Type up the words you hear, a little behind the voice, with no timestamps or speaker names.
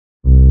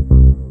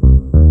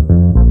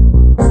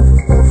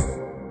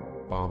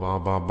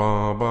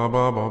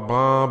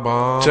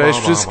Cześć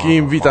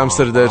wszystkim, witam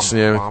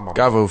serdecznie.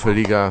 Gaweł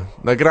Feliga.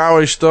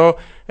 Nagrałeś to?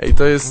 Ej,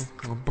 to jest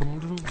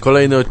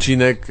kolejny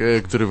odcinek,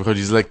 który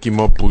wychodzi z lekkim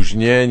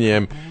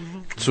opóźnieniem.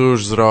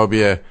 Cóż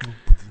zrobię?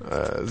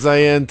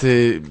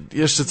 Zajęty.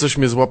 Jeszcze coś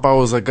mnie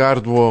złapało za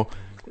gardło.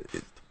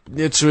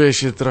 Nie czuję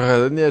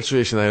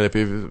się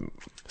najlepiej.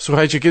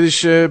 Słuchajcie,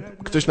 kiedyś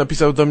ktoś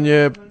napisał do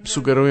mnie,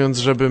 sugerując,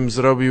 żebym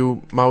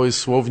zrobił mały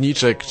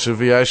słowniczek, czy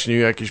wyjaśnił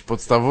jakieś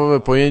podstawowe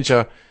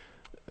pojęcia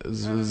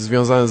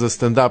związane ze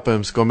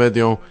stand-upem, z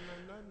komedią,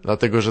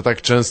 dlatego, że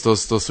tak często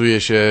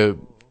stosuje się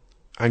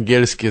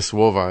angielskie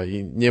słowa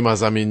i nie ma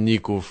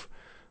zamienników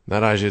na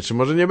razie, czy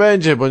może nie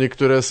będzie, bo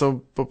niektóre są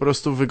po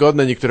prostu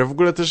wygodne, niektóre w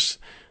ogóle też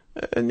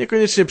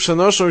niekoniecznie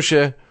przenoszą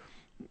się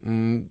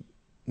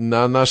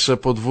na nasze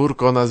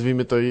podwórko,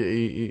 nazwijmy to,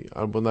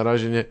 albo na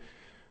razie nie.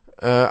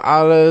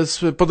 Ale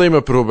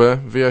podejmę próbę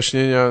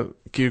wyjaśnienia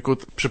kilku.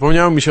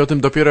 Przypomniało mi się o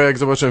tym dopiero jak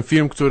zobaczyłem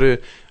film, który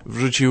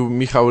wrzucił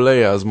Michał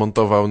Leja,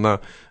 zmontował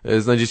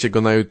znajdziecie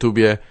go na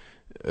YouTubie,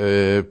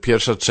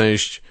 pierwsza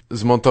część,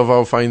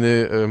 zmontował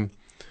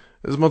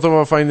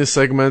fajny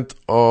segment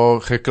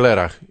o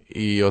heklerach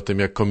i o tym,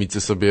 jak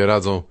komicy sobie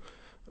radzą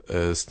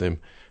z tym.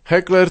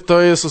 Hekler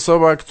to jest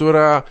osoba,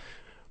 która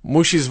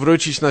musi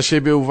zwrócić na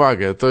siebie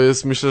uwagę. To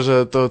jest, myślę,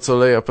 że to, co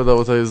Leja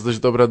podał, to jest dość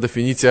dobra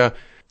definicja.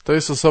 To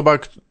jest osoba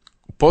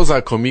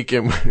poza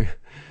komikiem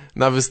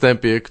na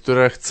występie,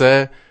 która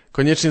chce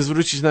koniecznie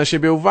zwrócić na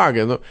siebie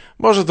uwagę. No,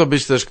 może to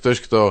być też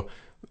ktoś, kto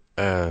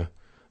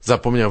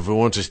zapomniał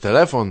wyłączyć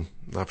telefon,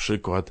 na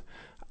przykład,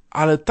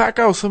 ale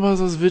taka osoba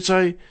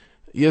zazwyczaj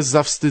jest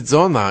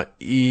zawstydzona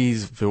i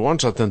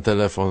wyłącza ten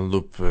telefon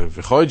lub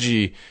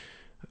wychodzi,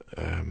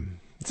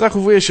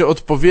 zachowuje się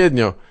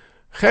odpowiednio.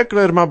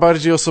 Hekler ma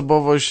bardziej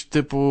osobowość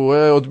typu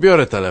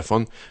odbiorę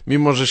telefon,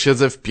 mimo że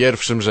siedzę w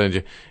pierwszym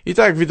rzędzie. I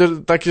tak,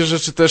 takie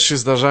rzeczy też się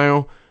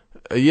zdarzają.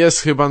 Jest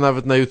chyba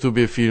nawet na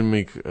YouTubie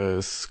filmik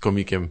z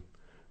komikiem,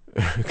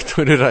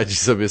 który radzi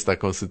sobie z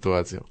taką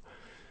sytuacją.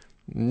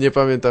 Nie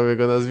pamiętam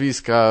jego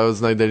nazwiska,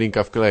 znajdę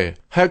linka, wkleję.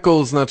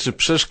 Heckle znaczy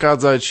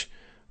przeszkadzać,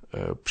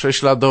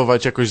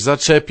 prześladować, jakoś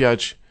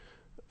zaczepiać.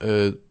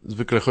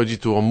 Zwykle chodzi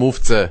tu o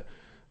mówcę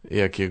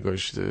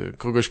jakiegoś,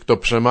 kogoś, kto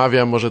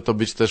przemawia, może to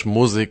być też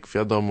muzyk,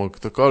 wiadomo,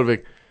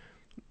 ktokolwiek.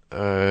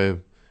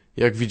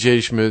 Jak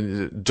widzieliśmy,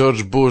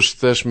 George Bush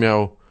też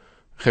miał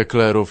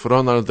heklerów,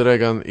 Ronald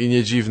Reagan i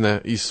nie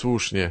dziwne, i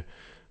słusznie.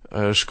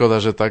 Szkoda,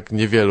 że tak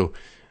niewielu.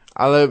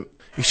 Ale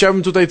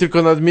chciałbym tutaj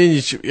tylko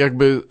nadmienić,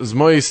 jakby z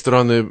mojej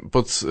strony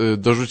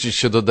dorzucić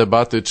się do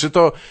debaty, czy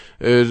to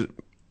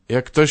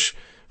jak ktoś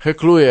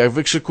hekluje, jak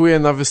wykrzykuje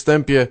na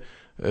występie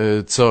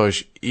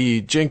coś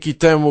i dzięki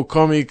temu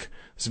komik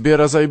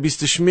zbiera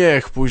zajebisty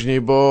śmiech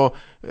później, bo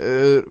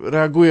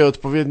reaguje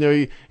odpowiednio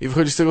i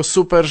wychodzi z tego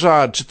super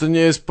żart. Czy to nie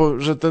jest,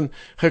 że ten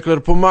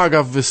hekler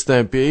pomaga w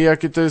występie i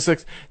jakie to jest...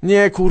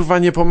 Nie, kurwa,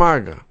 nie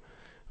pomaga.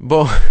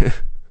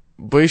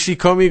 Bo jeśli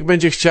komik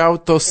będzie chciał,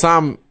 to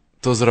sam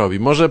to zrobi.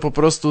 Może po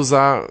prostu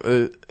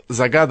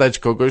zagadać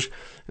kogoś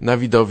na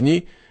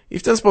widowni i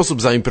w ten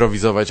sposób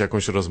zaimprowizować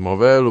jakąś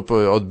rozmowę lub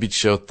odbić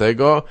się od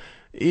tego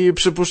i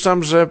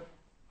przypuszczam, że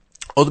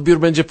odbiór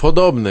będzie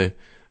podobny.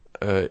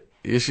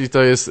 Jeśli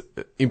to jest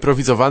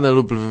improwizowane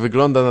lub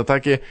wygląda na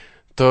takie,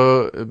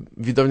 to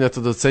widownia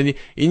to doceni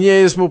i nie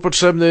jest mu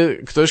potrzebny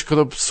ktoś,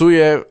 kto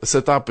psuje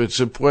setupy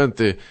czy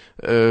puenty,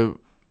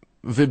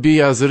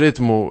 wybija z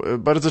rytmu.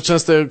 Bardzo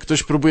często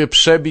ktoś próbuje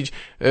przebić,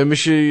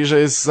 myśli, że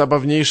jest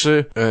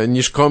zabawniejszy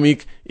niż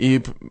komik i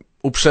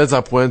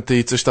uprzedza puenty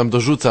i coś tam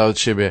dorzuca od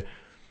siebie.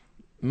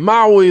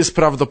 Mało jest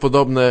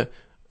prawdopodobne,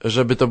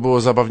 żeby to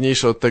było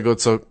zabawniejsze od tego,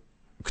 co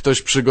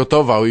ktoś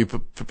przygotował i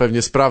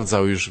pewnie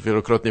sprawdzał już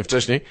wielokrotnie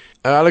wcześniej,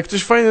 ale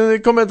ktoś fajny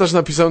komentarz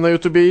napisał na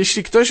YouTubie: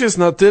 jeśli ktoś jest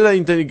na tyle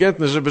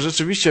inteligentny, żeby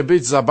rzeczywiście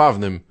być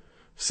zabawnym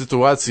w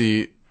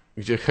sytuacji,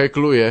 gdzie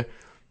hekluje,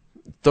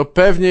 to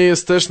pewnie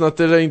jest też na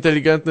tyle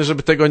inteligentny,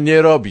 żeby tego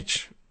nie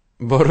robić,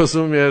 bo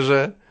rozumie,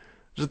 że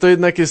to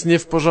jednak jest nie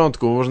w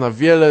porządku, można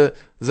wiele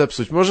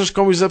zepsuć. Możesz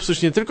komuś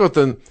zepsuć nie tylko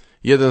ten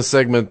jeden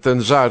segment,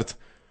 ten żart,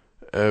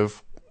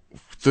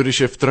 w który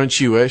się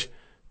wtrąciłeś,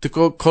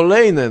 tylko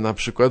kolejne na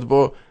przykład,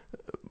 bo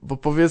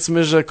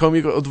powiedzmy, że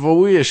komik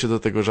odwołuje się do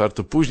tego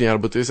żartu później,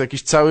 albo to jest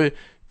jakiś cały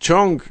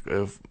ciąg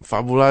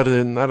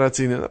fabularny,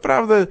 narracyjny.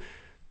 Naprawdę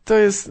to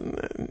jest...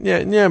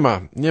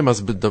 Nie ma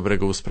zbyt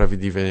dobrego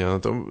usprawiedliwienia. No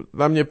to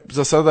dla mnie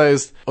zasada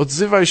jest: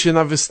 odzywaj się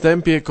na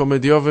występie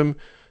komediowym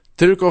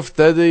tylko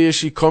wtedy,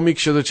 jeśli komik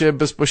się do ciebie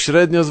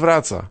bezpośrednio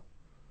zwraca.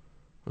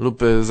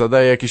 Lub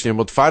zadaje jakieś, nie wiem,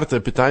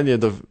 otwarte pytanie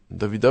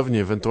do widowni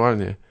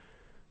ewentualnie.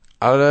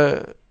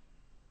 Ale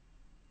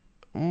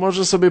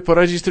może sobie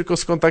poradzić tylko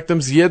z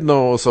kontaktem z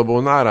jedną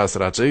osobą naraz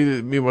raczej,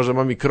 mimo że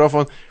ma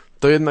mikrofon,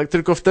 to jednak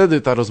tylko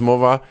wtedy ta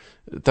rozmowa,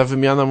 ta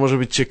wymiana może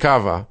być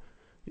ciekawa.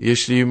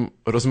 Jeśli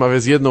rozmawia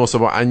z jedną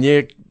osobą, a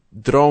nie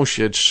drą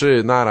się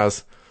 3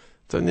 naraz,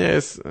 to nie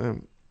jest...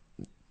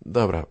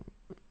 Dobra.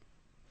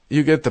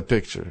 You get the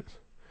picture.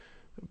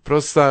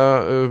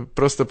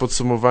 Proste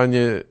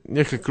podsumowanie.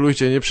 Nie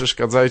heklujcie, nie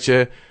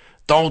przeszkadzajcie.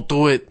 Don't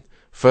do it.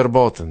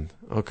 Verboten.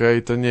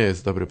 okej, to nie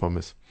jest dobry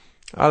pomysł.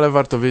 Ale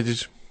warto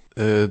wiedzieć,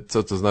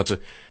 co to znaczy.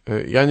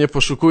 Ja nie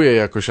poszukuję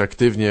jakoś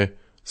aktywnie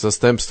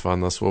zastępstwa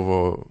na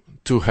słowo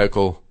to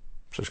heckle,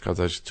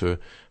 przeszkadzać, to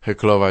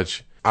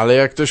heklować. Ale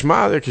jak ktoś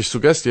ma jakieś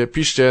sugestie,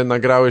 piszcie,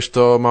 nagrałeś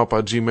to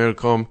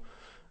 @gmail.com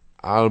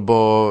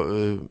albo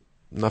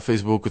na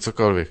Facebooku,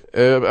 cokolwiek.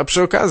 A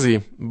przy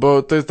okazji,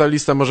 bo ta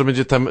lista może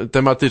będzie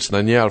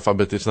tematyczna, nie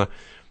alfabetyczna,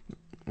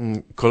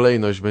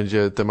 kolejność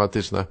będzie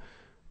tematyczna,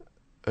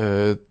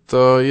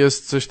 to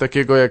jest coś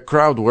takiego jak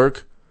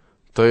crowdwork,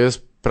 to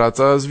jest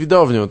praca z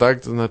widownią, tak?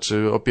 To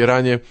znaczy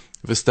opieranie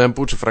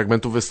występu czy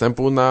fragmentu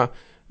występu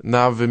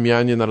na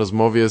wymianie, na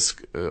rozmowie z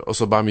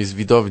osobami z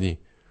widowni.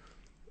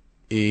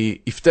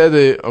 I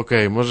wtedy,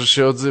 możesz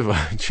się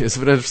odzywać. Jest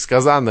wręcz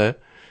wskazane,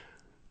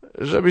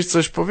 żebyś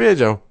coś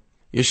powiedział.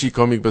 Jeśli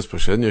komik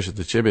bezpośrednio się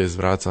do ciebie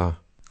zwraca.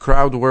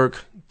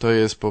 Crowdwork to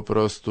jest po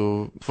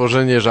prostu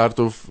tworzenie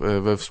żartów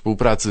we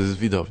współpracy z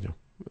widownią.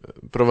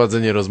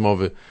 Prowadzenie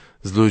rozmowy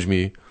z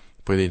ludźmi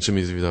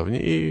pojedynczymi z widowni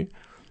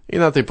i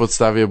na tej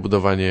podstawie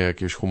budowanie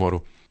jakiegoś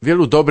humoru.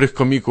 Wielu dobrych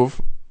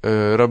komików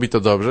robi to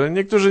dobrze.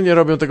 Niektórzy nie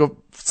robią tego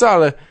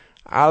wcale,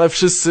 ale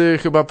wszyscy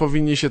chyba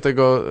powinni się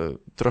tego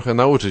trochę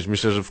nauczyć.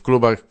 Myślę, że w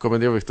klubach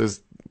komediowych to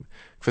jest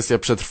kwestia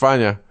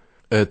przetrwania.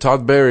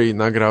 Todd Barry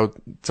nagrał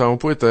całą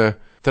płytę,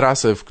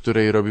 trasę, w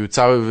której robił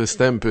całe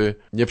występy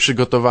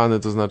nieprzygotowane,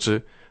 to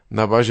znaczy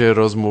na bazie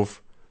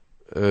rozmów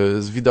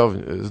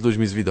z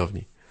ludźmi z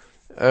widowni.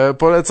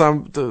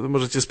 Polecam, to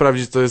możecie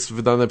sprawdzić, to jest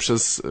wydane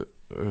przez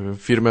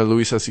firmę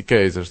Louisa C.K.,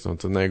 zresztą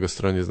to na jego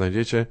stronie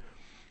znajdziecie.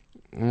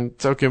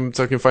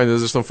 Całkiem fajne,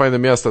 zresztą fajne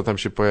miasta tam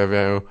się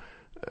pojawiają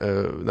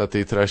na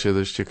tej trasie,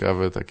 dość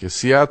ciekawe, takie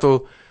Seattle,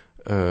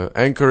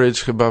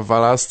 Anchorage chyba w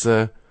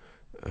Alasce,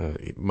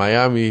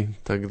 Miami,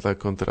 tak dla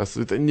kontrastu.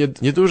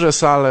 Nieduże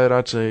sale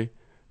raczej.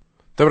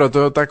 Dobra,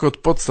 to tak od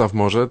podstaw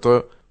może,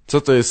 to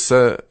co to jest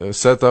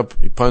setup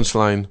i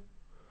punchline?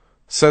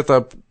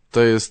 Setup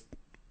to jest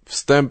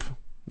wstęp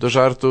do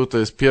żartu, to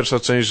jest pierwsza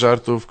część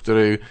żartu, w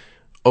której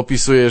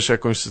opisujesz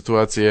jakąś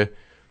sytuację,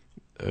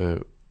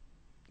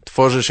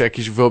 tworzysz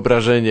jakieś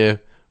wyobrażenie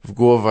w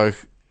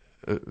głowach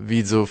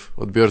widzów,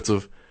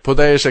 odbiorców,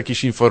 podajesz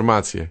jakieś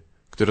informacje,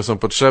 które są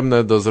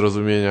potrzebne do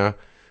zrozumienia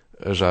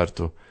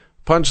żartu.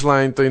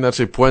 Punchline to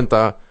inaczej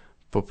puenta,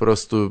 po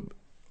prostu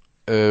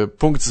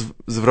punkt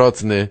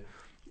zwrotny,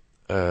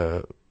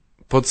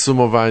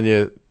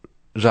 podsumowanie,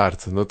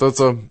 żart. No to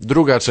co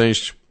druga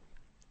część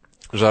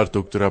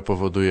żartu, która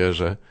powoduje,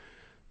 że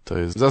to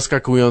jest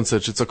zaskakujące,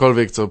 czy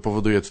cokolwiek, co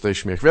powoduje tutaj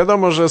śmiech.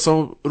 Wiadomo, że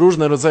są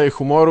różne rodzaje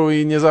humoru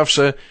i nie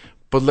zawsze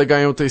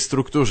podlegają tej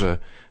strukturze.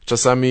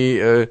 Czasami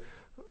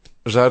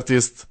żart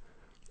jest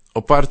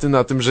oparty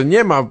na tym, że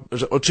nie ma,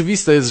 że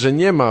oczywiste jest, że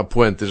nie ma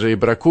puenty, że jej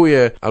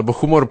brakuje, albo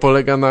humor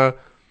polega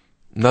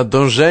na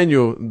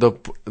dążeniu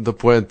do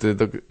puenty,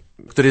 do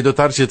której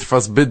dotarcie trwa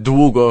zbyt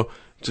długo,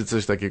 czy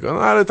coś takiego. No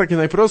ale takie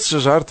najprostsze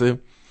żarty,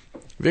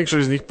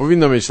 większość z nich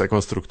powinno mieć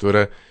taką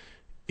strukturę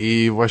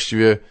i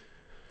właściwie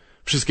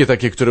wszystkie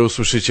takie, które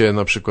usłyszycie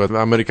na przykład w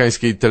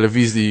amerykańskiej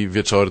telewizji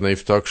wieczornej,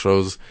 w talk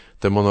shows,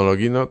 te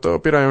monologi, no to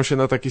opierają się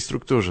na takiej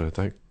strukturze,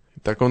 tak?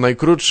 Taką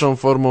najkrótszą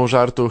formą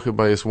żartu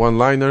chyba jest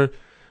one-liner,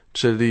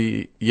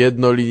 czyli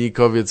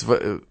jednolinijkowiec,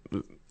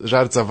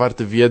 żart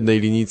zawarty w jednej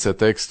linijce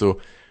tekstu.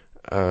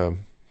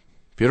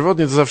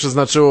 Pierwotnie to zawsze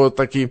znaczyło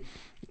taki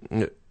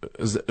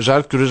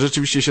żart, który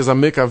rzeczywiście się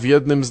zamyka w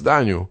jednym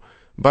zdaniu.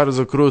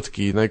 Bardzo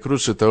krótki,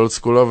 najkrótszy, te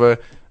oldschoolowe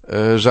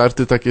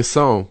żarty takie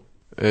są.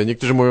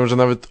 Niektórzy mówią, że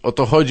nawet o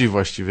to chodzi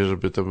właściwie,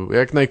 żeby to był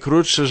jak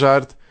najkrótszy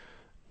żart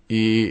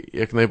i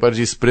jak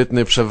najbardziej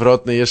sprytny,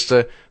 przewrotny,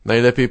 jeszcze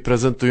najlepiej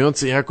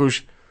prezentujący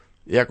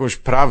jakąś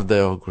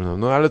prawdę ogólną.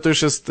 No ale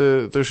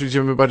to już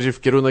idziemy bardziej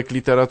w kierunek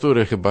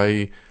literatury chyba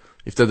i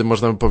wtedy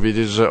można by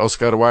powiedzieć, że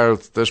Oscar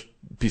Wilde też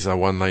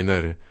pisał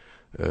one-linery.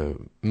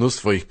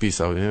 Mnóstwo ich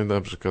pisał, nie?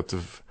 Na przykład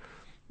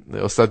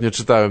ostatnio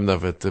czytałem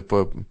nawet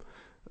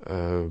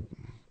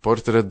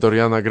portret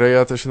Doriana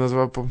Greya, to się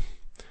nazywa,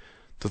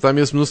 to tam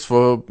jest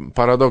mnóstwo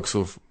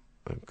paradoksów,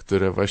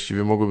 które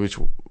właściwie mogły być,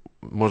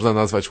 można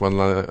nazwać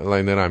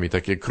one-linerami.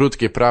 Takie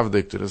krótkie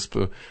prawdy, które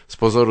z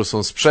pozoru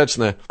są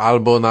sprzeczne,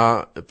 albo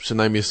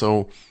przynajmniej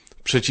są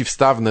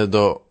przeciwstawne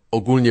do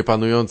ogólnie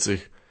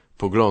panujących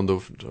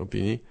poglądów, czy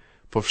opinii,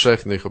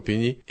 powszechnych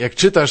opinii. Jak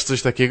czytasz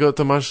coś takiego,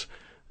 to masz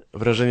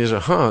wrażenie,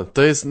 że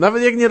to jest,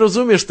 nawet jak nie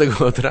rozumiesz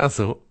tego od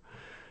razu,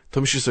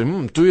 to myślisz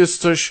sobie,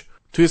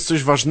 tu jest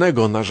coś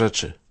ważnego na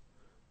rzeczy.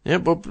 Nie?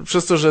 Bo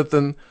przez to, że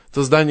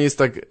to zdanie jest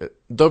tak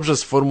dobrze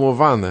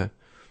sformułowane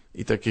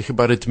i takie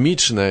chyba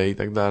rytmiczne i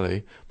tak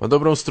dalej, ma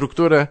dobrą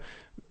strukturę,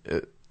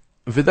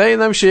 wydaje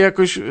nam się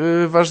jakoś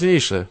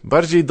ważniejsze,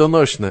 bardziej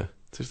donośne,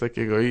 coś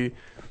takiego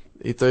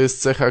i to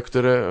jest cecha,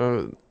 które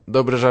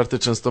dobre żarty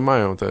często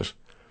mają też.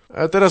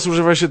 A teraz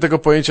używa się tego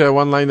pojęcia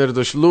one-liner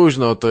dość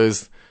luźno, to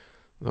jest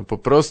po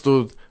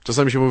prostu,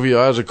 czasami się mówi,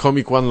 że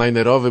komik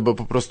one-linerowy, bo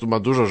po prostu ma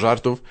dużo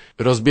żartów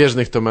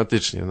rozbieżnych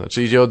tematycznie,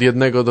 znaczy idzie od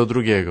jednego do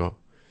drugiego.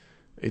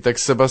 I tak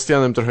z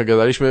Sebastianem trochę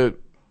gadaliśmy.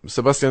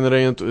 Sebastian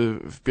Rejent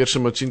w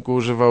pierwszym odcinku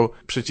używał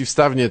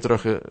przeciwstawnie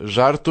trochę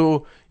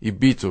żartu i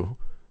bitu.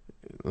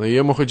 No i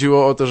jemu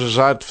chodziło o to, że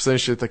żart w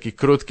sensie taki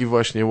krótki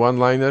właśnie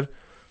one-liner,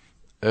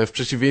 w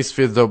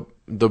przeciwieństwie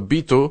do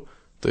bitu,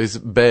 to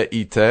jest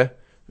B-I-T,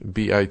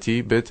 B-I-T,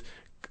 bit,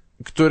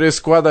 który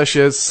składa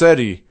się z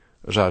serii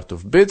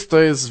żartów. Bit to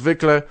jest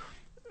zwykle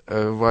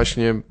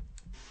właśnie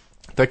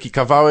taki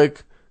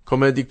kawałek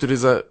komedii, który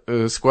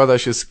składa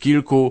się z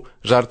kilku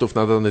żartów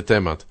na dany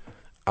temat,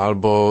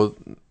 albo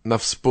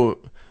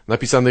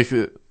napisanych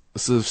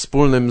z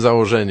wspólnym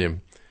założeniem,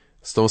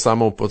 z tą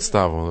samą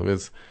podstawą, no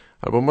więc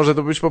albo może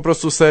to być po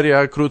prostu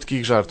seria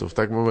krótkich żartów,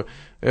 tak?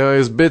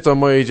 Jest byt o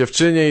mojej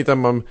dziewczynie i tam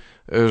mam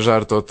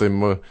żart o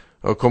tym,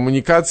 o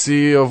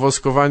komunikacji, o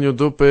woskowaniu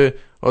dupy,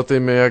 o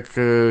tym jak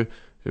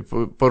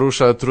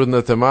porusza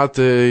trudne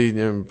tematy i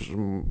nie wiem,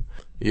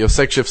 i o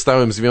seksie w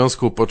stałym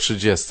związku po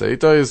 30. I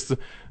to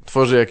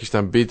tworzy jakiś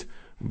tam bit,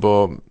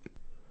 bo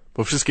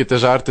wszystkie te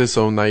żarty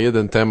są na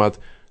jeden temat,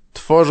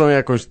 tworzą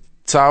jakąś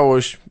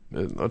całość,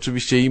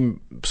 oczywiście im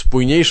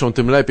spójniejszą,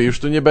 tym lepiej. Już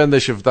tu nie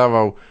będę się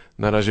wdawał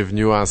na razie w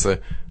niuanse,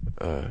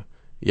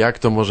 jak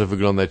to może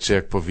wyglądać, czy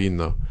jak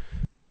powinno.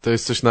 To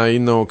jest coś na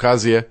inną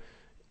okazję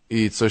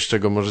i coś,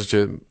 czego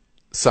możecie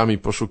sami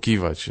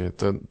poszukiwać.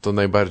 To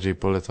najbardziej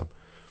polecam.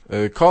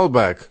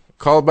 Callback.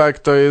 Callback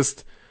to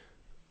jest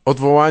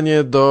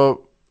odwołanie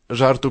do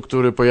żartu,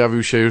 który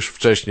pojawił się już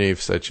wcześniej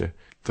w secie.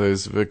 To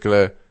jest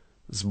zwykle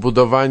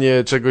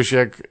zbudowanie czegoś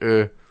jak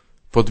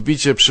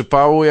podbicie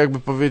przypału, jakby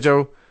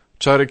powiedział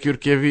Czarek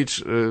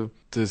Jurkiewicz.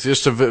 To jest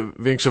jeszcze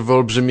większe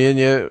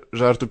wyolbrzymienie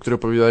żartu, który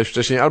opowiadałeś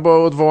wcześniej,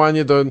 albo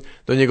odwołanie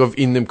do niego w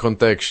innym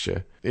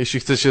kontekście. Jeśli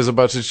chcecie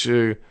zobaczyć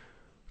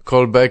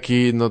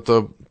callbacki, no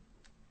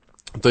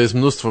to jest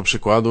mnóstwo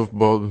przykładów,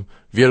 bo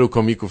wielu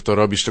komików to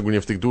robi,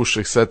 szczególnie w tych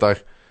dłuższych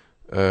setach,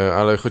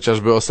 ale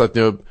chociażby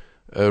ostatnio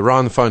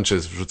Ron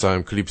Funches,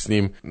 wrzucałem klip z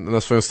nim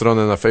na swoją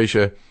stronę na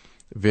fejsie,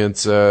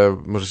 więc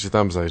możecie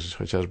tam zajrzeć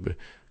chociażby.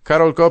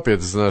 Karol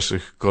Kopiec z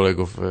naszych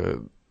kolegów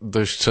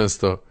dość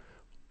często,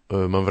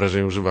 mam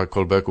wrażenie, używa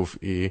callbacków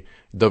i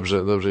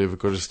dobrze je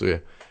wykorzystuje.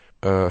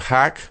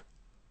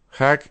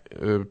 Hack,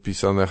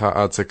 pisane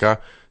H-A-C-K,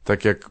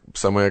 tak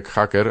samo jak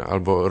hacker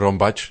albo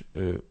rąbać,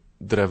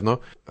 drewno.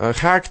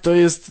 Hack to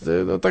jest,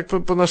 no tak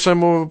po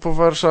naszemu, po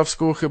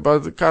warszawsku chyba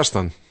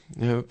kasztan.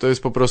 To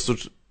jest po prostu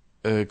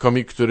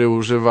komik, który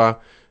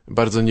używa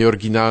bardzo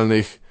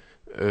nieoryginalnych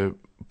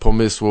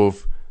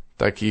pomysłów,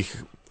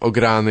 takich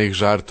ogranych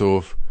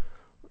żartów.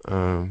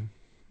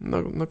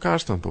 No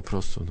kasztan po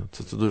prostu, no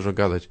co tu dużo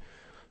gadać.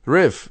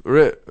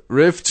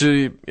 Riff,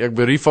 czyli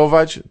jakby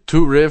riffować, to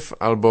riff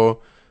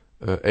albo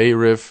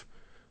a riff,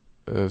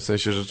 w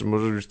sensie, że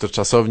może być to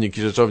czasownik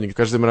i rzeczownik. W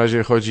każdym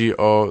razie chodzi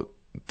o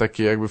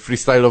takie jakby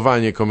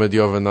freestylowanie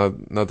komediowe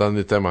na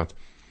dany temat.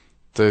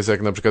 To jest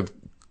jak na przykład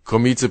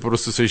komicy po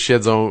prostu sobie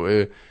siedzą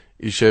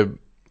i się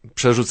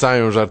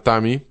przerzucają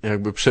żartami,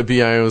 jakby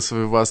przebijają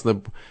swoje własne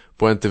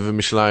puenty,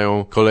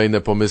 wymyślają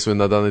kolejne pomysły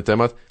na dany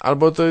temat,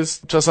 albo to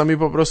jest czasami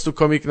po prostu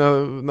komik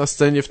na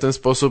scenie w ten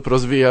sposób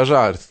rozwija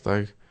żart,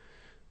 tak?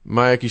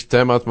 Ma jakiś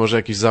temat, może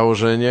jakieś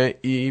założenie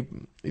i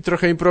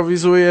trochę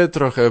improwizuje,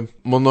 trochę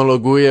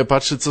monologuje,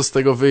 patrzy co z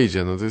tego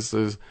wyjdzie. No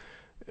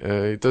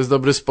to jest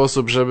dobry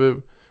sposób,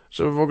 żeby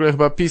w ogóle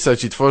chyba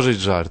pisać i tworzyć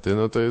żarty.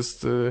 No to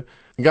jest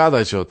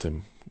gadać o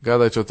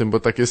tym, bo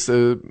tak jest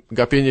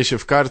gapienie się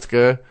w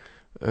kartkę,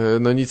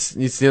 no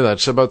nic nie da.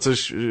 Trzeba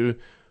coś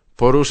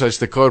poruszać,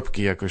 te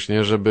korbki jakoś,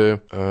 nie?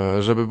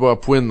 Żeby była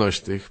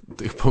płynność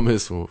tych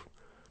pomysłów.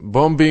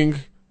 Bombing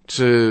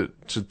czy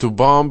to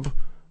bomb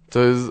to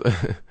jest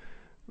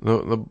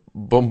no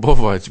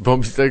bombować.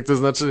 Bombić, tak, to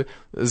znaczy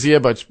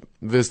zjebać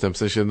występ, w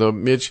sensie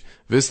mieć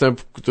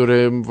występ, w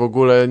którym w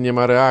ogóle nie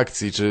ma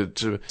reakcji,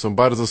 czy są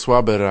bardzo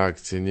słabe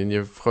reakcje,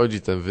 nie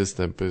wchodzi ten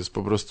występ, jest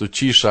po prostu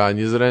cisza,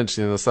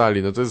 niezręcznie na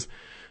sali, no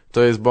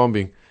to jest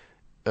bombing.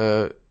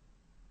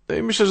 No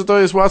i myślę, że to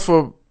jest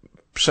łatwo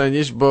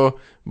przenieść,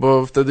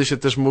 bo wtedy się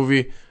też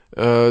mówi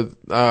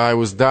I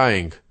was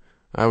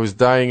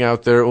dying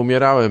out there,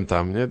 umierałem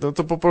tam, nie?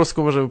 To po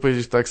polsku możemy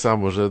powiedzieć tak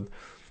samo, że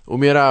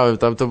umierałem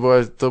tam,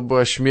 to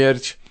była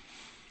śmierć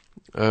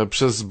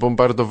przez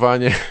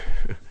bombardowanie.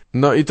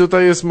 No i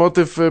tutaj jest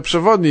motyw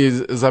przewodni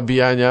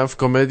zabijania w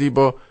komedii,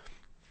 bo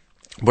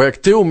jak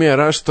ty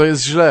umierasz, to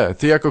jest źle.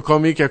 Ty jako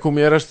komik, jak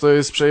umierasz, to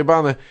jest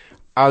przejebane.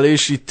 Ale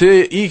jeśli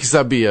ty ich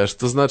zabijasz,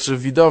 to znaczy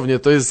widownie,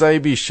 to jest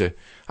zajebiście.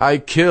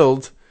 I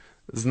killed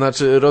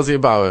znaczy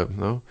rozjebałem,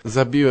 no.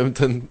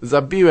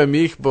 Zabiłem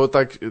ich, bo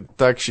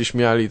tak się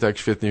śmiali, tak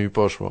świetnie mi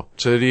poszło.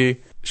 Czyli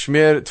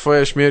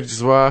twoja śmierć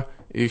zła,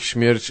 ich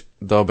śmierć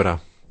dobra.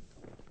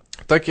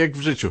 Tak jak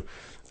w życiu.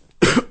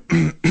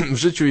 W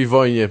życiu i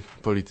wojnie,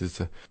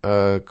 polityce.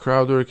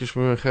 Crowder, jakiś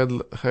mówiłem,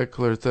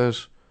 Heckler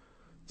też.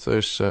 Co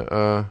jeszcze?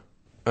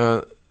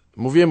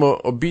 Mówiłem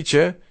o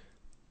bicie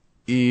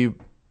i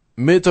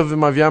my to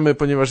wymawiamy,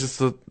 ponieważ jest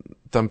to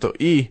tamto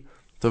i,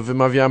 to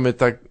wymawiamy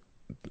tak,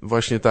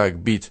 właśnie tak,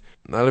 beat.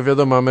 No ale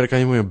wiadomo,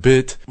 Amerykanie mówią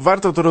bit.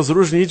 Warto to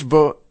rozróżnić,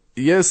 bo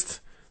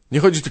nie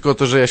chodzi tylko o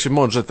to, że ja się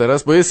mądrzę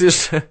teraz, bo jest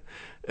jeszcze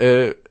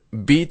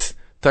beat,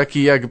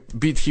 taki jak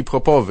beat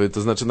hip-hopowy,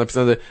 to znaczy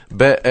napisane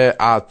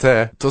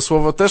B-E-A-T, to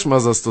słowo też ma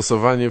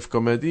zastosowanie w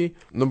komedii,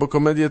 no bo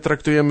komedię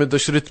traktujemy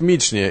dość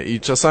rytmicznie i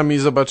czasami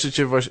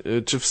zobaczycie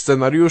właśnie, czy w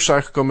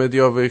scenariuszach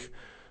komediowych,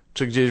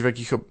 czy gdzieś w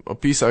jakichś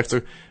opisach,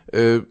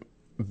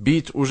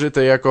 beat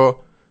użyte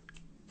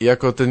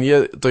jako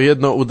to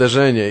jedno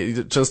uderzenie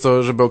i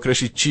często, żeby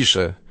określić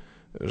ciszę,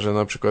 że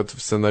na przykład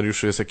w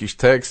scenariuszu jest jakiś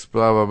tekst,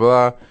 bla bla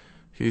bla,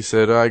 he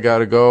said I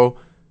gotta go,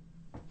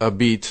 a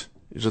beat,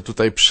 że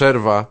tutaj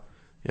przerwa,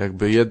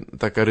 jakby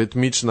taka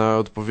rytmiczna,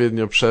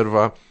 odpowiednio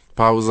przerwa,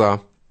 pauza,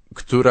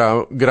 która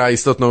gra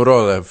istotną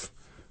rolę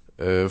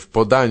w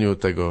podaniu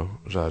tego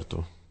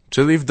żartu.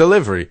 Czyli w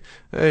delivery.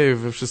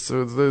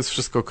 To jest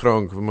wszystko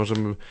krąg.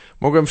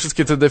 Mogłem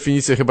wszystkie te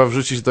definicje chyba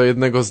wrzucić do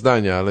jednego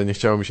zdania, ale nie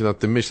chciało mi się nad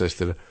tym myśleć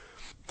tyle.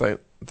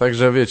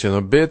 Także wiecie,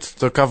 no bit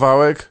to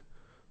kawałek,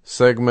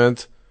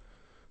 segment,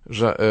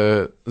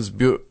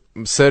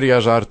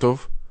 seria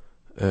żartów,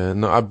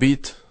 no a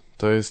beat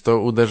to jest to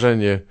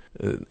uderzenie,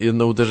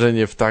 jedno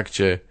uderzenie w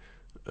takcie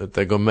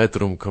tego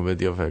metrum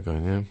komediowego,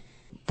 nie?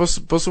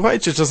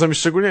 Posłuchajcie, czasami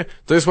szczególnie,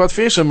 to jest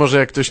łatwiejsze może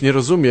jak ktoś nie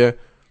rozumie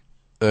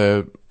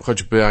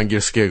choćby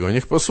angielskiego.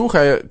 Niech posłucha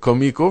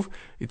komików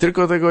i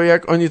tylko tego,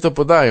 jak oni to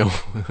podają.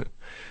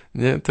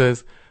 Nie? To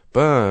jest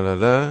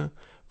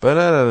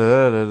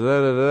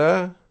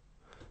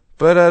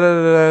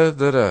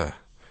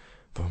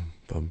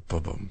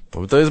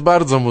to jest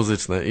bardzo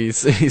muzyczne i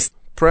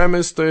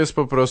premise to jest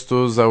po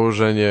prostu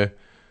założenie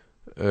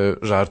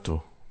żartu.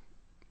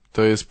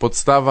 To jest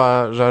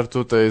podstawa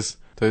żartu, to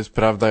jest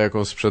prawda,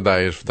 jaką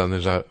sprzedajesz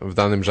w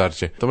danym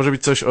żarcie. To może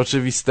być coś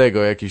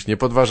oczywistego, jakiś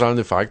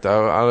niepodważalny fakt,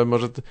 ale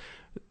może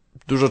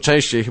dużo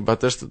częściej chyba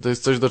też to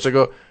jest coś, do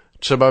czego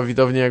trzeba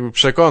widownię jakby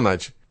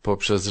przekonać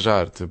poprzez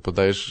żart.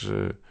 Podajesz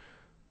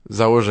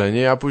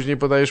założenie, a później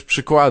podajesz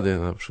przykłady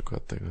na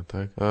przykład tego,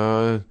 tak?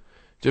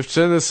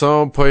 Dziewczyny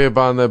są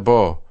pojebane,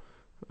 bo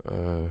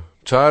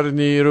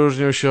czarni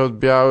różnią się od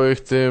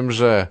białych tym,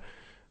 że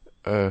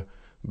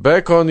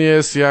bekon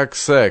jest jak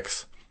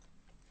seks.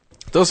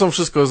 To są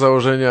wszystko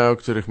założenia, o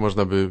których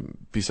można by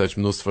pisać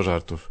mnóstwo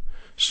żartów.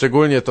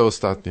 Szczególnie to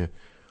ostatnie.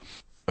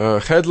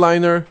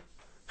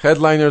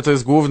 Headliner to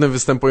jest główny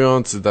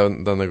występujący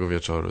danego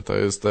wieczoru. To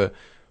jest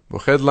bo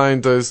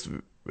headline to jest,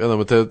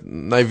 wiadomo, ten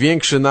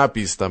największy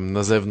napis tam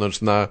na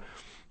zewnątrz,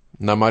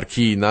 na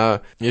marquee,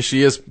 jeśli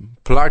jest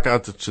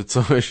plakat czy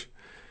coś,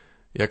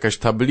 jakaś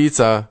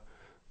tablica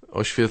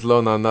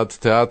oświetlona nad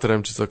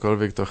teatrem czy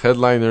cokolwiek, to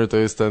headliner to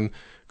jest ten,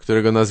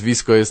 którego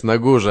nazwisko jest na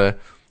górze,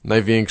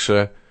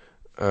 największe,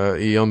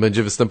 i on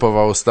będzie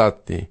występował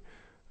ostatni.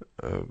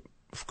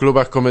 W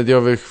klubach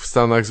komediowych w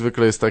Stanach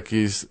zwykle jest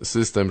taki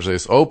system, że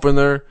jest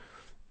opener,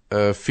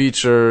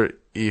 feature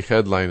i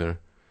headliner.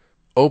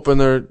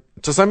 Opener,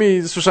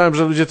 czasami słyszałem,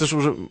 że ludzie też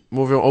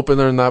mówią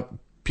opener na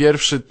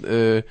pierwszy,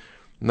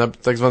 na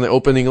tak zwany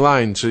opening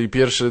line, czyli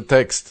pierwszy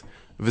tekst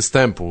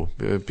występu,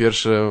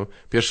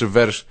 pierwszy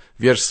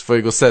wiersz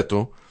swojego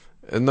setu.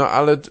 No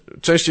ale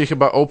częściej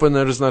chyba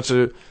opener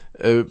znaczy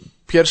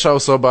pierwsza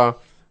osoba,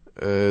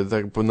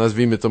 tak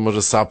nazwijmy to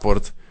może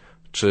support,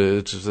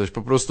 czy coś,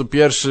 po prostu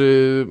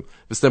pierwszy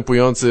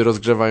występujący,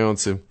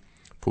 rozgrzewający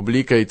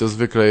publikę i to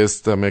zwykle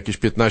jest tam jakieś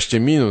 15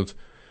 minut.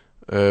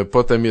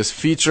 Potem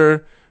jest feature,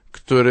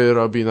 który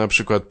robi na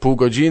przykład pół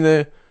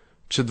godziny,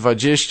 czy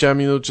 20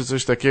 minut, czy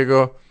coś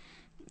takiego.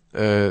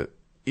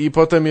 I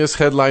potem jest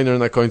headliner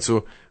na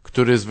końcu,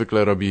 który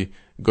zwykle robi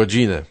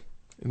godzinę.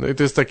 No i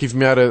to jest taki w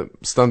miarę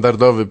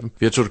standardowy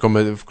wieczór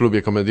w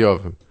klubie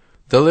komediowym.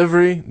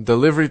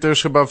 Delivery to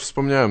już chyba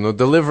wspomniałem. No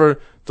deliver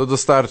to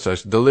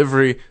dostarczać.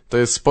 Delivery to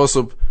jest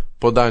sposób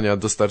podania,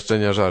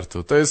 dostarczenia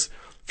żartu. To jest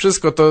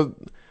wszystko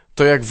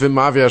to jak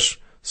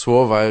wymawiasz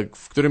słowa,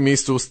 w którym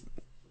miejscu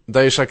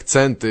dajesz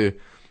akcenty,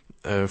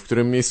 w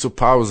którym miejscu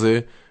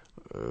pauzy,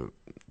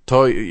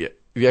 to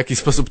w jaki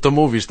sposób to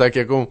mówisz, tak?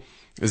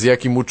 Z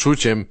jakim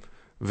uczuciem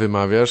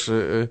wymawiasz.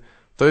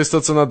 To jest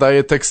to, co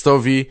nadaje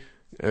tekstowi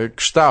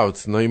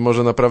kształt. No i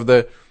może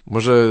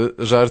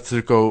żart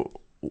tylko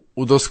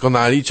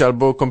udoskonalić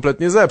albo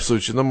kompletnie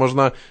zepsuć. No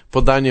można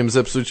podaniem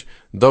zepsuć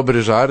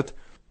dobry żart,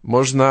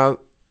 można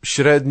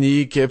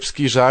średni,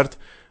 kiepski żart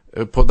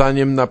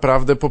podaniem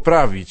naprawdę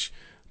poprawić,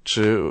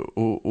 czy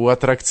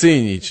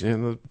uatrakcyjnić. Nie?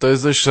 No, to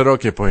jest dość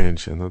szerokie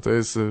pojęcie. No,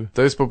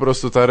 to jest po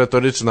prostu ta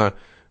retoryczna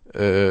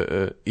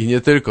i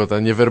nie tylko, ta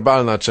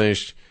niewerbalna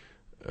część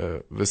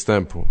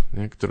występu,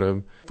 nie?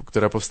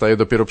 Która powstaje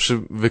dopiero przy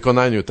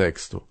wykonaniu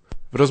tekstu.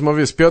 W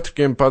rozmowie z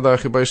Piotrkiem pada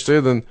chyba jeszcze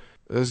jeden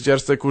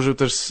Zdziarstek użył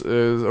też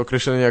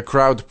określenia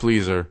crowd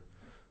pleaser.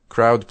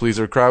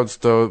 Crowd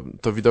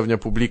to widownia,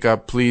 publika,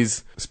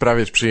 please,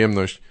 sprawiać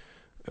przyjemność.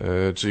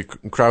 Czyli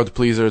crowd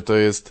pleaser to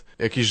jest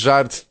jakiś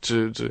żart,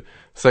 czy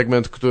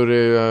segment,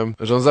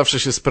 że on zawsze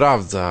się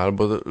sprawdza,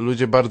 albo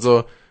ludzie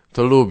bardzo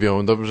to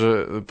lubią,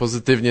 dobrze,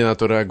 pozytywnie na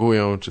to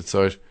reagują, czy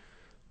coś.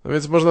 No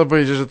więc można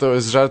powiedzieć, że to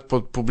jest żart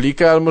pod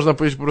publikę, ale można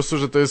powiedzieć po prostu,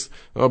 że to jest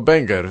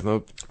banger.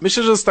 No,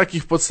 myślę, że z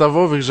takich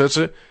podstawowych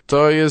rzeczy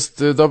to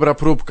jest dobra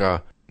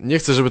próbka. Nie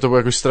chcę, żeby to było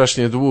jakoś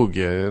strasznie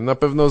długie. Na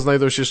pewno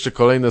znajdą się jeszcze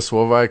kolejne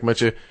słowa. Jak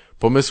macie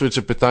pomysły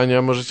czy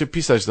pytania, możecie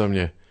pisać do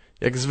mnie.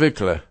 Jak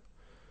zwykle.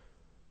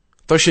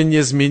 To się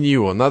nie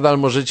zmieniło. Nadal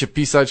możecie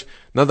pisać,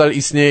 nadal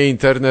istnieje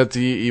internet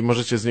i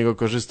możecie z niego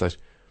korzystać.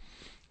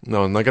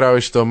 No,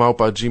 nagrałeś to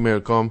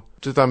 @gmail.com,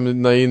 czy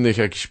tam na innych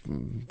jakichś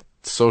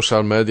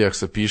social mediach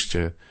se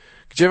piszcie.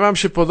 Gdzie wam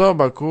się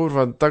podoba,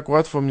 kurwa, tak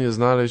łatwo mnie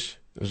znaleźć,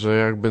 że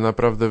jakby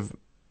naprawdę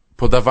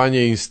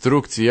podawanie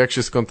instrukcji, jak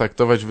się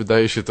skontaktować,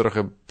 wydaje się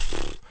trochę,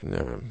 nie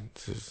wiem,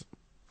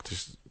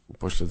 ktoś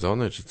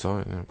upośledzony czy co,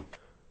 nie wiem.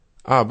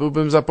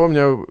 Byłbym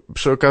zapomniał,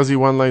 przy okazji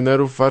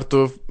one-linerów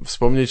warto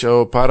wspomnieć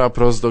o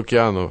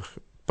paraprozdokianach.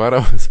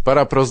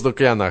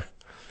 Paraprozdokianach.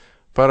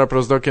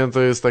 Paraprozdokian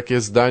to jest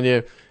takie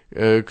zdanie,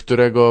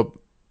 którego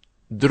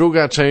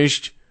druga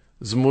część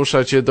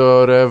zmusza cię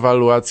do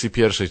reewaluacji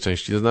pierwszej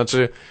części. To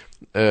znaczy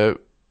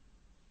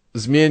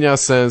zmienia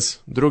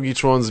sens, drugi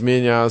człon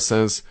zmienia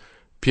sens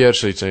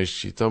pierwszej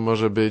części. To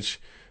może być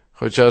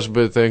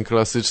chociażby ten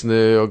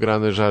klasyczny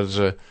ograny żart,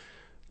 że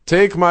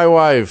take my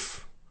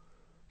wife,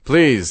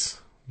 please.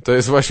 To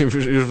jest właśnie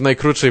już w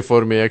najkrótszej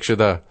formie, jak się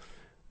da.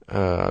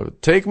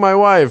 Take my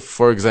wife,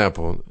 for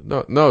example.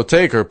 No,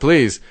 take her,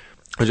 please.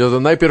 Chodzi o to,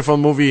 najpierw on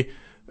mówi,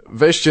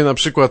 weźcie na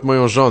przykład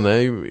moją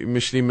żonę i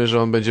myślimy,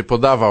 że on będzie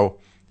podawał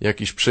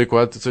jakiś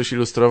przykład, coś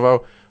ilustrował.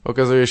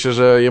 Okazuje się,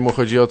 że jemu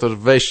chodzi o to, że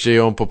weźcie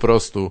ją po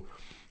prostu.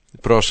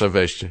 Proszę,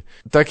 weźcie.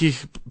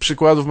 Takich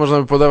przykładów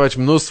można by podawać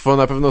mnóstwo,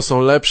 na pewno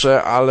są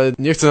lepsze, ale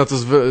nie chcę na to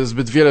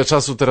zbyt wiele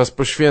czasu teraz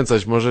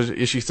poświęcać. Może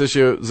jeśli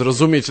chcecie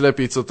zrozumieć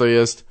lepiej, co to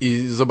jest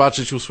i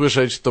zobaczyć,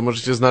 usłyszeć, to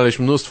możecie znaleźć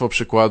mnóstwo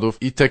przykładów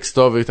i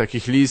tekstowych,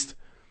 takich list,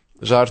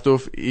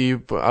 żartów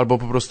albo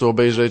po prostu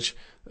obejrzeć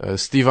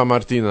Steve'a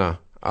Martina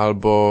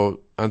albo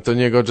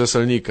Antoniego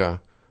Jeselnika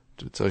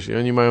czy coś. I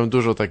oni mają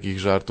dużo takich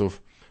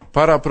żartów.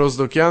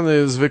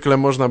 Paraprozdokiany zwykle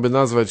można by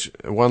nazwać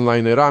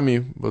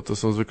one-linerami, bo to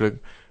są zwykle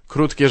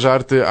krótkie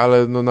żarty,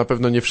 ale no na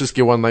pewno nie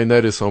wszystkie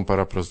one-linery są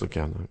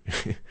paraprozdokianami.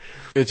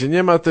 Wiecie,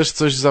 nie ma też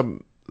coś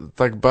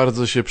tak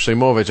bardzo się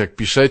przejmować, jak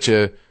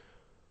piszecie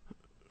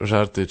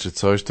żarty czy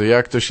coś, to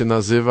jak to się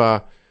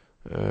nazywa,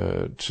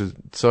 czy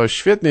coś.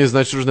 Świetnie jest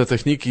znać różne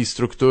techniki i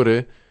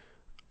struktury,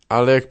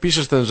 ale jak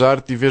piszesz ten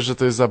żart i wiesz, że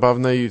to jest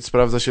zabawne i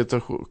sprawdza się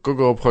to,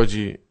 kogo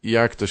obchodzi i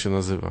jak to się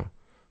nazywa.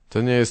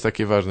 To nie jest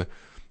takie ważne.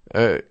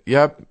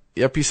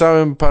 Ja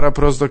pisałem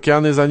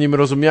paraprozdokiany, zanim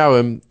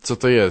rozumiałem, co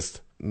to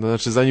jest.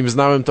 Znaczy, zanim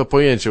znałem to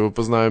pojęcie, bo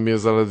poznałem je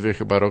zaledwie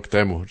chyba rok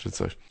temu, czy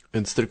coś.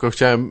 Więc tylko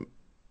chciałem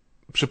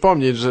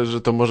przypomnieć,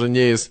 że to może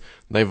nie jest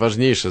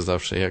najważniejsze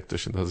zawsze, jak to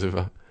się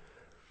nazywa.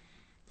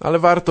 Ale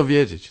warto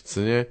wiedzieć,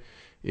 co nie?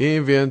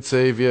 Im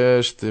więcej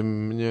wiesz,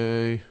 tym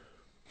mniej.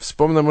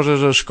 Wspomnę może,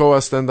 że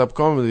szkoła stand-up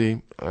comedy,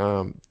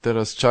 a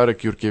teraz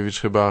Czarek Jurkiewicz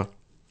chyba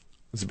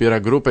zbiera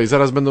grupę i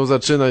zaraz będą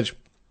zaczynać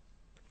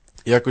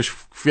jakoś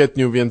w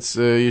kwietniu, więc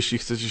jeśli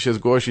chcecie się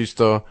zgłosić,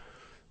 to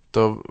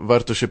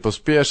warto się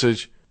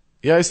pospieszyć.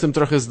 Ja jestem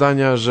trochę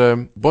zdania,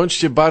 że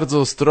bądźcie bardzo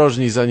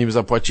ostrożni, zanim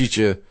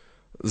zapłacicie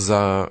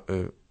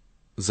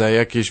za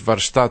jakieś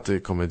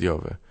warsztaty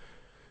komediowe.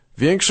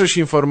 Większość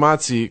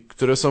informacji,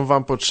 które są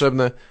wam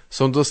potrzebne,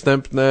 są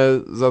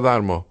dostępne za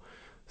darmo.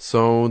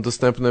 Są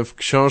dostępne w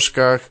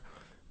książkach,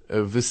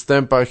 w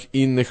występach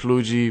innych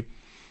ludzi,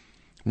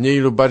 mniej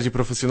lub bardziej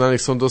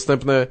profesjonalnych. Są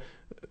dostępne,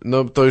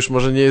 no to już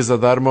może nie jest za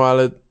darmo,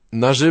 ale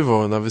na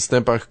żywo, na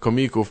występach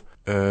komików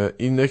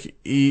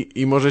innych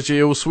i możecie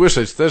je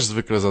usłyszeć też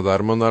zwykle za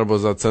darmo, no albo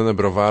za cenę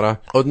browara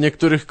od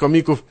niektórych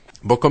komików,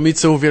 bo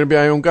komicy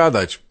uwielbiają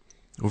gadać.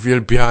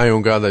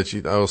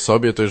 A o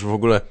sobie to już w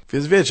ogóle.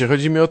 Więc wiecie,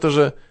 chodzi mi o to,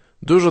 że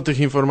dużo tych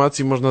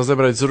informacji można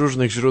zebrać z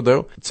różnych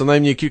źródeł, co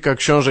najmniej kilka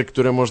książek,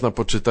 które można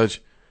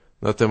poczytać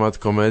na temat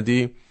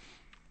komedii.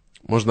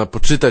 Można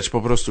poczytać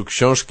po prostu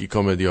książki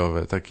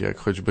komediowe, takie jak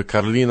choćby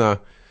Karlina,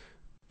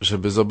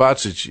 żeby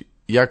zobaczyć,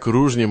 jak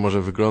różnie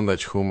może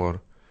wyglądać humor,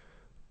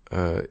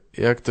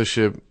 jak to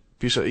się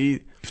pisze i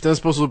w ten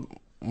sposób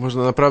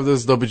można naprawdę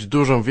zdobyć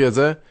dużą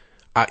wiedzę,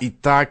 a i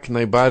tak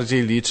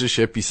najbardziej liczy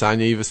się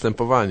pisanie i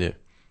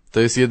występowanie. To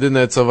jest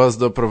jedyne, co was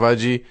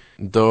doprowadzi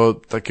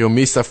do takiego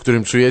miejsca, w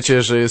którym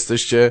czujecie, że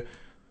jesteście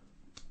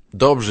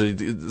dobrzy,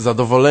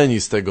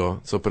 zadowoleni z tego,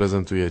 co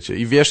prezentujecie.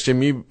 I wierzcie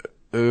mi,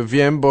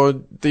 wiem, bo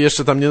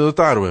jeszcze tam nie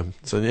dotarłem,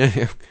 co nie?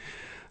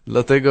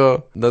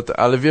 Dlatego,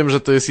 ale wiem, że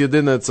to jest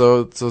jedyne,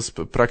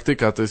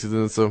 praktyka, to jest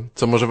jedyne,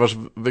 co może was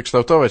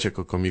wykształtować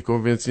jako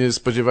komików, więc nie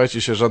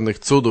spodziewajcie się żadnych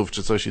cudów,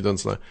 czy coś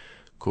idąc na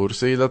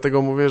kursy i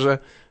dlatego mówię,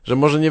 że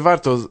może nie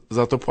warto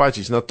za to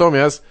płacić.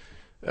 Natomiast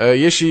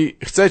jeśli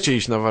chcecie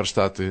iść na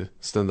warsztaty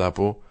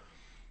stand-upu,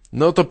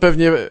 no to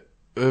pewnie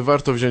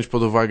warto wziąć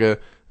pod uwagę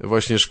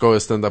właśnie szkołę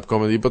stand-up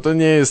comedy, bo to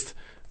nie jest,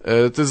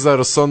 to jest za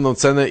rozsądną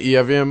cenę i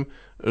ja wiem,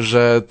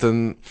 że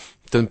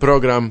ten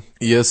program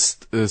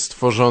jest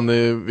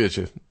stworzony,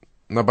 wiecie,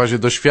 na bazie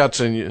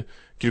doświadczeń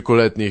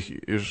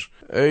kilkuletnich już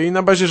i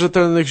na bazie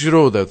rzetelnych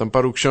źródeł, tam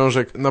paru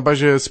książek, na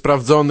bazie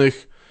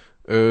sprawdzonych,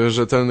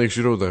 rzetelnych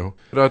źródeł.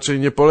 Raczej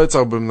nie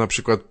polecałbym na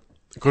przykład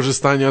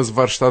korzystania z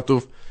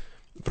warsztatów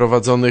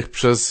prowadzonych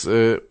przez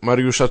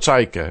Mariusza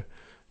Czajkę.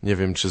 Nie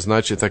wiem, czy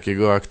znacie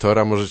takiego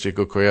aktora, możecie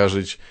go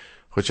kojarzyć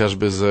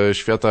chociażby ze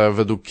Świata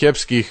według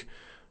kiepskich,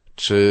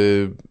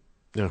 czy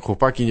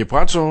Chłopaki nie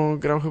płaczą,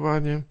 grał chyba,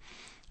 nie?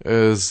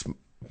 Z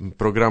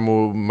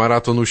programu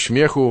Maratonu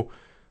Śmiechu,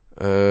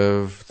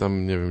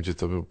 tam nie wiem gdzie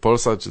to był,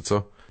 Polsat czy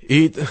co.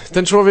 I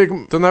ten człowiek,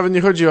 to nawet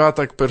nie chodzi o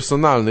atak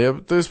personalny,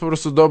 to jest po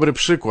prostu dobry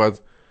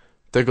przykład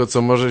tego,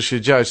 co może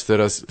się dziać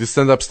teraz, gdy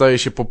stand-up staje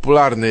się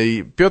popularny.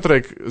 I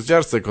Piotrek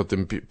Zdziarstek o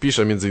tym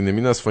pisze między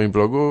innymi na swoim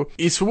blogu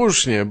i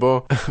słusznie,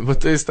 bo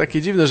to jest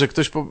takie dziwne, że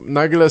ktoś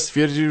nagle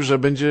stwierdził, że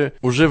będzie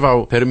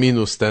używał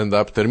terminu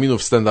stand-up,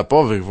 terminów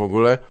stand-upowych w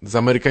ogóle, z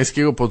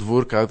amerykańskiego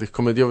podwórka, tych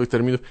komediowych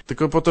terminów,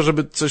 tylko po to,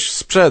 żeby coś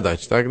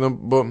sprzedać, tak? No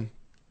bo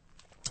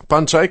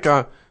pan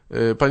Czajka,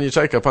 panie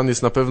Czajka, pan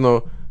jest na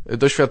pewno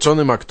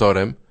doświadczonym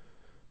aktorem,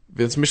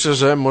 więc myślę,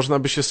 że można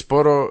by się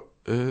sporo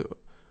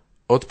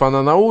od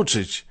pana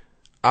nauczyć,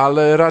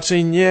 ale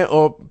raczej nie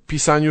o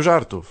pisaniu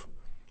żartów.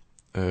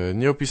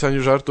 Nie o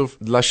pisaniu żartów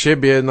dla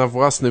siebie na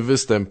własny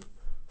występ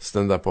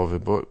stand-upowy,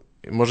 bo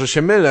może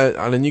się mylę,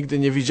 ale nigdy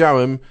nie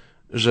widziałem,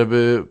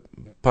 żeby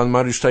pan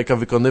Mariusz Czajka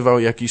wykonywał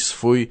jakiś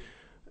swój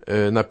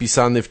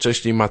napisany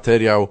wcześniej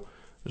materiał,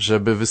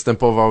 żeby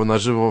występował na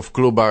żywo w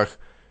klubach,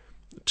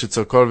 czy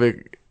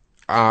cokolwiek,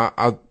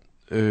 a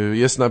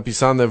jest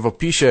napisane w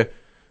opisie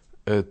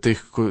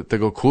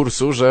tego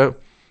kursu,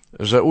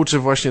 że uczy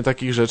właśnie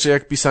takich rzeczy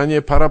jak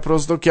pisanie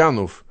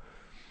paraprozdokianów.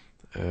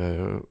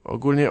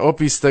 Ogólnie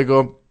opis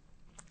tego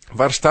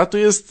warsztatu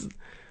jest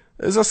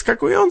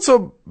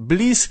zaskakująco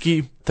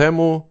bliski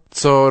temu,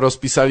 co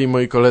rozpisali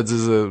moi koledzy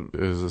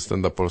ze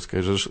stand-up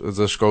polskiej,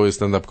 ze szkoły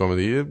stand-up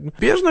comedy.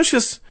 Bieżność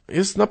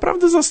jest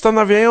naprawdę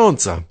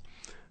zastanawiająca.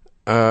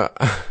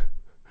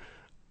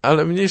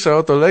 Ale mniejsza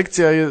o to,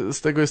 lekcja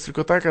z tego jest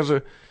tylko taka,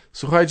 że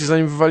słuchajcie,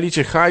 zanim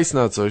wywalicie hajs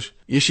na coś,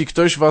 jeśli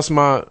ktoś was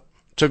ma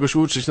czegoś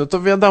uczyć, no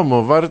to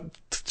wiadomo,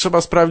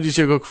 trzeba sprawdzić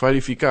jego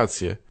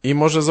kwalifikacje. I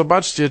może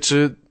zobaczcie,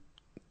 czy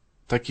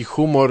taki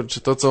humor,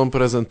 czy to, co on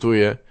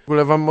prezentuje, w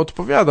ogóle wam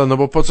odpowiada, no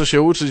bo po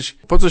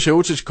co się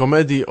uczyć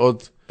komedii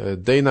od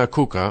Dana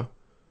Cooka,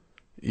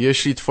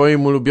 jeśli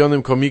twoim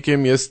ulubionym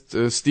komikiem jest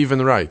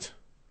Steven Wright?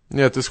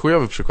 Nie, to jest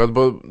chujowy przykład,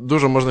 bo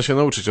dużo można się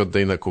nauczyć od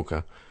Dana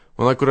Cooka.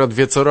 On akurat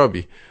wie, co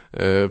robi,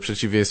 w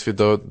przeciwieństwie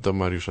do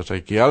Mariusza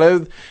Czajki, ale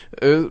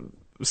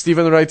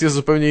Steven Wright jest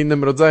zupełnie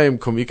innym rodzajem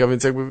komika,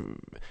 więc jakby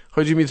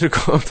chodzi mi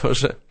tylko o to,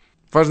 że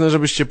ważne,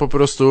 żebyście po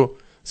prostu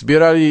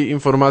zbierali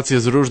informacje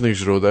z różnych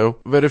źródeł,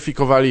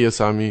 weryfikowali je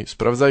sami,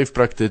 sprawdzali w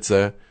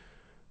praktyce.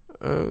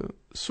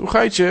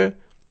 Słuchajcie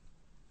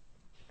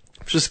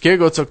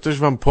wszystkiego, co ktoś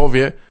wam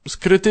powie, z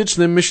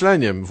krytycznym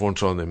myśleniem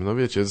włączonym, no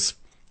wiecie,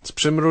 z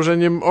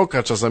przymrużeniem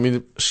oka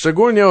czasami,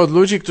 szczególnie od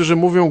ludzi, którzy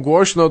mówią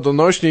głośno,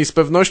 donośnie i z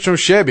pewnością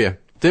siebie.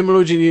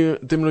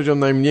 Tym ludziom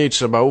najmniej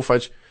trzeba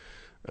ufać,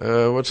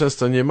 bo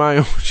często nie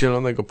mają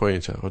zielonego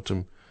pojęcia,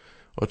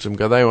 o czym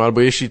gadają,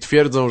 albo jeśli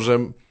twierdzą, że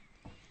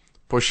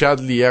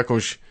posiadli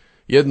jakąś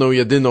jedną,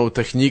 jedyną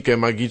technikę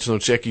magiczną,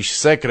 czy jakiś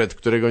sekret,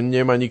 którego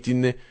nie ma nikt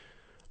inny,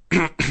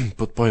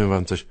 podpowiem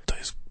wam coś, to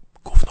jest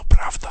gówno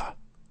prawda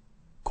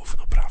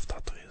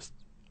to jest.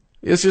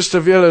 Jest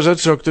jeszcze wiele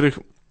rzeczy, o których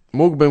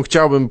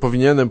chciałbym,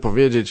 powinienem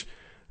powiedzieć,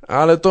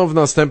 ale to w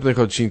następnych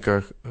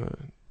odcinkach.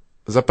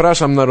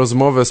 Zapraszam na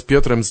rozmowę z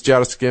Piotrem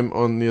Zdziarskiem.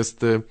 On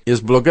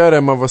jest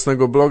blogerem, ma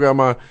własnego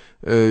bloga,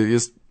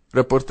 jest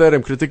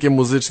reporterem, krytykiem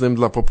muzycznym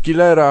dla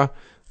Popkillera,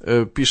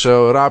 pisze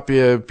o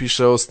rapie,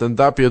 pisze o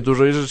stand-upie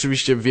dużo i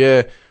rzeczywiście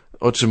wie,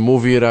 o czym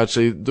mówi,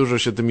 raczej dużo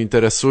się tym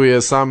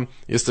interesuje. Sam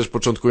jest też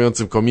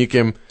początkującym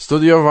komikiem.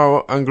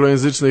 Studiował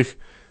anglojęzycznych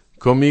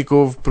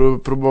komików,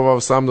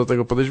 próbował sam do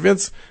tego podejść,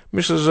 więc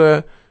myślę,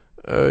 że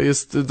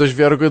jest dość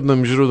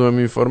wiarygodnym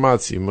źródłem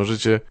informacji.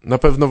 Na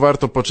pewno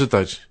warto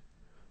poczytać,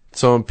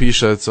 co on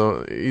pisze,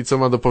 co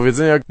ma do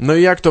powiedzenia. No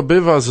i jak to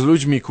bywa z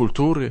ludźmi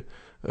kultury,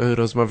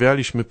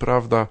 rozmawialiśmy,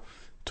 prawda,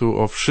 tu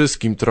o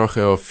wszystkim,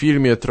 trochę o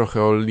filmie,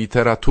 trochę o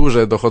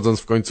literaturze,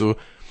 dochodząc w końcu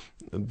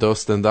do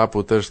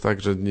stand-upu też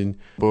tak, że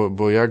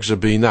bo jak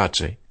żeby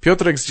inaczej.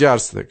 Piotrek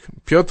Zdziarstek.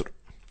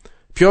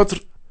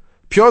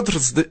 Piotr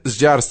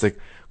Zdziarstek.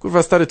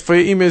 Kurwa stary,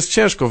 twoje imię jest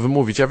ciężko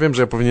wymówić. Ja wiem,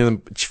 że ja powinienem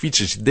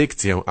ćwiczyć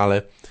dykcję,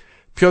 ale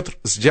Piotr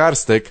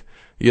Zdziarstek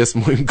jest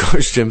moim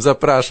gościem.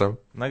 Zapraszam.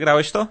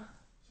 Nagrałeś to?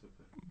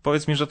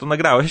 Powiedz mi, że to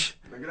nagrałeś.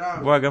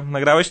 Nagrałem. Błagam,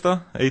 nagrałeś to?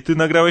 Ej, ty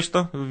nagrałeś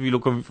to? W ilu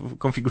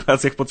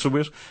konfiguracjach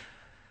potrzebujesz?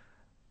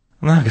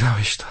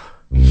 Nagrałeś to.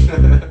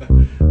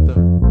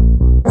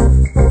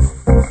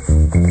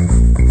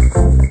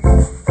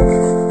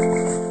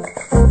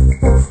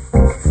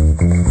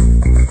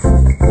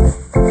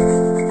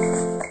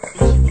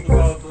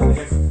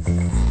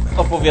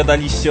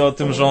 Opowiadaliście o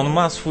tym, że on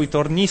ma swój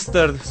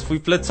tornister, swój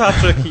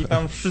plecaczek i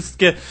tam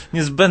wszystkie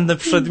niezbędne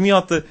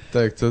przedmioty.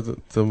 Tak,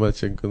 to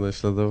Maciek go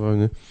naśladował,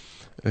 nie?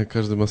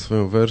 Każdy ma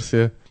swoją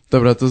wersję.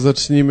 Dobra, to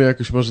zacznijmy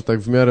jakoś może tak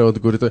w miarę od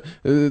góry.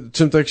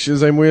 Czym tak się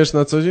zajmujesz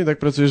na co dzień? Tak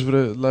pracujesz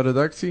dla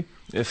redakcji?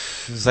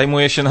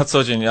 Zajmuję się na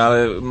co dzień,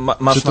 ale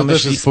masz na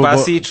myśli z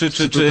pasji,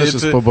 czy to też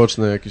jest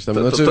poboczne jakieś tam?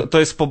 To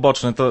jest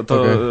poboczne, to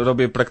Okay.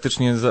 robię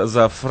praktycznie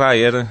za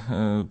frajer,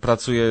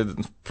 pracuję,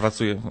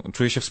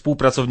 czuję się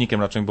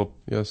współpracownikiem raczej, bo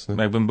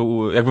Jasne.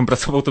 jakbym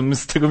pracował, to bym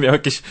z tego miał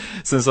jakieś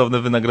sensowne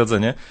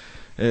wynagrodzenie.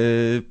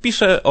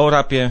 Piszę o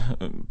rapie,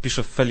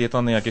 piszę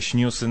felietony, jakieś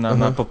newsy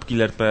na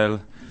popkiller.pl.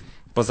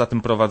 Poza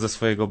tym prowadzę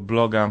swojego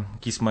bloga,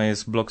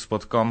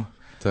 kissma.blogspot.com.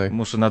 Tak.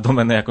 Muszę na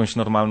domenę jakąś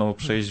normalną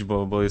przejść,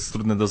 bo jest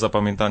trudne do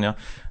zapamiętania.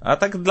 A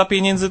tak dla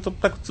pieniędzy to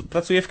tak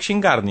pracuję w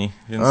księgarni,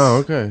 więc...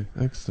 Okej,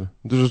 ekstra.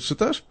 Dużo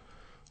czytasz?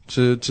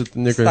 Czy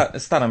nie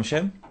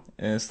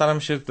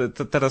Staram się.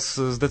 Teraz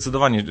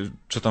zdecydowanie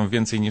czytam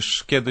więcej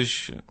niż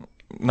kiedyś.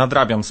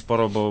 Nadrabiam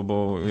sporo,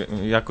 bo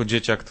jako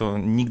dzieciak to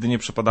nigdy nie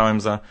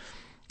przepadałem za...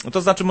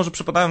 To znaczy, może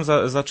przepadałem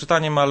za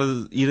czytaniem, ale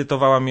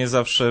irytowała mnie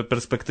zawsze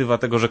perspektywa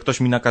tego, że ktoś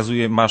mi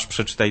nakazuje, masz,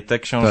 przeczytaj tę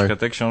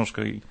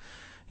książkę i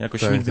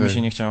jakoś nigdy mi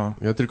się nie chciało.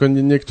 Ja tylko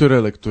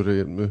niektóre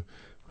lektury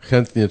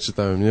chętnie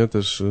czytałem, nie?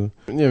 Też,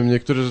 nie wiem,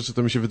 niektóre rzeczy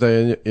to mi się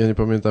wydaje, ja nie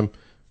pamiętam,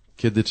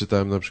 kiedy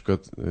czytałem na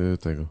przykład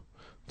tego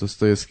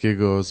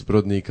Dostojewskiego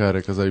Zbrodnie i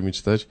karę, kazali mi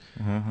czytać,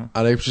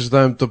 ale jak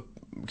przeczytałem to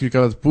kilka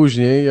lat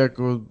później,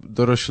 jako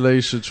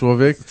doroślejszy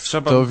człowiek,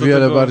 to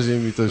wiele bardziej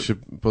mi to się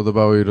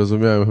podobało i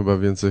rozumiałem chyba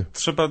więcej.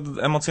 Trzeba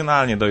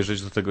emocjonalnie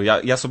dojrzeć do tego.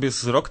 Ja sobie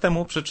z rok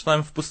temu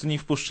przeczytałem W pustyni i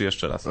w puszczy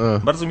jeszcze raz.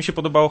 Bardzo mi się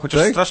podobało,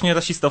 chociaż strasznie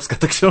rasistowska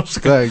ta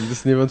książka. Tak,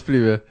 jest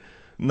niewątpliwie.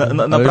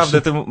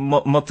 Naprawdę te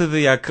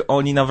motywy, jak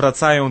oni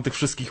nawracają tych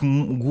wszystkich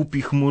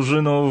głupich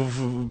murzynów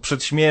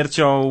przed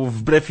śmiercią,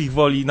 wbrew ich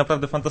woli,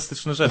 naprawdę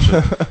fantastyczne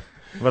rzeczy.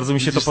 Bardzo mi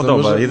się to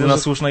podoba. Jedyna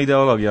słuszna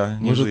ideologia.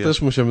 Może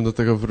też musimy do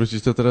tego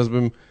wrócić. To teraz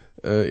bym...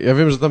 Ja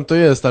wiem, że tam to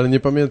jest, ale nie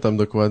pamiętam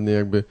dokładnie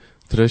jakby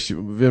treści.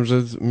 Wiem,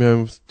 że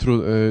miałem...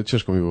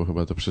 Ciężko mi było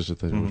chyba to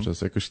przeczytać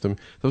wówczas. Jakoś tam...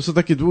 To są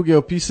takie długie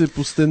opisy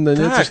pustynne,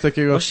 nie? Tak, Coś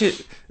takiego... Właśnie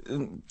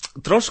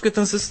troszkę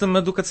ten system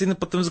edukacyjny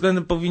pod tym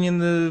względem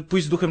powinien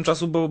pójść z duchem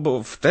czasu,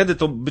 bo wtedy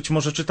to być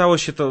może czytało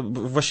się to,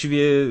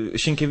 właściwie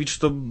Sienkiewicz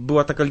to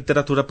była taka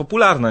literatura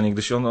popularna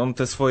niegdyś. On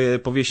te swoje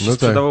powieści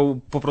sprzedawał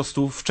po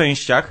prostu w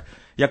częściach,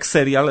 jak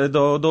serial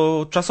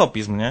do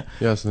czasopism, nie?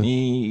 Jasne.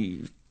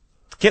 I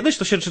kiedyś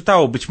to się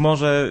czytało, być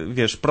może,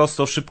 wiesz,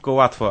 prosto, szybko,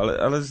 łatwo,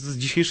 ale z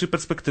dzisiejszej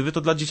perspektywy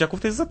to dla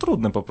dzieciaków to jest za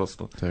trudne po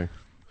prostu. Tak.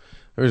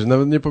 Wiesz,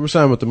 nawet nie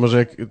pomyślałem o tym, może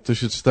jak to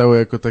się czytało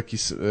jako taki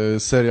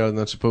serial,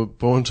 znaczy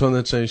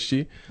połączone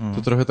części,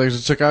 to trochę tak, że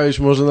czekałeś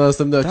może na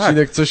następny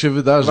odcinek, co się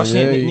wydarzy,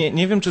 właśnie,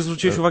 nie wiem, czy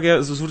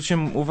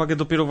zwróciłem uwagę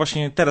dopiero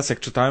właśnie teraz, jak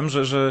czytałem,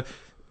 że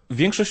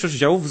większość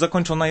rozdziałów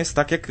zakończona jest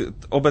tak, jak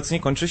obecnie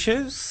kończy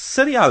się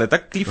seriale,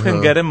 tak?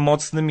 Cliffhangerem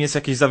mocnym jest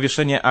jakieś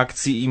zawieszenie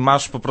akcji i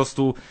masz po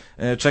prostu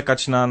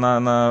czekać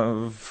na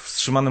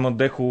wstrzymanym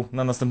oddechu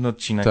na następny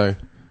odcinek. Tak.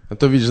 A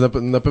to widzisz,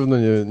 na pewno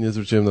nie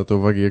zwróciłem na to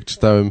uwagi, jak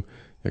czytałem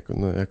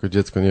jako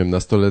dziecko, nie wiem,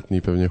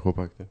 nastoletni pewnie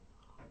chłopak. Nie?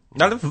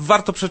 Ale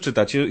warto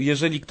przeczytać.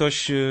 Jeżeli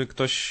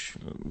ktoś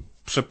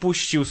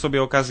przepuścił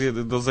sobie okazję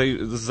do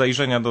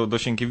zajrzenia do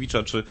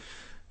Sienkiewicza,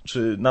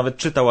 czy nawet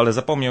czytał, ale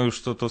zapomniał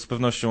już, to z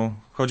pewnością,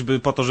 choćby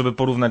po to, żeby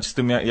porównać z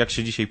tym, jak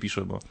się dzisiaj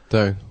pisze, bo...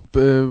 Tak.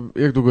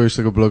 Jak długo już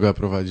tego bloga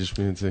prowadzisz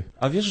mniej więcej?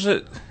 A wiesz,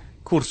 że...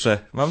 Kurczę,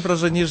 mam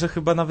wrażenie, że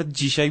chyba nawet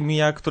dzisiaj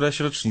mija któraś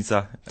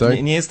rocznica.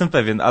 Tak? Nie jestem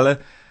pewien,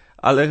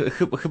 ale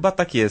chyba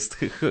tak jest.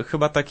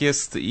 Chyba tak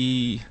jest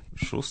i...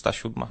 6.,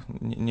 7,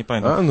 nie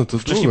pamiętam. A, no to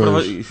wcześniej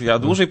ja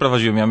dłużej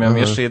prowadziłem, ja miałem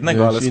jeszcze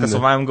jednego, ale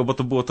skasowałem go, bo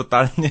to było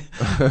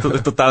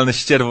totalne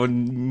ścierwo,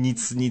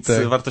 nic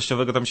tak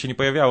wartościowego tam się nie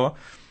pojawiało.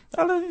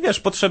 Ale wiesz,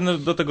 potrzebne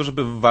do tego,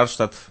 żeby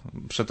warsztat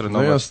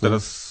przetrenować.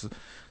 Teraz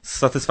z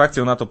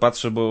satysfakcją na to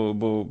patrzę,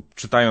 bo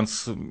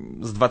czytając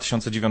z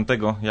 2009,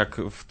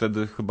 jak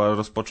wtedy chyba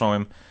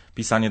rozpocząłem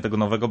pisanie tego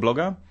nowego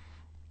bloga,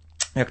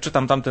 jak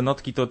czytam tamte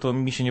notki, to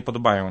mi się nie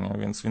podobają,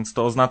 nie? Więc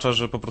to oznacza,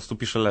 że po prostu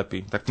piszę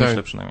lepiej. Tak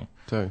myślę przynajmniej.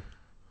 Tak.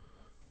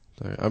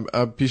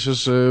 A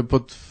piszesz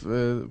pod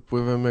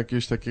wpływem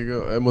jakiegoś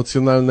takiego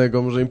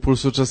emocjonalnego może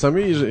impulsu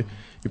czasami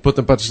i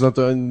potem patrzysz na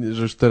to,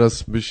 że już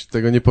teraz byś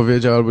tego nie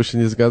powiedział albo się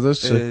nie zgadzasz?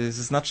 Czy...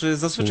 Znaczy,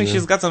 zazwyczaj się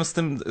zgadzam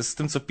z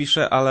tym, co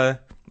piszę, ale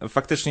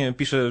faktycznie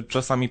piszę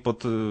czasami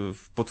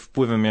pod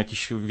wpływem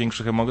jakichś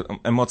większych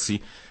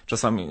emocji.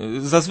 Czasami.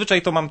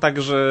 Zazwyczaj to mam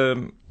tak, że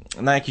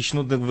na jakichś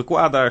nudnych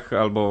wykładach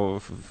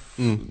albo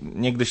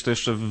niegdyś to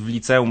jeszcze w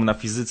liceum na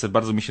fizyce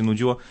bardzo mi się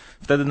nudziło,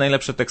 wtedy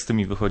najlepsze teksty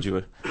mi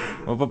wychodziły.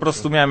 Bo po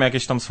prostu miałem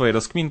jakieś tam swoje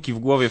rozkminki w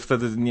głowie,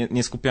 wtedy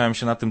nie skupiałem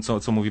się na tym,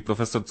 co mówi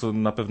profesor, co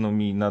na pewno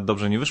mi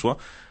dobrze nie wyszło,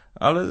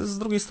 ale z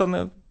drugiej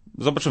strony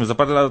zobaczymy, za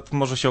parę lat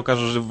może się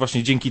okaże, że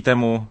właśnie dzięki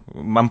temu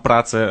mam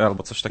pracę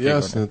albo coś takiego.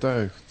 Jasne,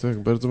 tak,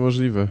 bardzo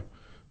możliwe.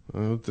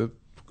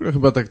 W ogóle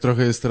chyba tak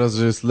trochę jest teraz,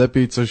 że jest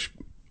lepiej coś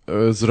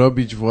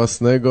zrobić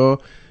własnego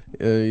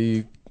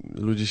i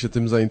ludzie się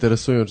tym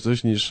zainteresują czy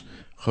coś, niż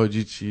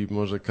chodzić i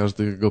może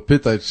każdego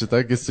pytać, czy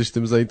tak, jesteś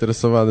tym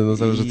zainteresowany, no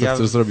zależy co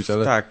chcesz zrobić,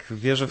 ale... Tak,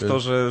 wierzę w to,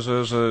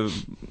 że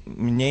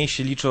mniej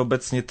się liczy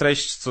obecnie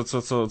treść,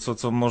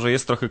 co może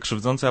jest trochę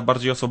krzywdzące, a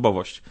bardziej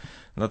osobowość.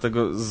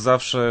 Dlatego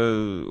zawsze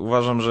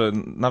uważam, że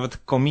nawet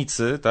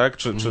komicy, tak,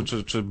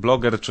 czy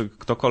bloger, czy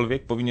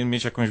ktokolwiek powinien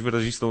mieć jakąś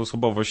wyrazistą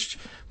osobowość,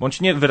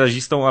 bądź nie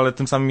wyrazistą, ale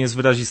tym samym jest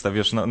wyrazista,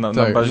 wiesz, na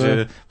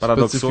bazie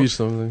paradoksu.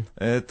 Specyficzną.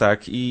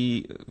 Tak,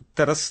 i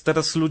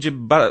teraz ludzie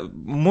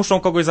muszą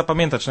kogoś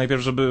zapamiętać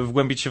najpierw, żeby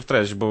wgłębić się w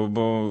treść,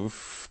 bo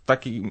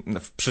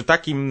przy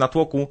takim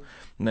natłoku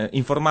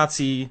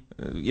informacji,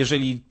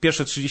 jeżeli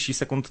pierwsze 30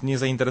 sekund nie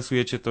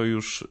zainteresujecie, to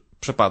już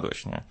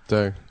przepadłeś, nie?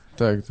 Tak.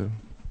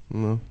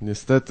 No,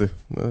 niestety.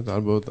 No,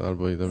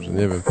 albo i dobrze,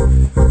 nie wiem.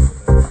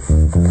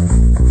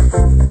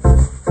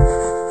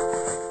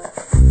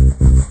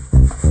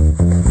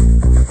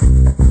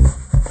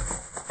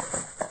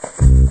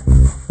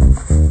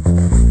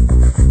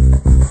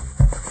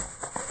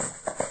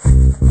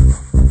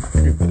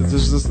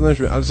 Też zastanawiam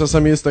się, ale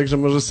czasami jest tak, że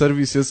może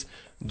serwis jest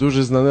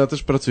duży, znany, a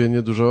też pracuje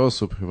niedużo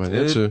osób chyba,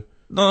 nie? Czy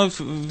no,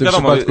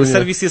 wiadomo,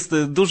 serwis jest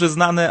duży,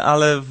 znany,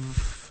 ale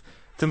w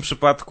tym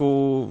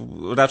przypadku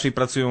raczej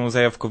pracują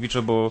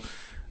zajawkowicze, bo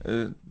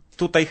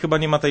tutaj chyba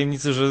nie ma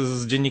tajemnicy, że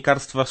z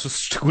dziennikarstwa,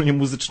 szczególnie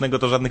muzycznego,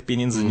 to żadnych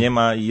pieniędzy nie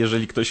ma i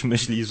jeżeli ktoś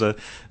myśli, że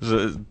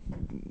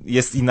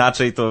jest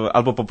inaczej, to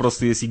albo po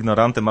prostu jest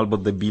ignorantem, albo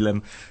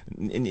debilem.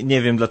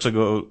 Nie wiem,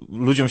 dlaczego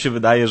ludziom się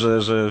wydaje,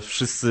 że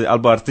wszyscy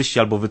albo artyści,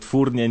 albo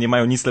wytwórnie nie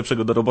mają nic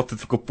lepszego do roboty,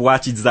 tylko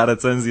płacić za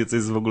recenzję, co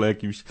jest w ogóle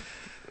jakimś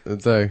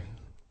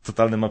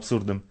totalnym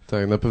absurdem.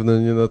 Tak, na pewno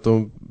nie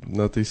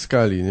na tej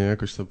skali, nie?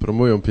 Jakoś to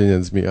promują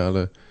pieniędzmi,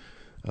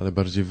 ale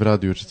bardziej w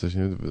radiu czy coś,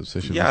 nie? W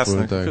sensie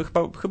jasne,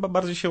 chyba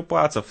bardziej się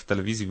opłaca w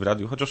telewizji, w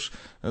radiu, chociaż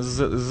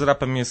z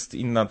rapem jest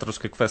inna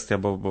troszkę kwestia,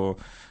 bo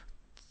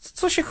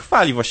co się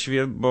chwali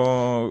właściwie,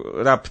 bo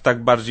rap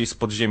tak bardziej z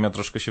podziemia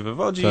troszkę się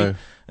wywodzi. Tak.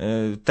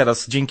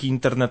 Teraz dzięki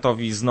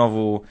internetowi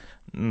znowu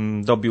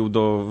dobił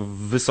do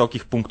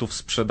wysokich punktów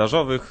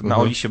sprzedażowych. Na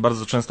Olisie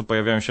bardzo często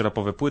pojawiają się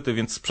rapowe płyty,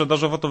 więc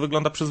sprzedażowo to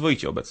wygląda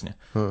przyzwoicie obecnie.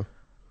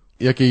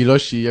 Jakie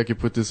ilości i jakie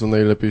płyty są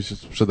najlepiej się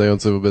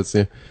sprzedające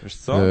obecnie? Wiesz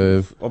co?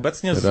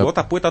 Obecnie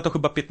złota płyta to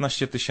chyba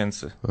 15 000.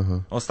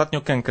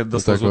 Ostatnio Kenket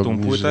dostał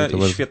złotą płytę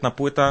i świetna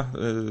płyta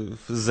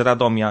z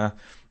Radomia.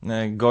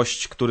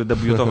 Gość, który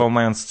debiutował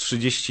mając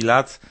 30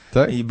 lat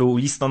i był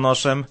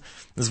listonoszem.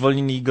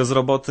 Zwolnili go z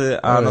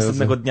roboty, a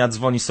następnego dnia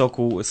dzwoni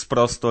Sokół z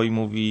prosto i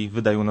mówi,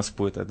 wydaj u nas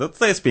płytę.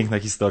 To jest piękna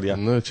historia.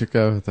 No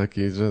ciekawe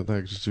że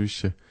tak,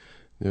 rzeczywiście.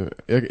 Nie wiem,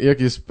 jak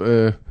jest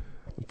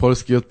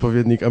polski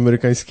odpowiednik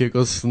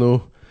amerykańskiego snu?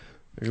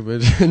 Jakby,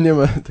 nie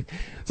ma... Tak,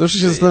 zawsze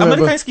się zastanawiam,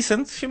 amerykański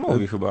sen się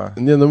mówi chyba.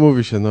 Nie, no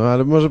mówi się,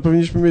 ale może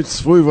powinniśmy mieć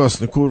swój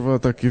własny, kurwa,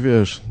 taki,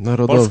 wiesz,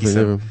 narodowy, polski sen.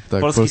 Nie wiem.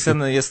 Tak, polski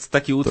sen jest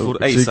taki utwór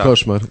Ace'a. Czyli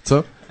koszmar,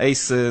 co?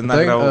 Ace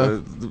nagrał,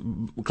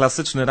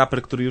 klasyczny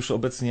raper, który już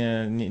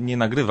obecnie nie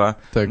nagrywa,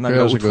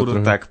 nagrał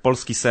utwór,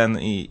 Polski sen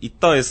i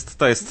to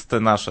jest te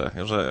nasze,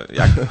 że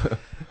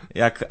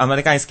jak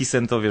amerykański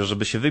sen, to wiesz,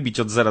 żeby się wybić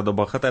od zera do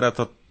bohatera,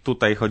 to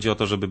tutaj chodzi o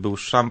to, żeby był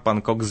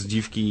szampan, koks,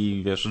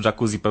 dziwki, wiesz,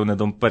 jacuzzi pełne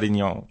Dom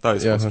Perignon. To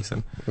jest polski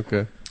sen.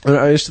 Okej.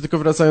 A jeszcze tylko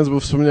wracając, bo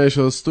wspomniałeś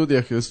o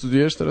studiach.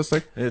 Studiujesz teraz,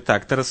 tak?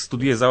 Tak, teraz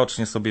studiuję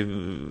zaocznie sobie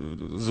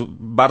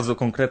bardzo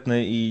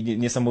konkretny i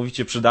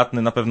niesamowicie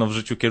przydatny na pewno w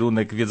życiu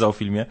kierunek wiedza o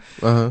filmie.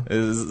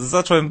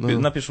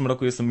 Zacząłem, na pierwszym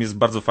roku jest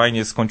bardzo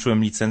fajnie,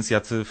 skończyłem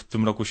licencjat, w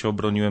tym roku się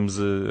obroniłem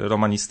z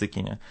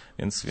romanistyki, nie?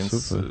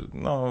 Więc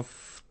no,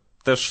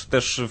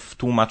 też w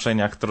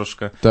tłumaczeniach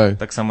troszkę.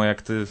 Tak samo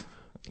jak ty.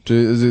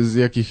 Czy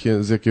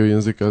z jakiego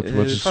języka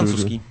tłumaczysz?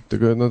 Francuski.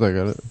 No tak,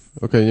 ale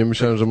okej, nie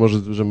myślałem,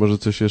 że może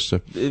coś jeszcze.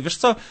 Wiesz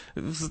co,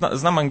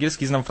 znam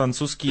angielski, znam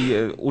francuski,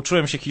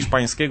 uczyłem się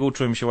hiszpańskiego,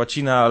 uczyłem się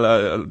łacina,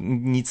 ale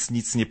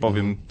nic nie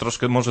powiem.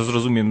 Troszkę może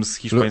zrozumiem z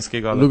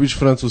hiszpańskiego, ale... Lubisz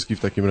francuski w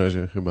takim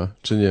razie chyba,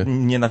 czy nie?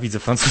 Nienawidzę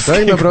francuskiego.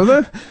 Tak,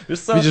 naprawdę? Wiesz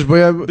co? Widzisz, bo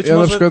ja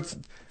na przykład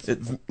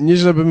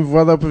nieźle bym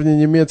władał pewnie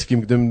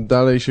niemieckim, gdybym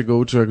dalej się go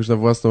uczył jakoś na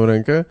własną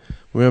rękę,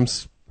 bo miałem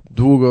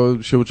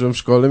długo się uczyłem w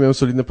szkole, miałem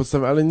solidne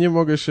podstawy, ale nie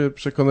mogę się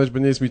przekonać, bo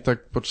nie jest mi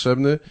tak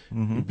potrzebny.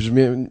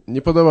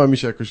 Nie podoba mi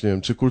się jakoś, nie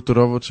wiem, czy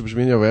kulturowo, czy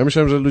brzmieniowo. Ja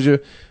myślałem,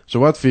 że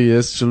łatwiej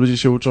jest, że ludzie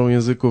się uczą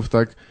języków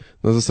tak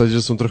na zasadzie,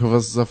 że są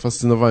trochę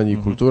zafascynowani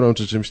kulturą,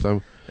 czy czymś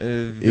tam.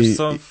 Wiesz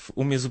co,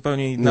 u mnie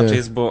zupełnie inaczej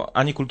jest, bo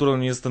ani kulturą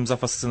nie jestem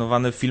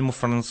zafascynowany,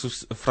 filmów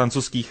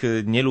francuskich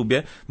nie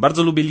lubię.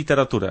 Bardzo lubię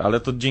literaturę, ale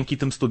to dzięki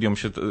tym studiom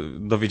się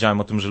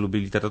dowiedziałem o tym, że lubię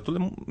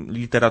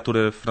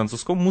literaturę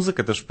francuską.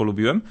 Muzykę też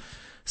polubiłem.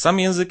 Sam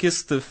język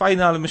jest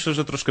fajny, ale myślę,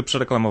 że troszkę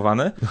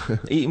przereklamowany.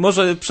 I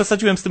może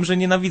przesadziłem z tym, że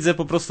nienawidzę,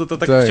 po prostu to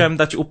tak chciałem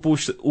dać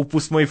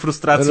upust mojej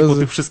frustracji po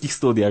tych wszystkich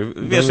studiach.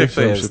 Wiesz, jak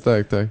to jest.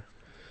 Tak.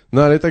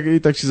 No ale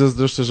i tak ci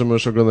zazdroszczę, że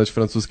możesz oglądać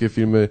francuskie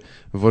filmy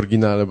w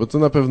oryginale, bo to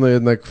na pewno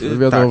jednak,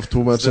 wiadomo, w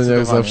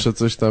tłumaczeniach zawsze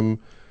coś tam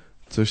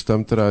coś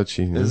tam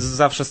traci. Nie?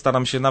 Zawsze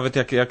staram się, nawet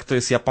jak to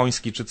jest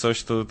japoński czy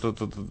coś, to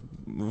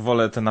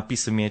wolę te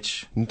napisy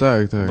mieć. No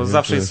tak. Bo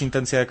zawsze jest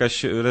intencja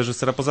jakaś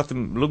reżysera. Poza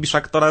tym lubisz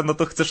aktora, no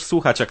to chcesz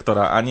słuchać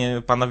aktora, a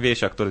nie pana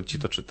Wiesia, który ci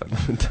to czyta.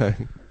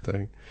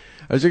 Tak.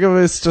 Ale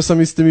ciekawe jest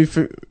czasami z tymi...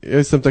 Ja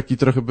jestem taki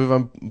trochę,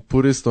 bywam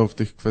purystą w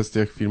tych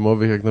kwestiach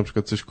filmowych, jak na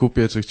przykład coś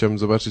kupię, czy chciałbym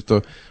zobaczyć,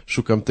 to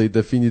szukam tej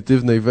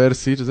definitywnej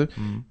wersji, czy coś.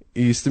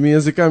 I z tymi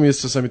językami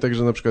jest czasami tak,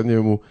 że na przykład, nie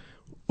wiem,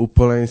 u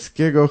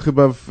Polańskiego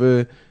chyba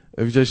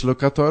widziałeś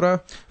Lokatora?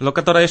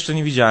 Lokatora jeszcze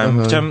nie widziałem.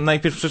 Aha. Chciałem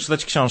najpierw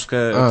przeczytać książkę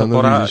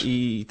Topora no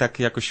i tak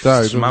jakoś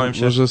wstrzymałem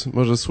się.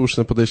 Może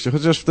słuszne podejście.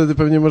 Chociaż wtedy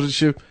pewnie może ci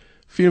się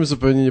film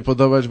zupełnie nie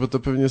podobać, bo to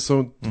pewnie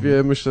są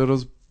dwie, myślę,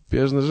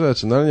 rozbieżne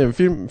rzeczy. No ale nie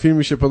wiem, film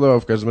mi się podobał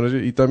w każdym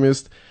razie i tam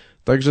jest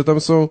tak, że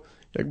tam są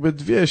jakby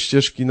dwie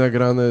ścieżki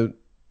nagrane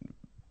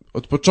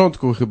od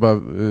początku chyba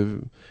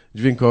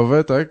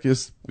dźwiękowe, tak?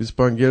 Jest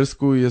po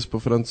angielsku i jest po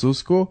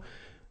francusku.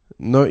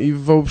 No i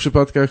w obu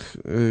przypadkach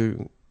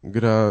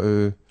gra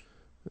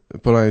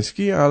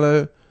Polański,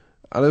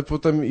 ale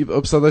potem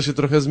obsada się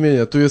trochę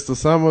zmienia. Tu jest to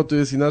samo, tu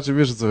jest inaczej,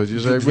 wiesz o co chodzi.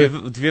 Że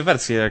dwie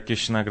wersje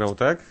jakieś nagrał,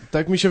 tak?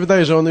 Tak mi się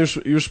wydaje, że one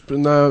już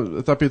na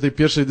etapie tej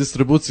pierwszej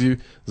dystrybucji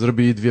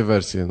zrobili dwie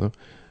wersje, no.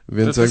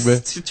 Więc to jakby...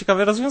 jest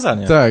ciekawe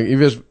rozwiązanie. Tak, i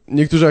wiesz,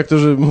 niektórzy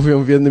aktorzy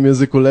mówią w jednym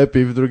języku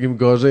lepiej, w drugim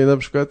gorzej na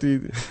przykład i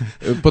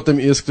potem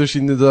jest ktoś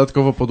inny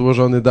dodatkowo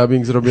podłożony,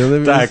 dubbing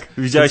zrobiony, tak, więc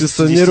widziałeś jest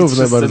to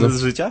nierówne bardzo.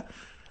 z życia?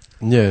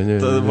 Nie.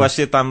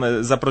 Właśnie tam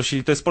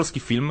zaprosili, to jest polski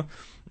film,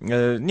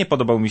 nie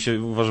podobał mi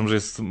się, uważam, że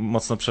jest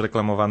mocno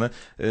przereklamowany,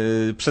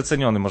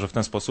 przeceniony może w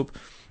ten sposób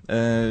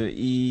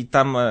i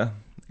tam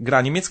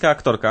gra niemiecka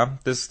aktorka,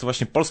 to jest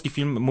właśnie polski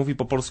film, mówi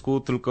po polsku,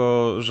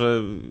 tylko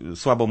że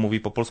słabo mówi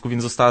po polsku,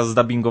 więc została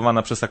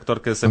zdubbingowana przez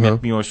aktorkę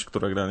Semiak Miłość,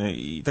 która gra, nie?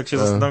 I tak się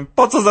zastanawiam,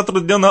 po co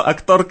zatrudniono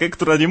aktorkę,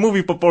 która nie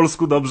mówi po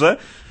polsku dobrze,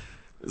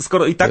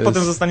 skoro i tak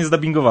potem zostanie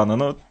zdubbingowana,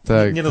 no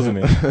tak. Nie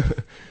rozumiem.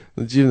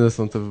 No, dziwne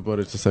są te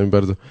wybory czasami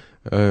bardzo.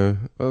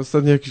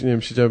 Ostatnio jakiś, nie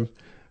wiem,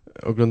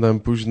 oglądałem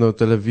późno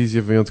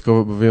telewizję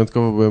wyjątkowo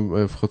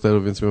byłem w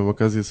hotelu, więc miałem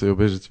okazję sobie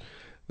obejrzeć,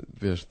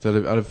 wiesz,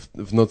 ale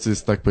w nocy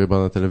jest tak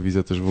pojebana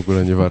telewizja, też w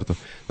ogóle nie warto.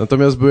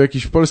 Natomiast był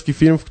jakiś polski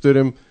film, w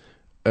którym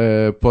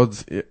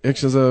jak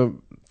się nazywa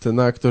ten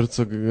aktor,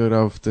 co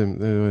grał w tym,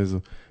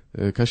 Jezu,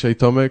 Kasia i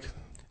Tomek?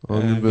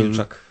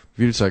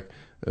 Wilczak.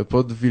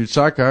 Pod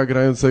Wilczaka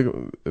grającego,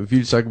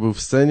 Wilczak był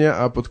w scenie,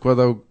 a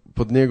podkładał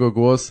pod niego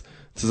głos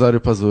Cezary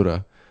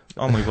Pazura.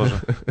 O mój Boże.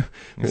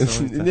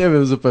 Więc nie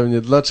wiem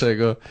zupełnie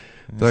dlaczego.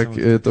 Tak,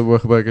 to była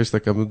chyba jakaś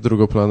taka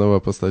drugoplanowa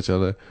postać,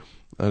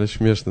 ale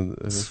śmieszne.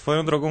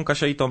 Swoją drogą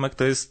Kasia i Tomek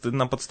to jest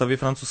na podstawie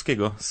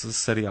francuskiego z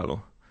serialu.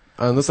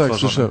 A, no tak,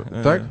 słyszałem.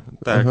 Tak?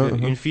 Tak,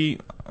 Une fille,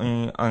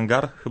 un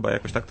gars, chyba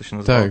jakoś tak to się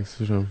nazywa. Tak,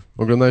 słyszałem.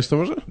 Oglądałeś to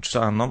może? Czy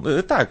Anno?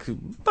 Tak,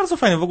 bardzo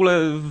fajnie. W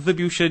ogóle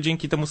wybił się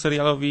dzięki temu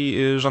serialowi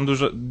Jean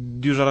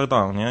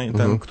Dujardin, nie?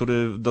 Ten,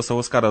 który dostał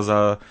Oscara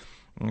za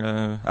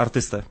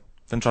artystę.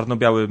 Ten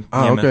czarno-biały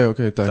Niemy.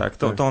 Okej, tak.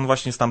 To on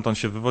właśnie stamtąd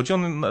się wywodzi.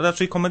 On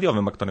raczej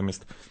komediowym aktorem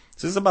jest.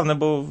 Co jest zabawne,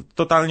 bo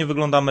totalnie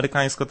wygląda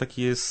amerykańsko,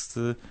 taki jest...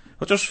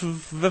 Chociaż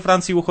we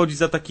Francji uchodzi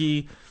za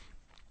taki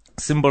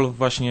symbol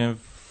właśnie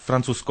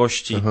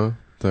francuskości. Aha,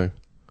 tak.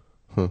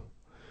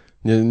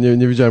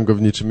 Nie widziałem go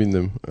w niczym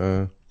innym.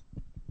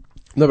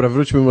 Dobra,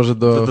 wróćmy może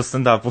do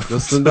stand-upu. Do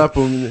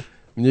stand-upu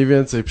mniej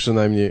więcej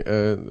przynajmniej.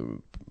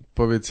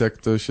 Powiedz, jak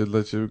to się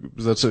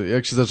dla ciebie,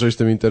 jak się zacząłeś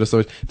tym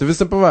interesować? Ty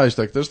występowałeś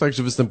tak też, tak?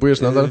 Czy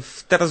występujesz nadal?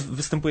 Teraz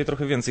występuję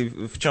trochę więcej.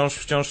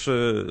 Wciąż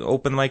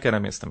open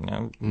micerem jestem,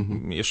 nie?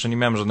 Jeszcze nie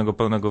miałem żadnego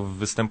pełnego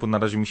występu, na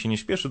razie mi się nie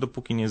śpieszy,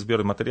 dopóki nie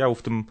zbiorę materiału.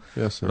 W tym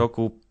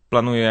roku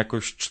planuję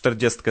jakoś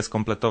 40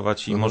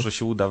 skompletować i może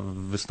się uda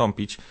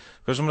wystąpić.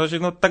 W każdym razie,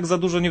 no tak za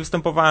dużo nie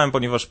występowałem,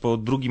 ponieważ po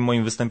drugim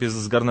moim występie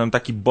zgarnąłem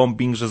taki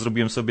bombing, że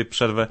zrobiłem sobie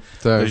przerwę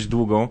dość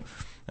długą.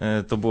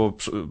 To było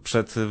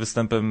przed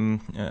występem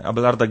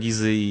Abelarda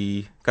Gizy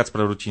i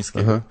Kacpra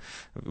Rucińskiego.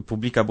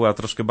 Publika była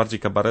troszkę bardziej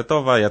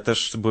kabaretowa, ja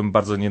też byłem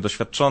bardzo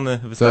niedoświadczony.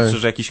 Wystarczy,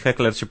 że jakiś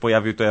heckler się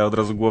pojawił, to ja od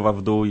razu głowa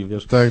w dół i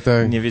wiesz,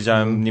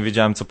 nie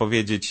wiedziałem co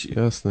powiedzieć.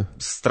 Jasne.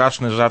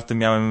 Straszne żarty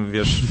miałem,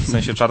 wiesz, w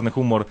sensie czarny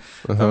humor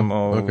tam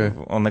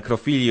o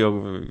nekrofilii,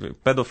 o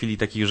pedofilii,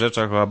 takich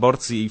rzeczach, o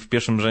aborcji i w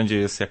pierwszym rzędzie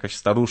jest jakaś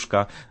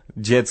staruszka,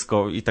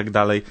 dziecko i tak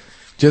dalej.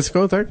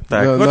 Dziecko, tak?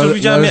 Tak, chociaż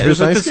widziałem,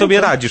 że ty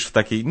sobie radzisz w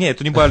takiej... Nie,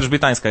 to nie była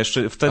Elżbietańska,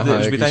 jeszcze wtedy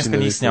Elżbietańska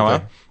nie istniała.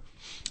 Tak.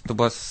 To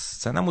była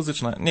scena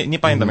muzyczna. Nie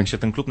pamiętam, jak się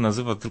ten klub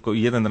nazywa, tylko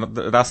jeden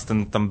raz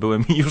tam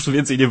byłem i już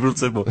więcej nie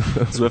wrócę, bo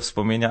złe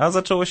wspomnienia. A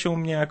zaczęło się u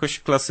mnie jakoś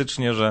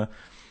klasycznie, że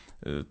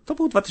to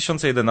był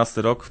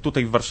 2011 rok.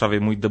 Tutaj w Warszawie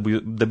mój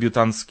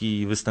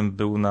debiutancki występ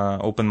był na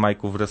open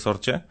micu w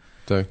Resorcie.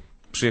 Tak.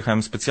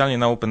 Przyjechałem specjalnie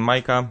na open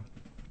mica.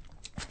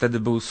 Wtedy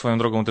był swoją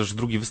drogą też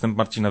drugi występ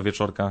Marcina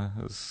Wieczorka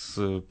z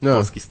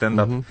Polski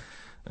Stand-Up.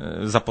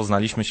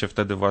 Zapoznaliśmy się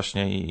wtedy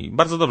właśnie i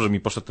bardzo dobrze mi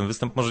poszedł ten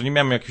występ. Może nie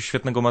miałem jakiegoś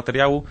świetnego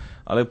materiału,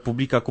 ale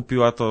publika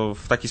kupiła to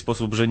w taki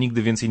sposób, że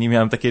nigdy więcej nie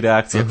miałem takiej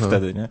reakcji jak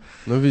wtedy, nie?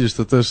 No widzisz,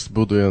 to też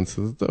budujące,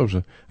 to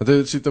dobrze. A to,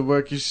 czyli to było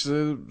jakieś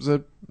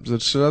ze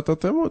 3 lata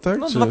temu, tak?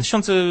 No Czy...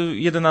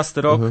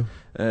 2011 rok.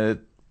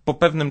 Po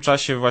pewnym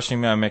czasie właśnie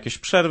miałem jakieś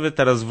przerwy,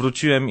 teraz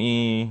wróciłem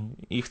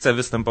i chcę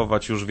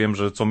występować. Już wiem,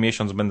 że co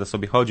miesiąc będę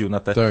sobie chodził na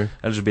tę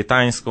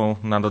elżbietańską,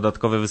 na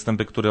dodatkowe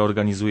występy, które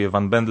organizuje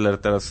Van Bendler.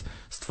 Teraz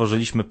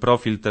stworzyliśmy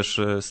profil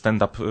też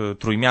stand-up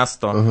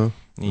Trójmiasto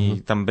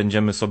i tam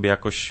będziemy sobie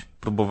jakoś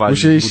próbowali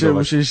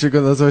Musieliście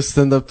go nazwać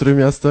stand-up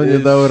Trójmiasto, nie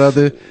dało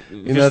rady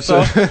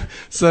inaczej.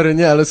 Sorry,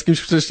 nie, ale z kimś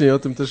wcześniej o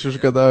tym też już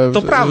gadałem.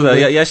 To prawda,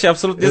 ja się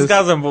absolutnie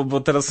zgadzam,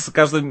 bo teraz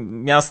każde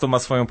miasto ma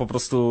swoją po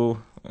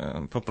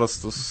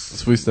prostu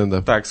swój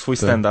stand-up. Tak, swój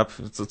stand-up,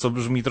 co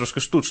brzmi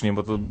troszkę sztucznie,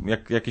 bo to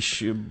jak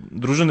jakieś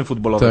drużyny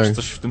futbolowe czy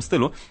coś w tym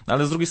stylu,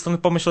 ale z drugiej strony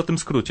pomyśl o tym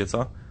skrócie,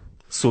 co?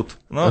 SUT.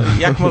 No,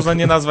 jak można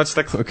nie nazwać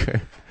tak?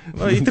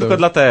 No i tylko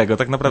dlatego,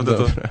 tak naprawdę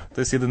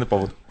to jest jedyny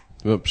powód.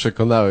 No,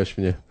 przekonałeś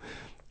mnie.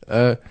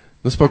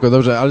 No spoko,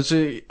 dobrze,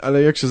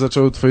 ale jak się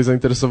zaczęło twoje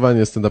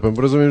zainteresowanie stand-upem?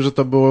 Bo rozumiem, że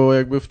to było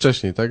jakby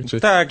wcześniej, tak?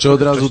 Czy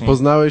od razu wcześniej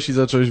poznałeś i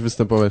zacząłeś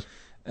występować?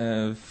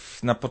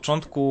 Na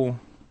początku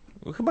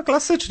chyba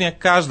klasycznie, jak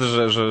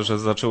każdy, że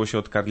zaczęło się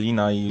od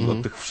Karlina i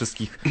od tych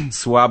wszystkich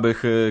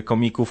słabych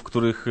komików,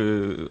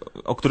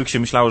 o których się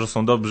myślało, że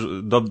są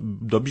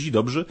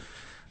dobrzy.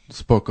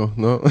 Spoko,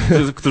 no.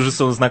 Którzy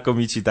są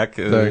znakomici, tak?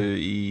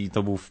 I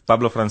to był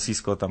Pablo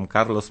Francisco, tam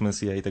Carlos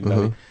Mencia i tak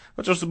dalej.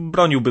 Chociaż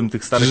broniłbym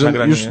tych starych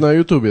nagrań. Już na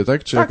YouTubie,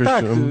 tak? Czy tak, jakoś...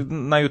 tak.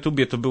 Na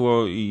YouTubie to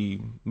było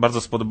i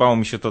bardzo spodobało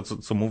mi się to,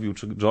 co mówił,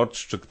 czy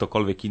George, czy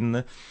ktokolwiek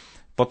inny.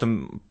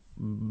 Potem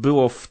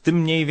było w tym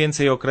mniej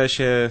więcej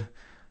okresie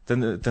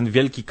ten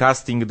wielki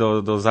casting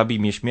do Zabij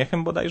mnie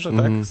śmiechem bodajże,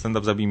 tak?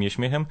 Stand-up Zabij mnie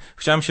śmiechem.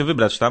 Chciałem się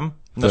wybrać tam.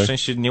 Na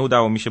szczęście nie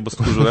udało mi się, bo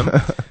stchórzyłem,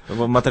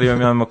 bo materiał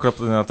miałem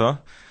okropny na to.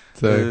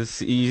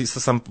 I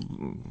sam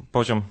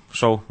poziom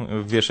show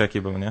wiesz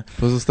jaki był, nie?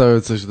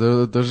 Pozostało coś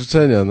do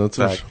życzenia, no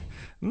cóż. Tak.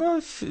 No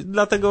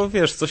dlatego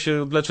wiesz, co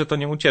się odleczy, to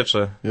nie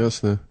uciecze.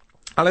 Jasne.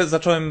 Ale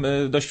zacząłem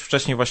dość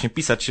wcześnie właśnie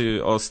pisać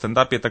o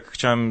stand-upie, tak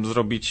chciałem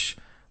zrobić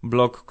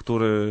blog,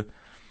 który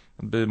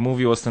by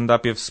mówił o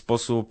stand-upie w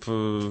sposób,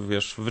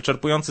 wiesz,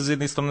 wyczerpujący z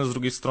jednej strony, z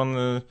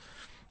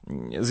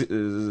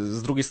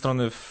drugiej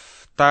strony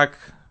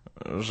tak,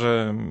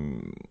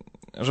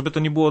 żeby to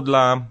nie było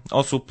dla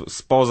osób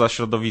spoza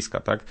środowiska,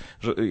 tak?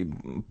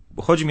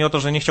 Chodzi mi o to,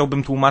 że nie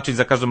chciałbym tłumaczyć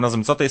za każdym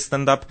razem, co to jest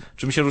stand-up,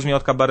 czym się różni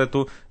od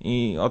kabaretu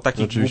i o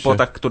takich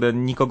głupotach, które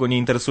nikogo nie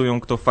interesują,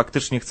 kto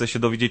faktycznie chce się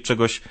dowiedzieć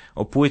czegoś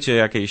o płycie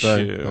jakiejś,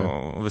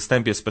 o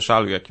występie,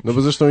 specialu jakimś. No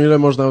bo zresztą ile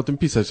można o tym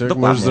pisać, jak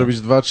Dokładnie. możesz zrobić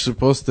 2-3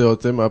 posty o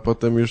tym, a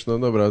potem już, no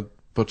dobra,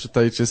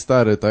 poczytajcie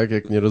stary, tak?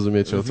 Jak nie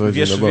rozumiecie, o co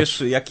chodzi.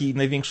 Wiesz, jaki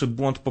największy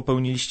błąd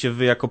popełniliście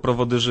wy jako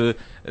prowodyrzy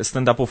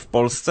stand-upu w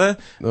Polsce?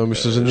 No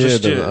myślę, że nie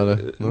jeden, ale...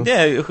 No.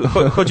 Nie,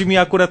 chodzi mi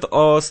akurat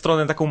o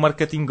stronę taką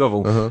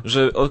marketingową,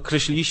 że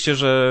określiliście,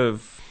 że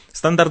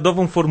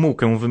standardową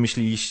formułkę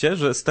wymyśliliście,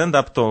 że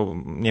stand-up to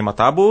nie ma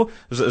tabu,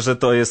 że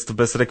to jest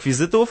bez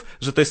rekwizytów,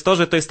 że to jest to,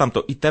 że to jest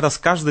tamto. I teraz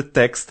każdy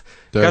tekst,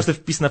 każdy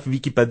wpis na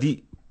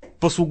Wikipedii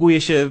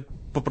posługuje się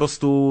po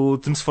prostu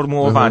tym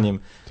sformułowaniem.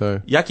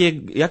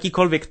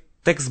 Jakikolwiek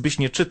tekst byś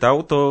nie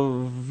czytał, to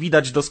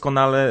widać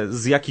doskonale,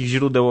 z jakich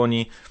źródeł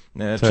oni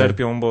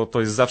czerpią, bo to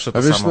jest zawsze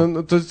to samo. A wiesz,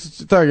 no to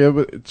tak,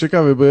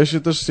 ciekawe, bo ja się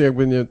też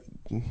jakby nie...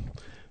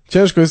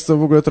 Ciężko jest to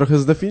w ogóle trochę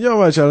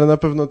zdefiniować, ale na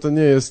pewno to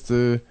nie jest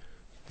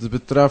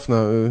zbyt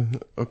trafne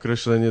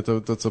określenie,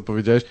 to co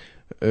powiedziałeś,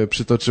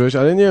 przytoczyłeś,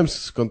 ale nie wiem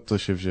skąd to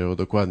się wzięło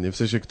dokładnie. W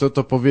sensie, kto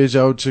to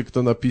powiedział, czy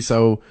kto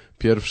napisał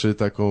pierwszy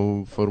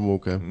taką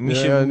formułkę.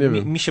 Ja nie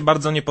wiem. Mi się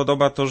bardzo nie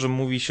podoba to, że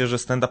mówi się, że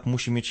stand-up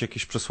musi mieć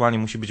jakieś przesłanie,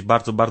 musi być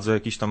bardzo, bardzo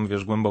jakiś tam,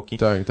 wiesz, głęboki.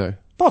 Tak.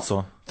 Po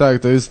co?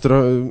 Tak, to jest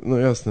trochę, no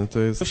jasne, to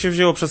jest... To się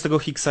wzięło przez tego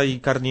Hicksa i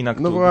Karlina.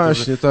 No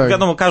właśnie, tak.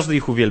 Wiadomo, każdy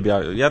ich uwielbia.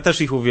 Ja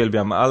też ich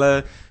uwielbiam,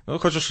 ale no,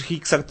 chociaż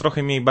Hicksa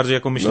trochę mniej bardziej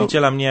jako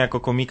myśliciela, mnie jako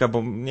komika,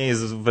 bo nie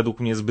jest według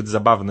mnie zbyt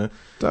zabawny.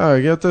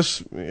 Tak, ja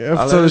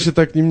wcale się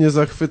tak nim nie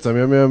zachwycam.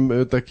 Ja miałem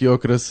taki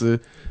okres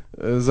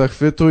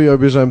zachwytu i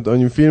obejrzałem o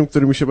nim film,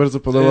 który mi się bardzo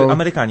podobał.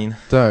 Amerykanin.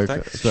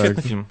 Tak.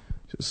 Świetny film.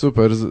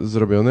 Super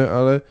zrobiony,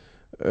 ale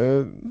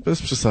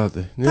bez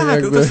przesady. Nie?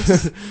 Tak,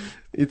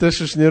 I też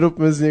już nie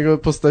róbmy z niego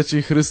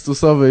postaci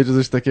chrystusowej, czy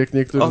coś tak jak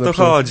niektórzy. O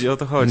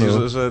to chodzi,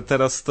 no. że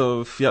teraz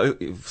to ja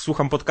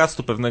słucham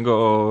podcastu pewnego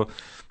o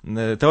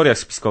teoriach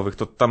spiskowych,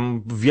 to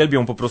tam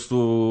wielbią po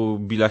prostu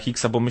Billa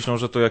Hicksa, bo myślą,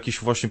 że to jakiś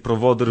właśnie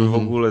prowodyr w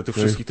ogóle tych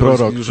wszystkich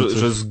teorii,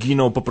 że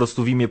zginął po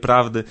prostu w imię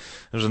prawdy,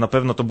 że na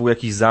pewno to był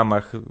jakiś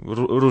zamach,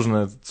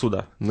 różne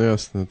cuda. No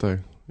jasne, tak.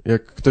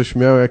 Jak ktoś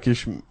miał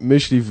jakieś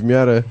myśli w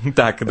miarę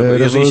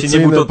jeżeli się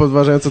nie był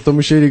podważające, to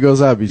musieli go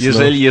zabić.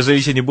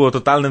 Jeżeli się nie było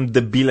totalnym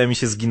debilem i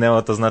się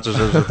zginęło, to znaczy,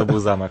 że to był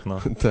zamach,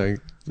 no. Tak,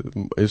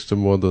 jeszcze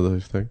młodo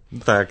dość, tak?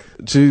 Tak.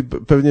 Czyli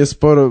pewnie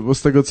sporo, bo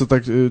z tego co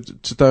tak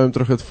czytałem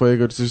trochę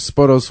twojego, czy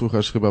sporo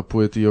słuchasz chyba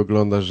płyt i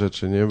oglądasz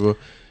rzeczy, nie?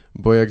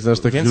 bo jak znasz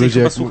takich Więcej ludzi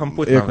chyba jak, słucham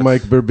płyt jak nawet.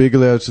 Mike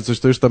Birbiglia czy coś,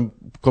 to już tam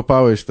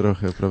kopałeś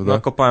trochę, prawda?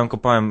 No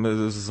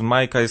kopałem. Z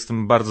Majka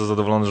jestem bardzo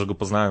zadowolony, że go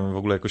poznałem w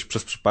ogóle jakoś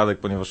przez przypadek,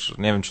 ponieważ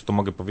nie wiem, czy to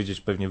mogę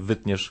powiedzieć, pewnie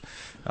wytniesz,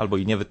 albo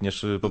i nie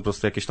wytniesz, po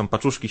prostu jakieś tam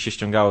paczuszki się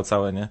ściągało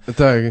całe, nie?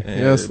 Tak,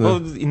 jasne. Bo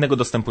innego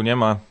dostępu nie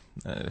ma,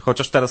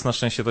 chociaż teraz na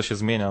szczęście to się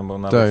zmienia, bo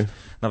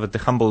nawet te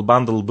Humble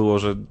Bundle było,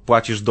 że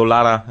płacisz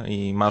 $1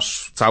 i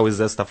masz cały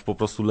zestaw po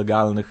prostu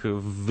legalnych,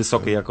 w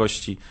wysokiej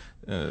jakości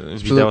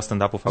wideo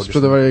stand-upów.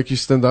 Sprzedawali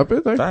jakieś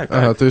stand-upy, tak? Tak.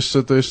 Aha,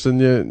 to jeszcze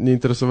nie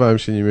interesowałem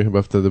się nimi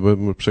chyba wtedy,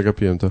 bo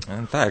przegapiłem to.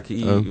 Tak,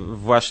 i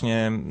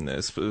właśnie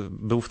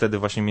był wtedy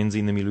właśnie między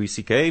innymi Louis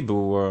C.K.,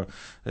 był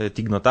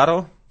Tig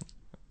Notaro,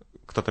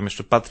 kto tam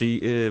jeszcze?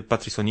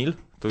 Patrice O'Neill,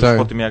 to już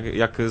po tym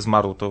jak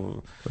zmarł,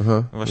 to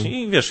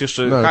właśnie i wiesz,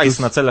 jeszcze hajs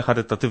na cele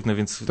charytatywne,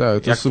 więc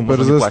tak, to jak super tu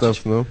można zestaw,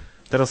 płacić? no.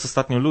 Teraz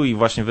ostatnio Louis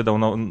właśnie wydał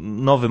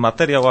nowy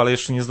materiał, ale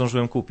jeszcze nie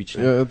zdążyłem kupić.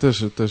 Nie? Ja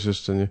też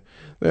jeszcze nie.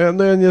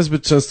 Ja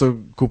niezbyt często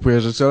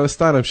kupuję rzeczy, ale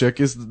staram się, jak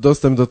jest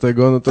dostęp do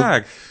tego, no to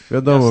tak,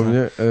 wiadomo, jasne.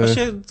 nie?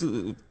 Właśnie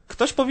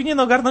ktoś powinien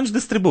ogarnąć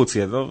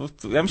dystrybucję. No,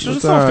 ja myślę, że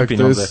no są tak, w tym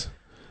pieniądze. Jest,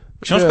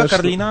 Książka wiesz,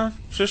 Karlina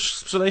przecież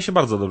sprzedaje się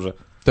bardzo dobrze.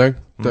 Tak,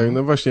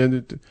 no właśnie.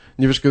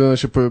 Nie wiesz, kiedy ono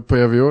się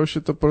pojawiło,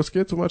 się to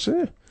polskie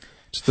tłumaczenie?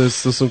 Czy to jest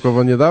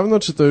stosunkowo niedawno,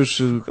 czy to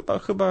już...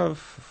 Chyba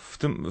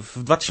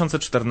w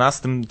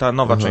 2014 ta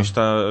nowa część,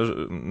 ta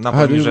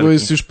Aha, bo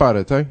jest już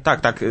parę, tak?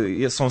 Tak,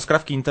 są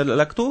Skrawki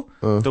Intelektu,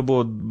 to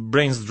było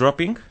Brains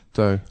Dropping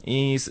tak.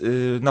 i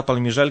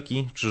Napalm i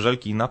Żelki, czy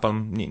Żelki i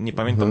Napalm, nie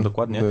pamiętam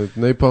dokładnie.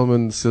 Napalm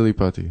and Silly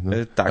Putty. No.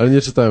 Tak. Ale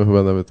nie czytałem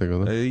chyba nawet tego.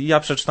 No. Ja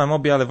przeczytałem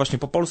obie, ale właśnie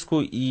po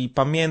polsku i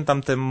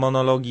pamiętam te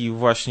monologi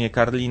właśnie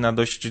Karlina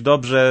dość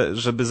dobrze,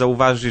 żeby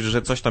zauważyć,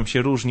 że coś tam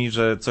się różni,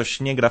 że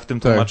coś nie gra w tym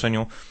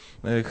tłumaczeniu.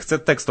 Chcę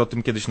tekst o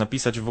tym kiedyś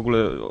napisać, w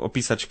ogóle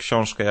opisać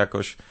książkę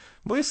jakoś,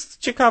 bo jest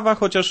ciekawa,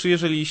 chociaż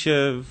jeżeli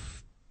się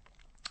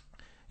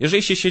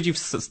siedzi w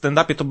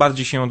stand-upie, to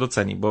bardziej się ją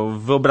doceni, bo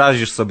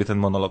wyobrazisz sobie ten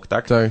monolog,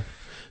 tak? Tak.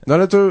 No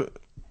ale to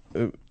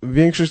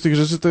większość tych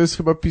rzeczy to jest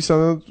chyba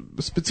pisane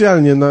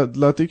specjalnie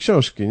dla tej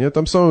książki, nie?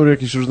 Tam są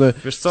jakieś różne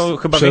Wiesz co,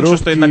 chyba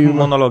większość to jednak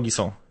monologi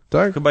są.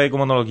 Tak? Chyba jego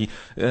monologi.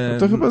 No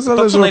to chyba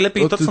zależy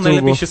co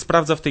najlepiej się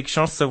sprawdza w tej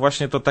książce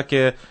właśnie to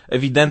takie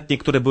ewidentnie,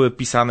 które były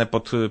pisane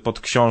pod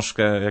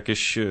książkę,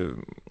 jakieś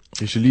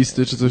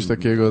listy czy coś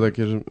takiego,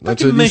 takie, że...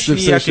 Takie myśli, w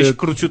sensie... jakieś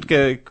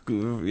króciutkie,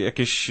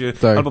 jakieś...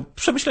 Tak. Albo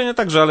przemyślenia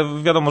także, ale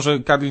wiadomo, że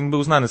Karlin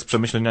był znany z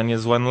przemyśleń, a nie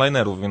z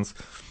one-linerów,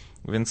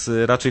 więc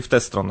raczej w tę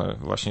stronę,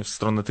 właśnie w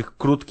stronę tych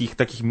krótkich,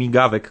 takich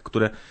migawek,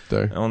 które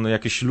on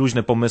jakieś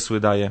luźne pomysły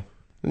daje.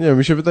 Nie,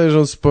 mi się wydaje, że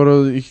on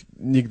sporo ich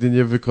nigdy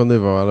nie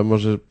wykonywał, ale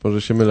może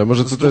się mylę.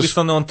 Może z drugiej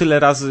strony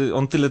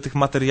on tyle tych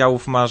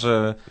materiałów ma,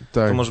 że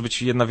tak. To może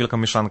być jedna wielka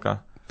mieszanka.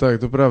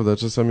 Tak, to prawda.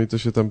 Czasami to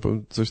się tam,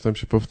 coś tam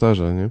się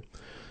powtarza, nie?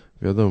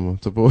 Wiadomo.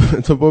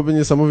 To byłoby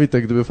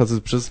niesamowite, gdyby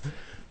facet przez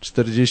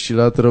 40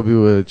 lat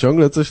robił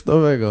ciągle coś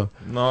nowego.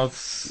 No,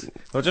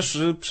 chociaż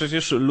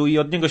przecież Louis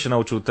od niego się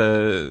nauczył te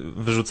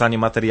wyrzucanie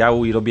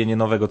materiału i robienie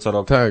nowego co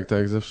roku.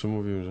 Tak, zawsze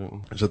mówił,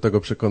 że to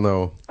go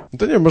przekonało. No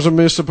to nie,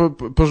 możemy jeszcze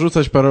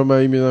porzucać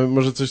paroma imionami,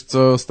 może coś,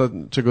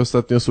 czego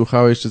ostatnio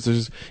słuchałeś, czy coś.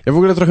 Ja w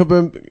ogóle trochę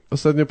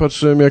ostatnio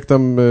patrzyłem, jak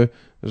tam,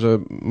 że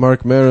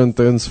Mark Maron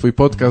ten swój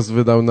podcast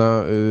wydał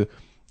na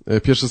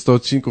pierwsze 100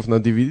 odcinków na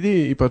DVD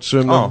i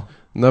patrzyłem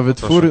na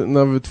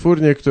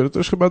wytwórnię, które to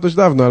już chyba dość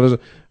dawno, ale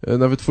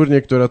na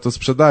wytwórnię, która to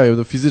sprzedaje,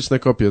 to fizyczne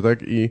kopie, tak?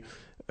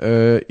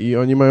 I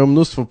oni mają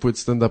mnóstwo płyt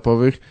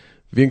stand-upowych.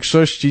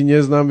 Większości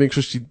nie znam,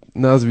 większości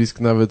nazwisk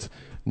nawet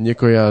nie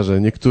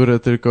kojarzę. Niektóre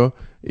tylko.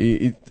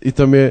 I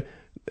to mnie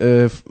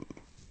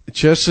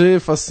cieszy,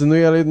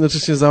 fascynuje, ale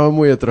jednocześnie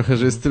załamuje trochę,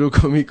 że jest tylu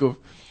komików,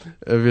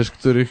 wiesz,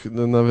 których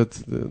nawet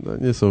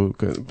nie są,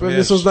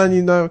 pewnie są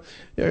znani na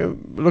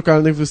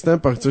lokalnych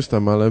występach, coś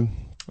tam, ale...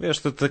 Wiesz,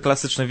 to te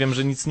klasyczne, wiem,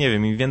 że nic nie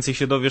wiem. Im więcej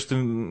się dowiesz,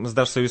 tym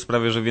zdasz sobie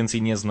sprawę, że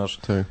więcej nie znasz.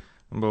 Tak.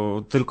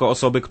 Bo tylko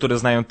osoby, które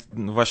znają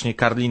właśnie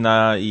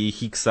Karlina i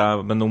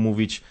Hicksa będą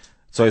mówić,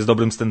 co jest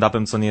dobrym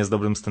stand-upem, co nie jest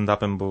dobrym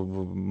stand-upem, bo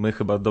my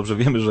chyba dobrze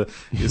wiemy, że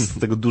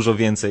jest tego dużo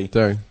więcej.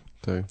 Tak.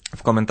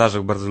 W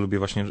komentarzach bardzo lubię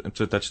właśnie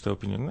czytać te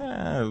opinie.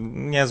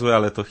 Niezłe,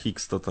 ale to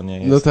Hicks to nie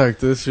jest. No tak,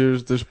 to jest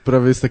już też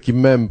prawie jest taki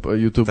mem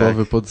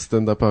YouTube'owy pod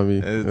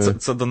stand-upami.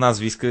 Co do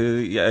nazwisk,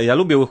 ja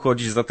lubię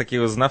uchodzić za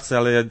takiego znawcę,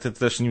 ale ja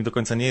też nim do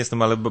końca nie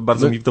jestem, ale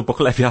bardzo mi to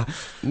pochlebia.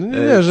 No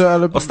nie,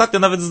 ale ostatnio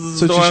nawet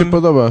co ci się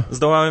podoba?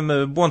 Zdołałem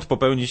błąd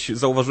popełnić.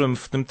 Zauważyłem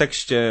w tym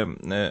tekście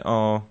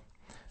o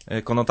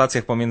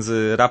konotacjach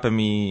pomiędzy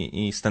rapem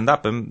i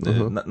stand-upem.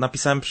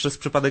 Napisałem przez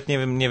przypadek,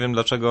 nie wiem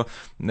dlaczego,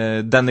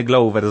 Danny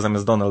Glover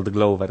zamiast Donald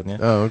Glover,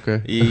 nie? A,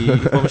 okej. I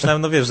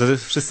pomyślałem, no wiesz, że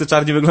wszyscy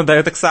czarni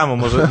wyglądają tak samo,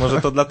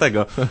 może to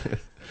dlatego.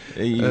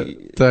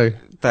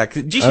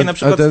 Tak. Dzisiaj na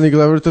przykład... A Danny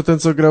Glover to ten,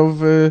 co grał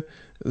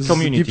z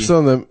Community.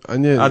 Gibsonem, a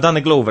nie... A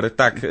Danny Glover,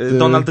 tak.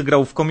 Donald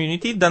grał w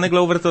Community, Danny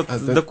Glover to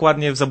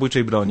dokładnie w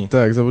Zabójczej broni.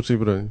 Tak, Zabójczej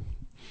broni.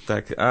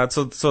 Tak, a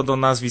co do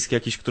nazwisk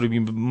jakichś,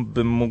 którymi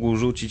bym mógł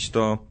rzucić,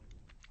 to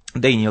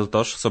Daniel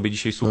Tosh, sobie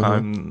dzisiaj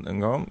słuchałem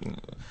go.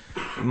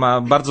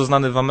 Ma bardzo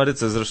znany w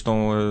Ameryce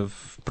zresztą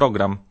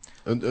program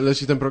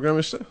Leci ten program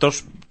jeszcze?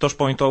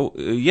 Touchpointą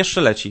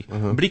jeszcze leci.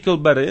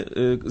 Brickleberry,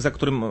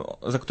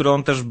 za który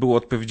on też był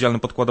odpowiedzialny,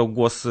 podkładał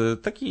głos,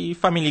 taki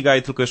Family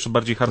Guy, tylko jeszcze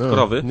bardziej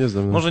hardkorowy. Nie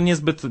znam, no. Może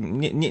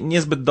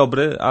niezbyt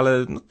dobry,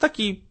 ale no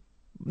taki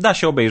da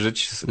się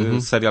obejrzeć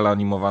serial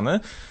animowany.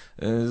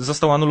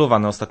 Został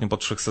anulowany ostatnio po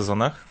 3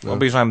 sezonach.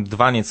 Obejrzałem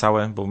 2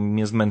 niecałe, bo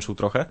mnie zmęczył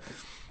trochę.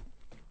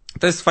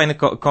 To jest fajny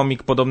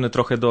komik, podobny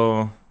trochę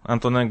do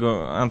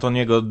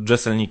Antoniego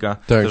Jeselnika.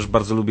 Tak. Też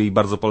bardzo lubię i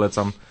bardzo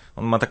polecam.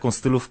 On ma taką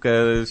stylówkę,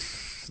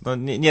 no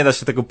nie da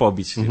się tego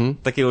pobić.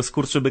 Takiego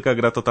skurczybyka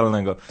gra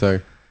totalnego.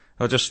 Tak.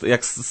 Chociaż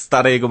jak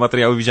stare jego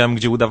materiały widziałem,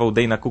 gdzie udawał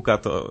Dana Cooka,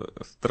 to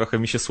trochę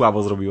mi się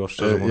słabo zrobiło,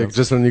 szczerze mówiąc. Jak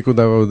Jeselnik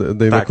udawał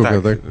Dana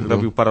Cooka, tak?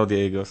 Robił parodię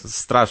jego.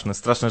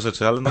 Straszne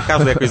rzeczy, ale no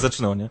każdy jakoś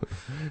zaczynał, nie?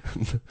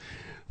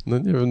 No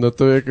nie wiem, no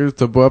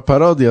to była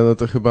parodia, no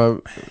to chyba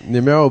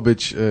nie miało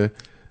być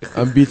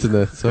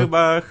ambitne, co?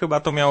 Chyba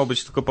to miało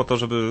być tylko po to,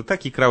 żeby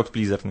taki crowd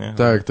pleaser, nie?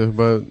 Tak, to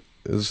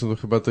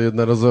chyba to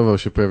jednorazowo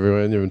się pojawiło,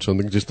 ja nie wiem, czy on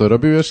gdzieś to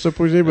robił jeszcze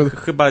później? Bo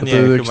chyba nie, to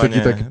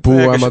jakiś taki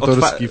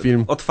półamatorski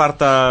film.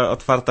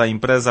 Otwarta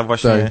impreza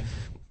właśnie.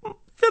 Tak.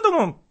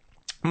 Wiadomo,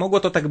 mogło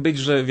to tak być,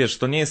 że wiesz,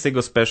 to nie jest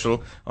jego special,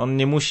 on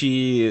nie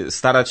musi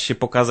starać się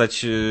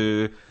pokazać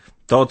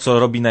to, co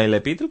robi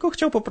najlepiej, tylko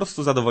chciał po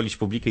prostu zadowolić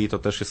publikę i to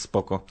też jest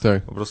spoko.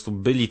 Tak. Po prostu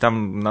byli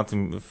tam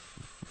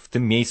w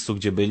tym miejscu,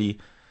 gdzie byli,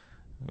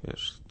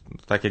 wiesz,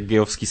 tak jak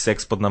gejowski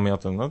seks pod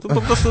namiotem. No to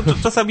po prostu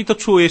czasami to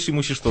czujesz i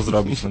musisz to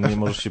zrobić, no nie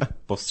możesz się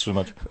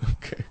powstrzymać.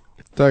 Okay.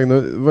 Tak, no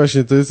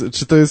właśnie,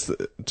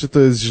 czy to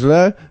jest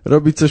źle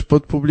robić coś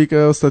pod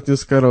publikę? Ostatnio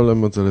z Karolem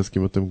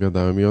Modzelewskim o tym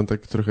gadałem i on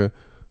tak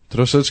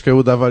troszeczkę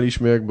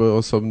udawaliśmy jakby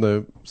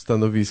osobne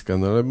stanowiska,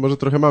 no ale może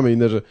trochę mamy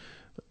inne, że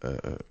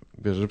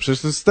wiesz, że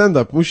przecież to jest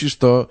stand-up, musisz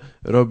to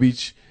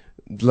robić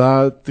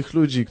dla tych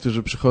ludzi,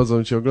 którzy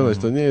przychodzą cię oglądać.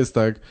 To nie jest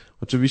tak,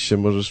 oczywiście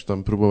możesz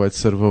tam próbować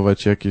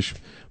serwować jakieś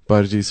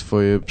bardziej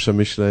swoje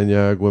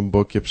przemyślenia,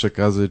 głębokie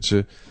przekazy,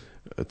 czy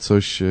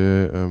coś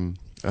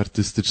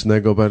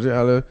artystycznego bardziej,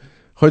 ale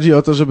chodzi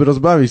o to, żeby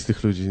rozbawić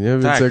tych ludzi, nie?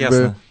 Więc tak, jakby...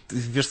 jasne.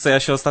 Wiesz co, ja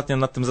się ostatnio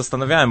nad tym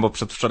zastanawiałem, bo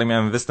przedwczoraj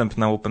miałem występ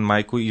na open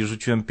micu i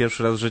rzuciłem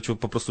pierwszy raz w życiu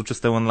po prostu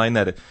czyste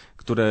one-linery,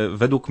 które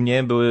według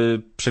mnie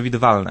były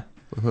przewidywalne.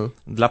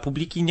 Dla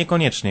publiki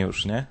niekoniecznie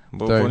już, nie?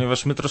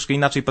 Ponieważ my troszkę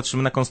inaczej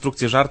patrzymy na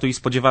konstrukcję żartu i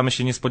spodziewamy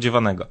się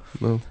niespodziewanego.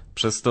 No.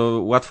 Przez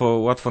to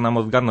łatwo nam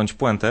odgadnąć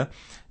puentę.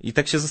 I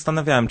tak się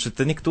zastanawiałem, czy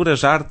te niektóre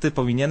żarty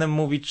powinienem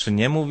mówić, czy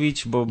nie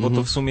mówić, bo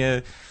to w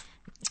sumie...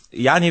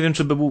 Ja nie wiem,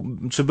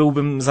 czy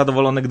byłbym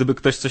zadowolony, gdyby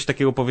ktoś coś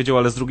takiego powiedział,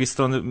 ale z drugiej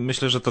strony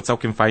myślę, że to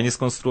całkiem fajnie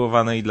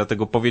skonstruowane i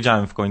dlatego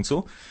powiedziałem w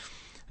końcu.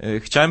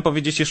 Chciałem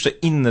powiedzieć jeszcze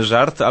inny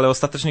żart, ale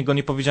ostatecznie go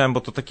nie powiedziałem,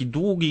 bo to taki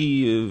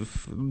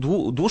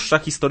dłuższa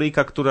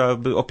historyjka, która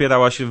by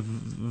opierała się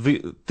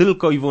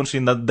tylko i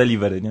wyłącznie na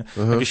delivery, nie?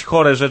 Jakieś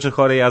chore rzeczy,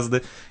 chore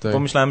jazdy. Tak.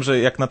 Pomyślałem, że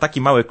jak na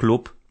taki mały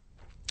klub,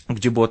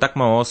 gdzie było tak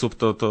mało osób,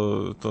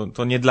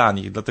 to nie dla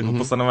nich. Dlatego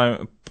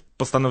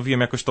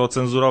postanowiłem jakoś to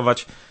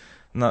ocenzurować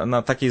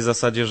na takiej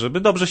zasadzie,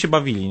 żeby dobrze się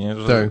bawili, nie?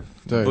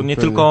 Bo nie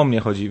tylko o mnie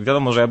chodzi.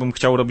 Wiadomo, że ja bym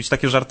chciał robić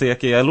takie żarty,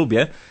 jakie ja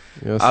lubię,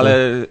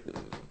 ale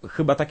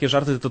chyba takie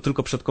żarty to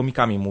tylko przed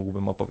komikami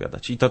mógłbym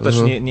opowiadać. I to też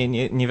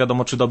nie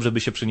wiadomo, czy dobrze by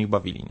się przy nich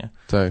bawili, nie?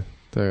 Tak,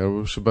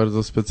 albo przy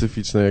bardzo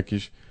specyficznej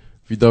jakiejś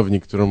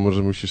widowni, którą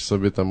może musisz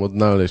sobie tam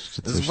odnaleźć,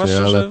 czy coś, zwłaszcza,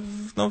 nie? Ale...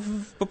 że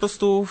po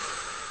prostu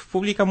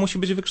publika musi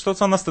być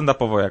wykształcona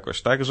stand-upowo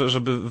jakoś, tak?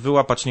 Żeby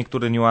wyłapać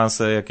niektóre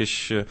niuanse,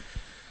 jakieś...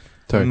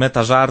 Tak.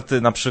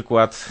 Metażarty na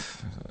przykład,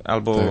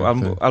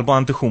 albo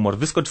antyhumor.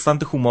 Wyskocz z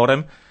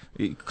antyhumorem.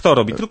 Kto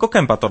robi? Tylko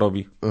Kępa to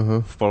robi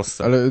w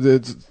Polsce. Ale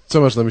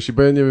co masz na myśli?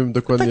 Bo ja nie wiem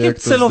dokładnie takie jak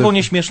to... Takie celowo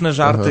nieśmieszne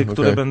żarty,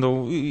 które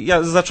będą...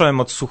 Ja zacząłem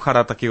od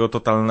suchara takiego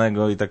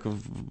totalnego i tak...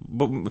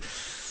 Bo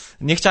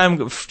nie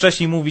chciałem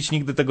wcześniej mówić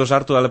nigdy tego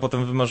żartu, ale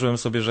potem wymarzyłem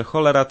sobie, że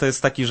cholera, to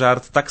jest taki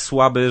żart tak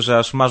słaby, że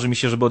aż marzy mi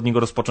się, żeby od niego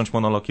rozpocząć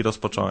monolog i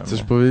rozpocząłem.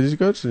 Chcesz powiedzieć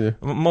go, czy nie?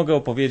 Mogę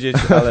opowiedzieć,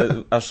 ale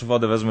aż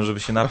wodę wezmę, żeby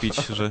się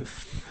napić, że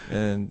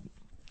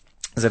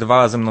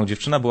zerwała ze mną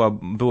dziewczyna,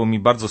 było mi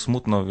bardzo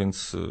smutno,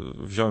 więc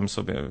wziąłem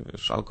sobie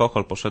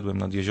alkohol, poszedłem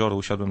nad jezioro,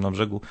 usiadłem na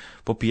brzegu,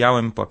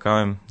 popijałem,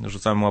 płakałem,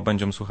 rzucałem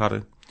łabędziom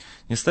suchary.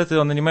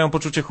 Niestety one nie mają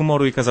poczucia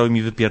humoru i kazały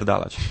mi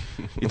wypierdalać.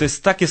 I to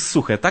jest takie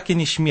suche, takie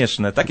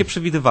nieśmieszne, takie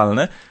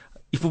przewidywalne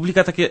i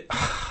publika takie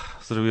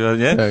zrobiła,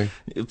 nie?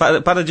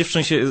 Parę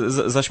dziewczyn się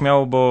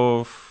zaśmiało,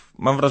 bo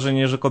mam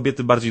wrażenie, że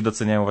kobiety bardziej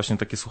doceniają właśnie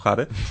takie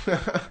suchary.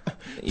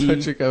 To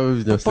ciekawy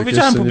wniosek.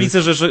 Powiedziałem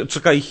publice, że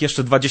czeka ich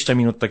jeszcze 20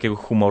 minut takiego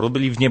humoru.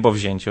 Byli w niebo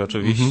wzięci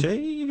oczywiście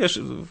i wiesz,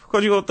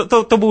 chodziło,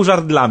 to był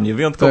żart dla mnie,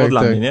 wyjątkowo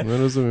dla mnie, nie? No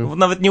rozumiem. Bo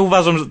nawet nie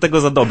uważam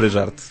tego za dobry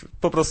żart.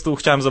 Po prostu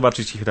chciałem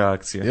zobaczyć ich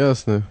reakcję.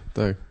 Jasne,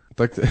 tak.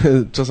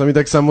 Czasami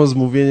tak samo z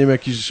mówieniem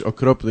jakichś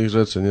okropnych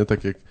rzeczy, nie?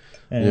 Tak jak,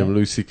 nie wiem,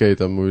 Louis C.K.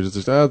 tam mówi, że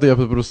coś, to ja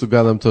po prostu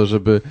gadam to,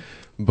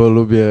 bo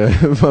lubię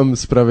wam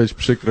sprawiać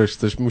przykrość,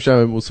 coś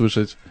musiałem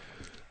usłyszeć.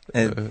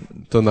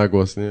 To na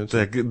głos, nie?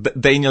 Tak,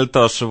 Daniel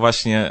Tosh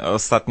właśnie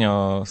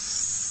ostatnio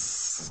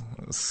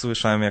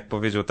słyszałem, jak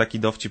powiedział taki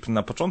dowcip.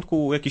 Na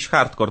początku jakiś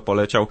hardcore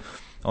poleciał,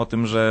 o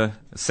tym, że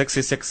seks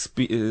jest jak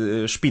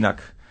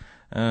szpinak.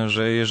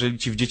 Że jeżeli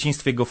ci w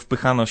dzieciństwie go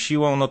wpychano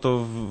siłą, no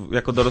to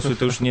jako dorosły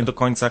to już nie do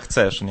końca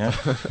chcesz, nie?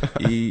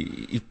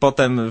 I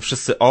potem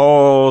wszyscy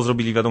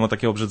zrobili wiadomo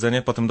takie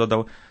obrzydzenie, potem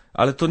dodał,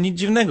 ale to nic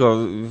dziwnego,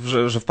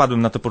 że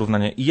wpadłem na to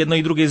porównanie. I jedno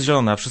i drugie jest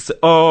zielone, a wszyscy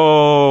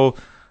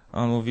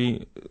a on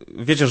mówi,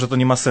 wiecie, że to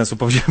nie ma sensu,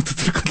 powiedziałem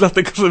to tylko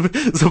dlatego, żeby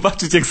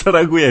zobaczyć, jak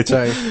zareagujecie.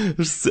 Tak.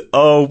 Wszyscy,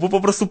 bo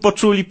po prostu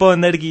poczuli po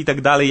energii i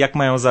tak dalej, jak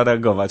mają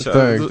zareagować.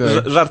 Tak.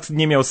 Żart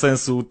nie miał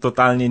sensu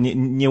totalnie,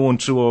 nie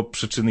łączyło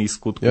przyczyny i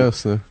skutku.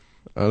 Jasne.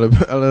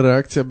 Ale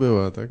reakcja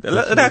była, tak?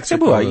 Reakcja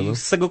była ciekawe, i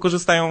z tego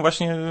korzystają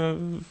właśnie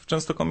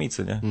często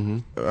komicy, nie?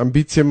 Mhm.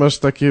 Ambicje masz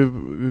takie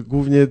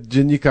głównie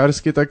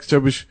dziennikarskie, tak?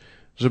 Chciałbyś,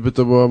 żeby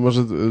to było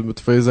może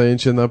twoje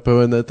zajęcie na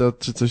pełen etat,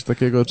 czy coś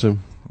takiego, czym?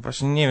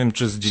 Właśnie nie wiem,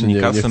 czy z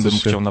dziennikarstwem bym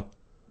się... chciał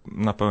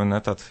na pełen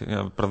etat.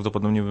 Ja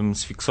prawdopodobnie bym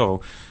sfiksował.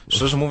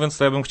 Szczerze mówiąc,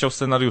 to ja bym chciał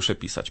scenariusze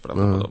pisać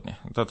prawdopodobnie.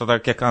 To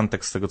tak jak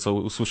Antek, z tego co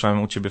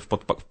usłyszałem u ciebie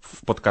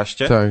w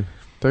podcaście.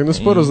 Tak, no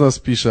sporo z nas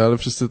pisze, ale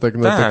wszyscy tak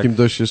na takim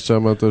dość jeszcze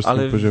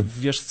amatorskim poziomie.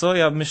 Wiesz co,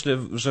 ja myślę,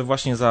 że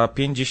właśnie za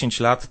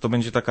 5-10 lat to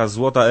będzie taka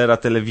złota era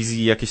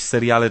telewizji, jakieś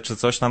seriale czy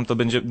coś tam, to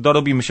będzie,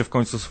 dorobimy się w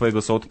końcu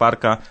swojego South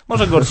Parka,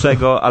 może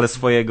gorszego, ale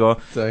swojego.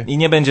 Tak. I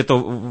nie będzie to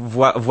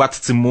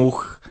Władcy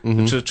Much,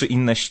 czy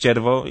inne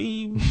ścierwo.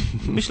 I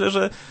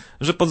myślę,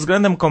 że pod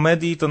względem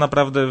komedii to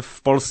naprawdę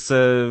w Polsce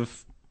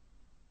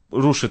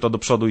ruszy to do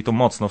przodu i to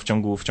mocno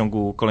w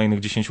ciągu kolejnych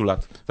 10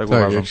 lat. Tak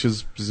uważam. Jak się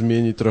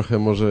zmieni trochę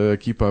może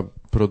ekipa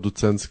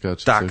producencka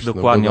czy tak, coś.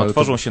 Dokładnie, no,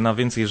 otworzą się na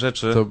więcej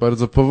rzeczy. To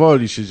bardzo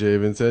powoli się dzieje,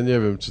 więc ja nie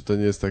wiem, czy to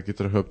nie jest takie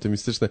trochę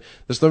optymistyczne.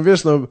 Zresztą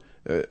wiesz,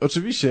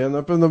 oczywiście, ja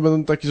na pewno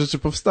będą takie rzeczy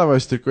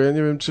powstawać, tylko ja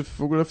nie wiem, czy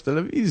w ogóle w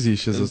telewizji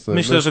się zastanawiam.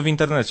 Myślę, że w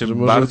internecie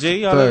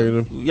bardziej, ale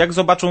jak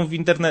zobaczą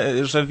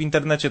że w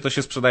internecie to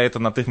się sprzedaje, to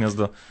natychmiast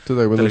do to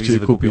tak, będą chcieli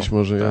kupić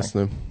może, tak.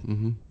 Jasne.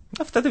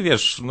 A wtedy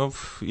wiesz,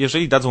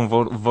 jeżeli dadzą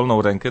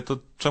wolną rękę, to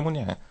czemu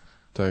nie?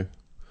 Tak.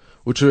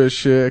 Uczyłeś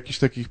się jakichś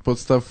takich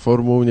podstaw,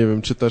 formuł, nie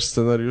wiem, czytasz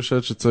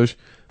scenariusze, czy coś?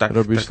 Tak,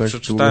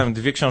 przeczytałem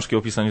 2 książki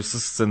o pisaniu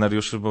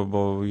scenariuszy,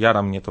 bo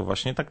jara mnie to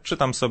właśnie. Tak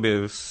czytam sobie.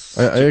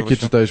 A jakie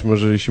czytałeś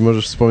może, jeśli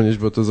możesz wspomnieć,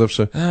 bo to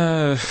zawsze...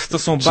 To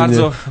są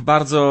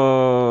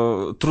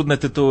bardzo trudne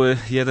tytuły.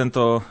 Jeden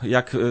to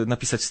jak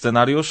napisać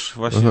scenariusz,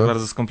 właśnie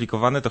bardzo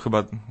skomplikowany, to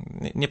chyba,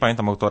 nie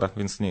pamiętam autora,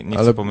 więc nie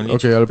chcę pomylić.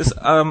 Okay, ale to jest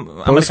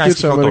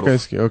amerykańskich autorów.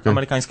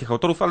 Amerykańskich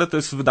autorów, ale to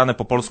jest wydane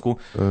po polsku.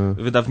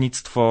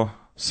 Wydawnictwo...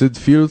 Sid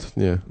Field?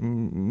 Nie.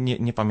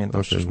 Nie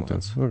pamiętam, szczerze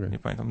mówiąc. Nie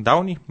pamiętam.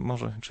 Downey?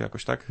 Może, czy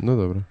jakoś tak? No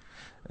dobra.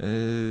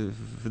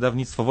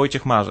 Wydawnictwo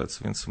Wojciech Marzec,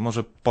 więc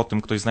może po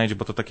tym ktoś znajdzie,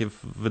 bo to takie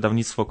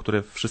wydawnictwo,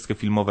 które wszystkie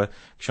filmowe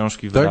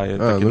książki wydaje.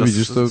 Takie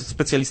widzisz, to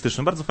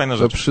specjalistyczne, bardzo fajna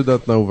rzecz. To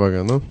przydatna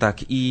uwaga, no. Tak,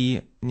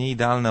 i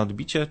nieidealne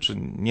odbicie, czy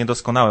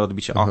niedoskonałe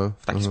odbicie,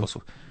 w taki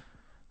sposób.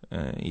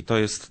 I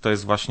to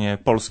jest właśnie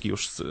polski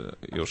już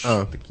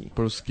taki...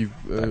 polski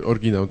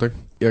oryginał, tak?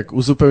 Jak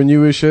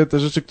uzupełniły się te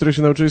rzeczy, które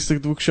się nauczyłeś z tych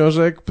 2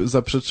 książek?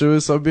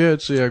 Zaprzeczyły sobie,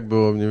 czy jak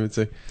było mniej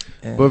więcej?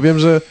 Bo wiem,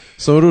 że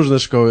są różne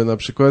szkoły na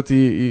przykład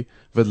i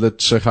wedle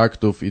 3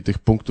 aktów i tych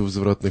punktów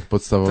zwrotnych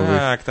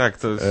podstawowych. Tak,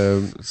 to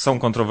są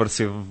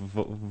kontrowersje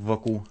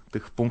wokół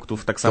tych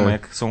punktów, tak samo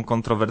jak są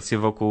kontrowersje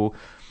wokół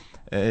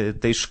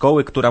tej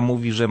szkoły, która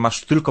mówi, że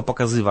masz tylko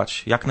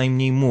pokazywać, jak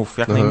najmniej mów,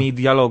 jak najmniej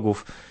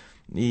dialogów.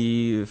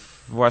 I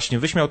właśnie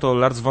wyśmiał to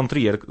Lars von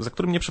Trier, za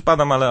którym nie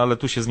przypadam, ale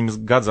tu się z nim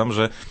zgadzam,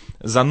 że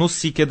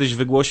Zanussi kiedyś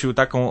wygłosił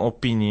taką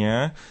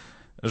opinię,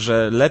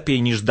 że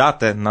lepiej niż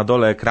datę na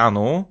dole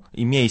ekranu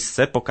i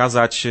miejsce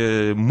pokazać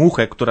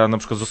muchę, która na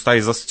przykład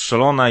zostaje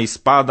zastrzelona i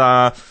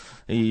spada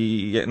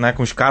i na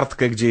jakąś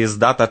kartkę, gdzie jest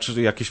data,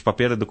 czy jakieś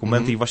papiery,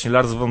 dokumenty i właśnie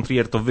Lars von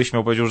Trier to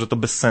wyśmiał, powiedział, że to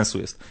bez sensu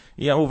jest.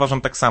 I ja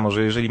uważam tak samo,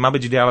 że jeżeli ma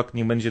być dialog,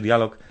 niech będzie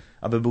dialog,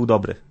 aby był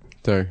dobry.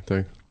 Tak.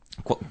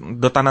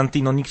 Do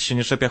Tarantino nikt się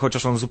nie czepia,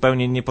 chociaż on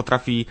zupełnie nie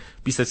potrafi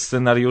pisać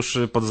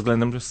scenariuszy pod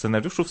względem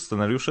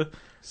scenariuszy?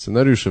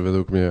 Scenariuszy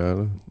według mnie,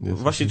 ale... Nie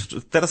właśnie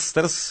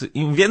teraz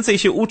im więcej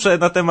się uczę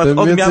na temat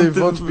odmian...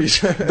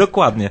 wątpisz.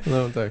 Dokładnie.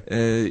 No tak.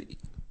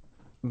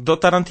 Do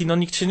Tarantino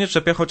nikt się nie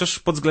czepia, chociaż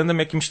pod względem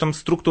jakimś tam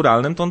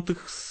strukturalnym to on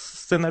tych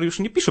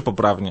scenariuszy nie pisze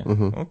poprawnie.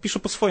 On pisze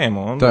po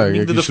swojemu. On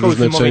nigdy do szkoły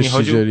filmowej nie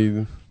chodził.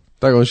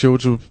 Tak, on się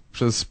uczył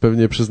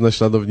pewnie przez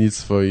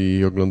naśladownictwo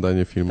i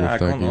oglądanie filmów.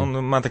 Tak,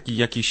 on ma taki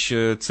jakiś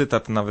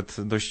cytat nawet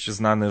dość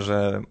znany,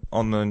 że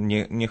on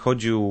nie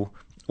chodził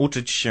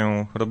uczyć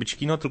się robić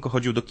kino, tylko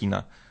chodził do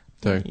kina.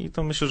 Tak. I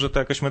to myślę, że to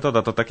jakaś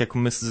metoda, to tak jak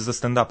my ze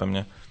stand-upem,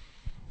 nie?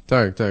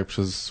 Tak,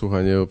 przez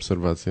słuchanie,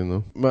 obserwację,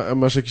 no.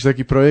 Masz jakiś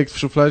taki projekt w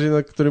szufladzie,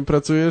 nad którym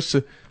pracujesz,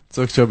 czy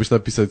co chciałbyś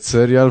napisać?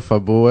 Serial,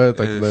 fabułę?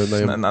 Tak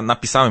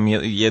napisałem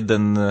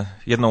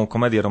jedną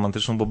komedię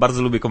romantyczną, bo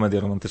bardzo lubię komedie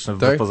romantyczne,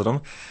 wbrew pozorom.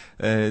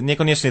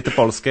 Niekoniecznie te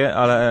polskie,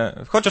 ale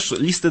chociaż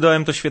Listy do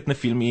M to świetny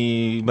film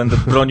i będę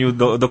bronił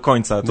do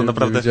końca. To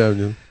naprawdę... Nie widziałem,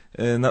 nie?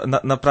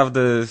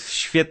 Naprawdę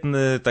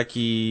świetny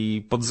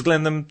taki pod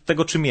względem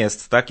tego, czym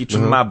jest, tak? I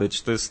czym ma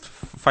być. To jest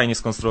fajnie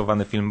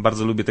skonstruowany film.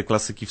 Bardzo lubię te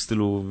klasyki w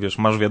stylu, wiesz,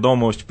 Masz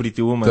wiadomość,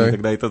 Pretty Woman i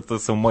tak dalej. To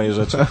są moje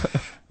rzeczy.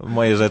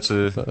 Moje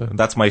rzeczy.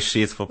 That's my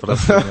shit po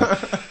prostu.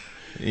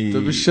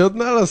 To byś się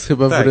odnalazł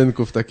chyba w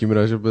rynku w takim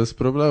razie bez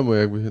problemu,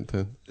 jakby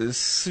ten...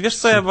 Wiesz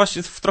co, ja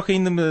właśnie w trochę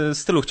innym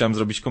stylu chciałem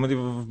zrobić komedię,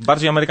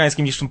 bardziej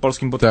amerykańskim niż tym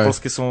polskim, bo te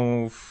polskie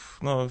są...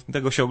 No,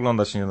 tego się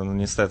oglądać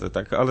niestety,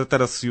 tak, ale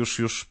teraz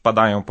już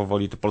padają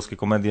powoli te polskie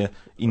komedie,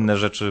 inne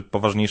rzeczy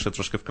poważniejsze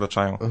troszkę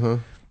wkraczają.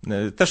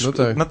 Też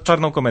nad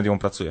czarną komedią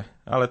pracuję,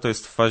 ale to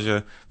jest w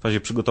fazie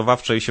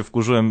przygotowawczej, się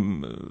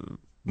wkurzyłem,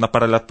 na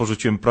parę lat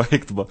porzuciłem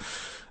projekt,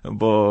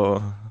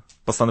 bo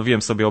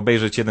postanowiłem sobie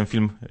obejrzeć jeden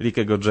film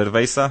Rickiego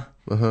Gervaisa.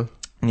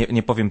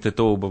 Nie powiem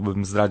tytułu, bo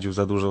bym zdradził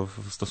za dużo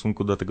w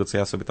stosunku do tego, co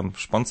ja sobie tam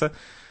szpącę.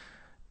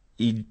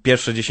 I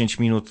pierwsze 10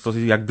 minut to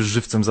jakby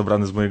żywcem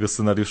zabrane z mojego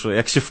scenariusza.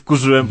 Jak się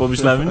wkurzyłem,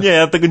 pomyślałem, nie,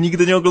 ja tego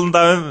nigdy nie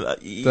oglądałem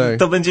i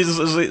to będzie,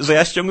 że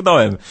ja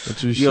ściągnąłem.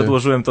 Oczywiście. I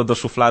odłożyłem to do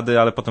szuflady,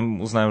 ale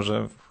potem uznałem,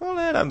 że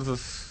cholera, no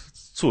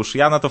cóż,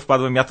 ja na to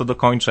wpadłem, ja to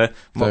dokończę,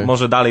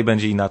 może dalej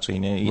będzie inaczej,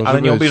 nie?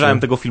 Ale nie obejrzałem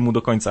tego filmu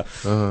do końca.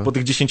 Po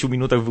tych 10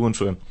 minutach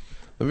wyłączyłem.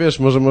 No wiesz,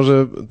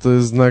 może to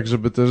jest znak,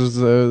 żeby też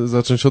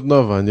zacząć od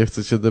nowa. Nie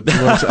chcę cię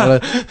depnąć, ale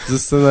ze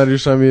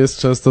scenariuszami jest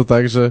często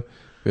tak, że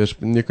wiesz,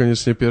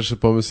 niekoniecznie pierwszy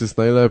pomysł jest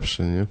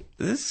najlepszy, nie?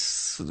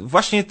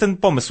 Właśnie ten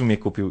pomysł mnie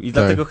kupił i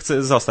dlatego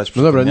chcę zostać przy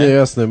tym. No dobra, tym, nie,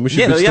 jasne.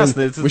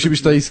 Musi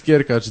być ta to...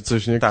 iskierka czy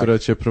coś, nie? Która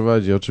cię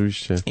prowadzi,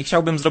 oczywiście. I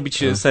chciałbym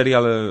zrobić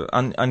serial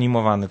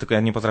animowany, tylko ja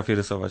nie potrafię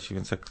rysować,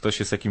 więc jak ktoś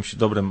jest jakimś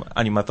dobrym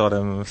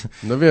animatorem...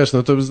 No wiesz,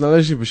 no to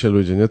znaleźliby się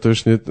ludzie, nie? To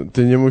już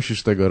ty nie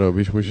musisz tego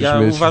robić, musisz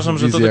mieć uważam,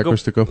 że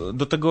tylko...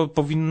 do tego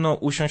powinno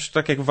usiąść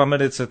tak jak w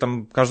Ameryce,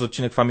 tam każdy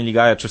odcinek Family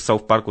Guy'a czy w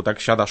South Parku, tak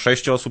siada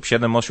 6 osób,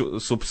 7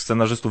 osób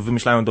scenarzystów,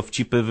 wymyślają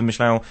dowcipy,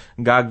 wymyślają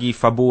gagi,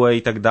 fabułę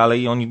i tak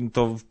dalej i oni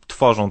to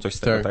tworzą coś z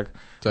tego, tak?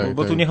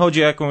 Bo tu nie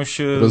chodzi o jakąś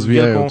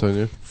wielką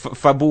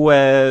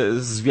fabułę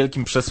z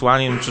wielkim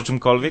przesłaniem czy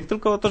czymkolwiek,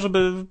 tylko o to,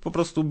 żeby po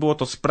prostu było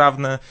to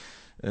sprawne,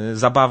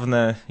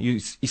 zabawne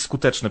i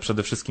skuteczne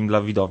przede wszystkim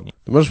dla widowni.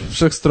 Masz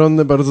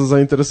wszechstronne bardzo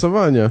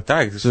zainteresowania.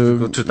 Tak,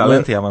 czy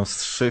talenty ja mam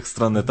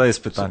wszechstronne, to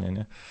jest pytanie,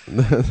 nie?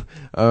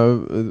 A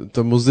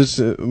to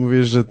muzycznie,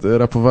 mówisz, że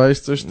rapowałeś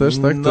coś też,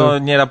 tak? No,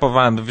 nie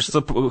rapowałem, wiesz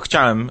co,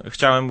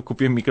 chciałem,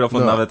 kupiłem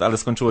mikrofon nawet, ale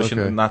skończyło się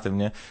na tym,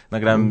 nie?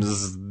 Nagrałem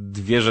z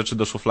 2 rzeczy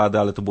do szuflady,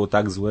 ale to było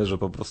tak złe, że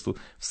po prostu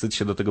wstyd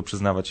się do tego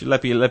przyznawać.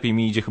 Lepiej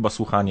mi idzie chyba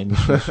słuchanie niż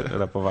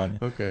rapowanie.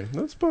 Okej,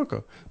 no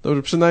spoko.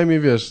 Dobrze, przynajmniej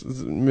wiesz,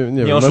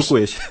 nie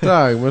oszukuję się.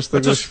 Tak, masz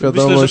tego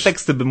świadomość. Myślę, że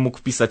teksty bym mógł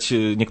pisać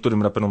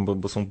niektórym raperom,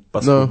 bo są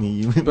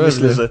paskudni i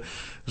myślę,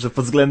 że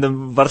pod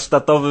względem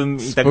warsztatowym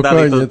i tak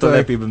dalej, to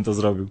lepiej bym to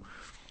zrobił.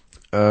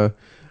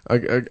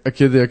 A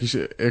kiedy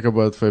jaka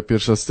była twoja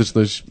pierwsza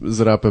styczność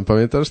z rapem?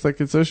 Pamiętasz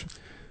takie coś?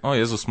 O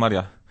Jezus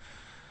Maria.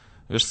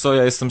 Wiesz co,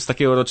 ja jestem z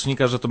takiego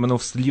rocznika, że to będą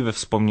wstydliwe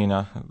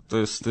wspomnienia. To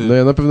jest... No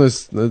ja na pewno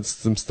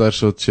jestem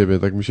starszy od ciebie,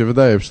 tak mi się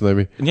wydaje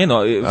przynajmniej. Nie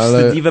no,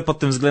 wstydliwe pod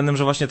tym względem,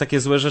 że właśnie takie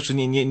złe rzeczy,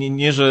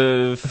 nie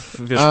że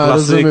wiesz,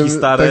 klasyki rozumiem,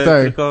 stare,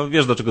 tak. Tylko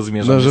wiesz do czego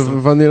zmierzam. No, że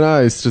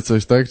Vanilla Ice czy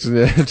coś, tak? Czy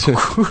nie? Czy...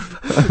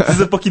 Kurwa,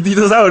 z epoki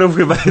dinozaurów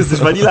chyba jesteś.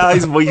 Vanilla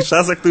Ice w moich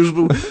czasach to już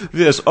był,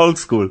 wiesz, old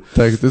school.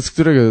 Tak, to jest z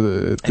którego?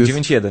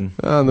 9.1.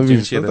 A, no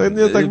widzisz, no tak,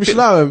 ja tak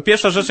myślałem.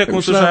 Pierwsza rzecz, jaką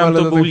usłyszałem,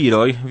 to był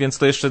Leroy, więc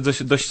to jeszcze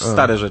dość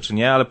stare rzeczy,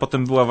 nie? Ale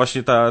potem była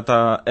właśnie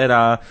ta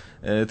era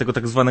tego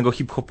tak zwanego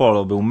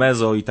hip-hopolo, był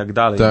Mezo i tak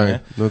dalej, tak, nie?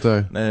 No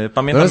tak.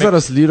 Pamiętam, ale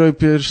zaraz, Leroy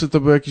pierwszy to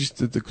był jakiś,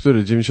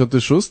 który,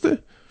 96?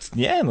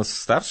 Nie, no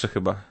starszy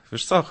chyba.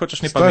 Wiesz co,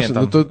 chociaż nie starszy,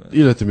 pamiętam. No to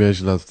ile ty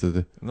miałeś lat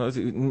wtedy? No,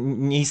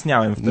 nie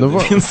istniałem wtedy,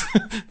 więc...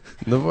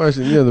 No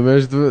właśnie, nie, no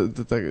miałeś,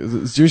 tak,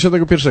 z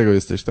 91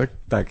 jesteś, tak?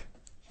 Tak.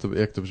 To,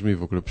 jak to brzmi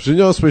w ogóle?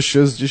 Przyniosłeś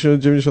się z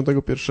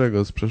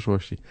 91 z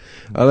przeszłości.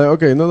 Ale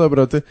okej, no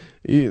dobra, ty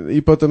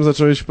i potem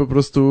zacząłeś po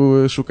prostu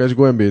szukać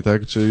głębiej,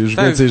 tak? Czy już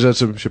więcej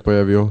rzeczy się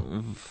pojawiło?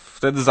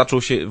 Wtedy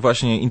zaczął się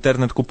właśnie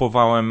internet,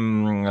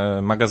 kupowałem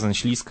magazyn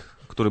Ślisk,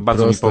 który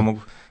bardzo mi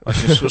pomógł.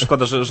 Właśnie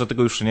szkoda, że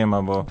tego już nie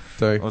ma, bo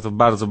to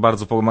bardzo,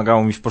 bardzo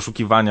pomagało mi w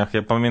poszukiwaniach.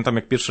 Ja pamiętam,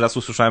 jak pierwszy raz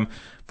usłyszałem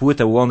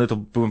płytę Łony, to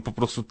byłem po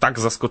prostu tak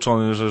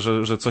zaskoczony,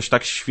 że coś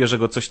tak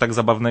świeżego, coś tak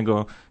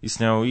zabawnego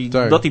istniało. I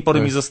do tej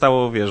pory mi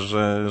zostało, wiesz,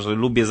 że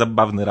lubię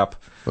zabawny rap.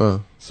 A,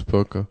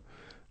 spoko.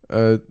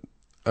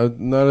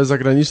 No ale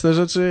zagraniczne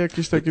rzeczy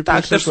jakieś takie?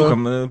 Tak, też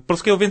słucham.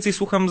 Polskiego więcej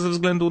słucham ze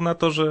względu na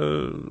to,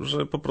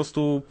 że po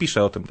prostu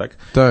piszę o tym, tak?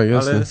 Tak,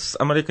 jasne. Ale z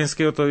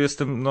amerykańskiego to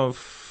jestem,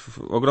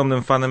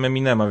 ogromnym fanem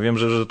Eminema. Wiem,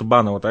 że to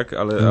banał, tak?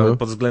 Ale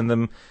pod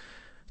względem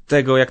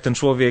tego, jak ten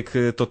człowiek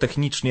to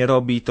technicznie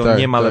robi, to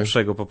nie ma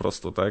lepszego po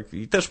prostu, tak?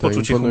 I też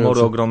poczucie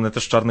humoru ogromne,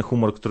 też czarny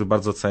humor, który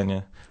bardzo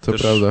cenię. To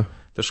prawda.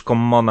 Też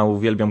Commona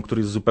uwielbiam,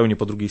 który jest zupełnie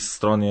po drugiej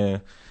stronie,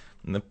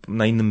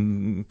 na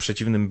innym,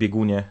 przeciwnym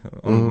biegunie.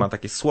 On ma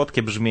takie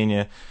słodkie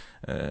brzmienie,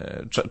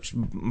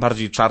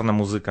 bardziej czarna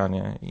muzyka,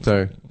 nie?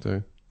 Tak.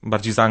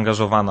 Bardziej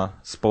zaangażowana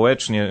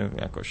społecznie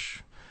jakoś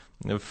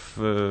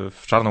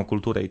w czarną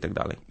kulturę i tak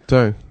dalej.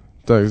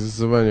 Tak,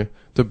 zdecydowanie.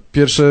 To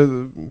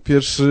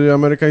pierwszy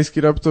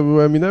amerykański rap to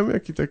był Eminem?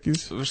 Jaki taki?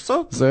 Wiesz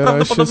co? Zajarałeś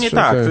Prawdopodobnie się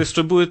tak. okej. To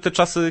jeszcze były te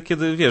czasy,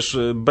 kiedy, wiesz,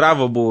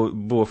 Brawo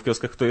było w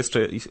kioskach, to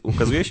jeszcze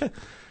ukazuje się?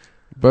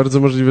 Bardzo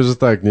możliwe, że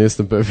tak, nie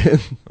jestem pewien.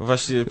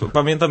 Właśnie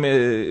pamiętam,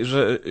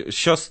 że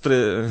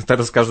siostry,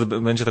 teraz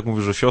każdy będzie tak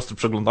mówił, że siostry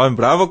przeglądałem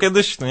Brawo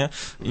kiedyś, no nie?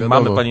 I Wiadomo.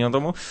 mamy pani na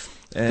domu.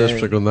 Też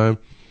przeglądałem.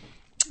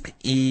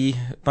 I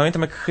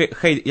pamiętam,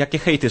 jakie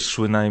hejty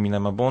szły na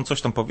Eminema, bo on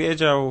coś tam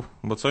powiedział,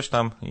 bo coś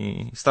tam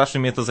i strasznie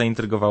mnie to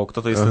zaintrygowało,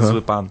 kto to jest ten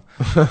zły pan.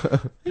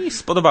 I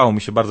spodobało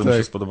mi się, bardzo mi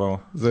się spodobało.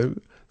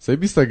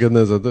 Zajebista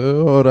geneza.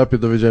 O rapie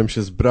dowiedziałem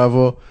się z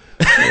Brawo.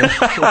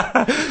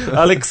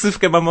 Ale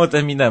ksywkę mamy od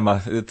Eminema,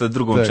 tę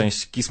drugą Tak.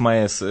 część, Kiss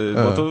My Ass,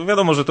 bo to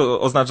wiadomo, że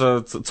to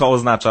oznacza, co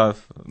oznacza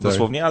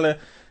dosłownie, ale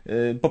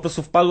po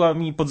prostu wpadła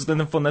mi pod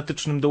względem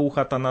fonetycznym do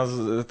ucha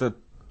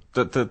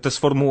te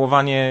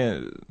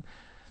sformułowanie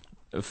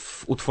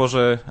w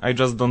utworze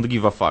I Just Don't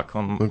Give a Fuck.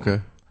 Okej.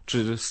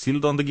 Czy Still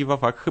Don't Give a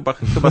Fuck?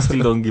 Chyba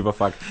Still Don't Give a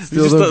Fuck.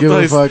 Still Widzisz, Don't Give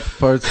a jest, Fuck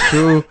Part 2.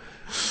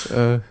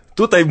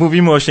 tutaj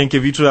mówimy o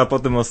Sienkiewiczu, a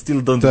potem o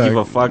Still Don't Tak. Give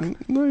a Fuck.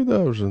 No i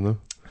dobrze, no.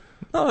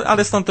 No,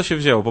 ale stąd to się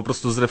wzięło. Po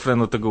prostu z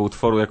refrenu tego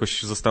utworu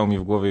jakoś zostało mi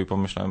w głowie i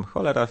pomyślałem,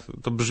 cholera,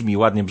 to brzmi,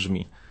 ładnie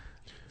brzmi.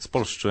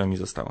 Spolszczyłem i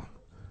zostało.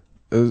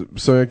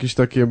 Są jakieś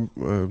takie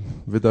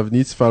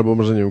wydawnictwa, albo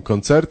może, nie wiem,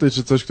 koncerty,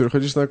 czy coś, które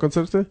chodzisz na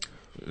koncerty?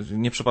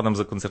 Nie przepadam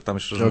za koncertami,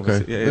 szczerze Okej.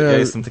 mówiąc. Ja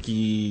jestem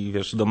taki,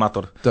 wiesz,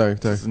 domator. Tak.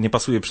 Nie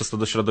pasuję przez to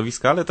do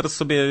środowiska, ale teraz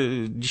sobie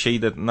dzisiaj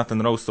idę na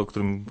ten roast, o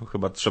którym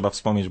chyba trzeba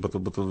wspomnieć, bo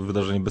to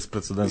wydarzenie bez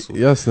precedensu.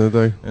 Jasne,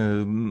 tak.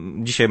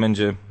 Dzisiaj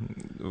będzie,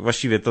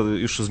 właściwie to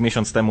już z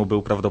miesiąc temu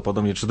był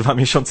prawdopodobnie, czy 2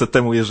 miesiące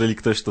temu, jeżeli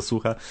ktoś to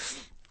słucha.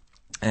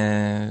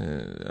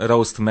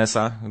 Roast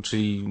Mesa,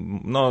 czyli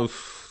no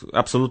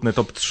absolutny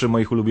top 3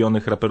 moich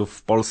ulubionych raperów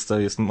w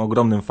Polsce. Jestem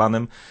ogromnym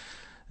fanem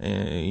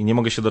i nie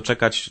mogę się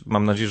doczekać.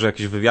 Mam nadzieję, że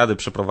jakieś wywiady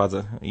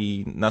przeprowadzę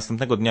i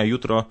następnego dnia,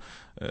 jutro,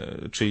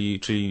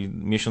 czyli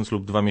miesiąc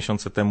lub 2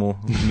 miesiące temu,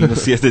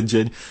 minus 1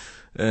 dzień,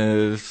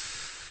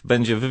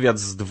 będzie wywiad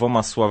z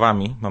 2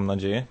 sławami, mam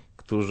nadzieję,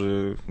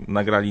 którzy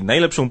nagrali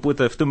najlepszą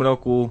płytę w tym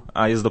roku,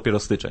 a jest dopiero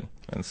styczeń,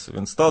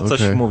 więc to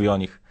coś mówi o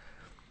nich.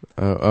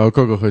 A o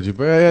kogo chodzi?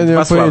 Bo ja nie 2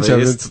 mam pojęcia,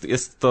 sławy. więc...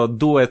 Jest to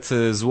duet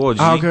z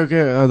Łodzi.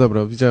 Okej. A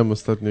dobra, widziałem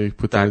ostatnio ich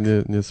płytę, Tak.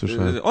 ale nie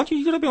słyszałem.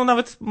 Oni robią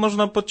nawet,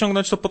 można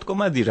podciągnąć to pod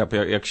comedy rap,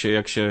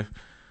 jak się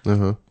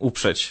Aha,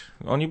 uprzeć.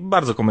 Oni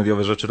bardzo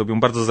komediowe rzeczy robią,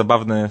 bardzo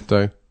zabawne,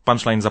 tak.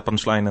 punchline za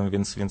punchlinem,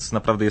 więc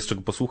naprawdę jest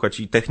czego posłuchać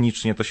i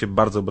technicznie to się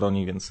bardzo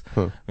broni,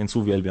 więc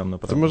uwielbiam To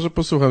naprawdę. może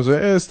posłucham, że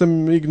ja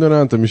jestem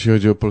ignorantem, jeśli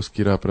chodzi o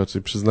polski rap,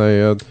 raczej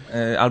przyznaję.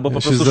 Albo po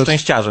ja się prostu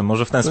szczęściarzem,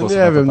 może w ten No sposób.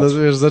 nie na to wiem, no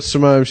patrzę. wiesz,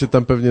 zatrzymałem się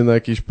tam pewnie na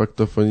jakiejś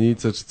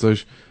paktofonice czy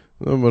coś.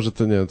 No może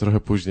to nie wiem, trochę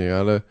później,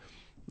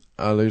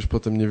 ale już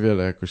potem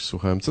niewiele jakoś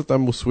słuchałem. Co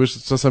tam usłyszę,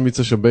 czasami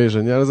coś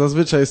obejrzę, nie? Ale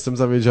zazwyczaj jestem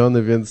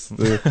zawiedziony, więc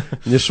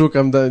nie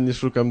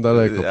szukam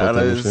daleko Ale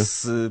potem już, nie?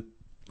 z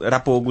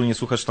rapu ogólnie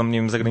słuchasz tam, nie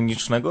wiem,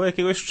 zagranicznego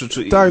jakiegoś,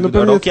 czy Tak, no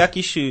pewnie rok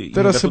jakiś?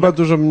 Teraz rap, chyba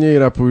dużo mniej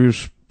rapu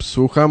już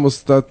słucham.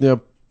 Ostatnia,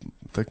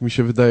 tak mi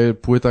się wydaje,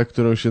 płyta,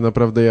 którą się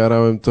naprawdę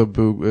jarałem, to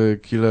był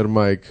Killer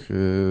Mike,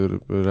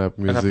 Rap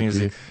Music. Rap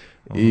Music.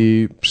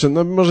 I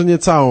no może nie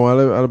całą,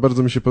 ale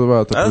bardzo mi się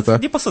podobała ta Ale płyta.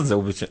 nie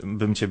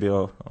posądzałbym ciebie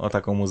o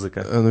taką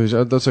muzykę. A no wiesz,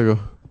 a dlaczego?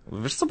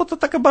 Wiesz co, bo to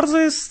taka bardzo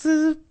jest,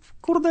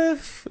 kurde...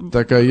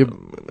 Taka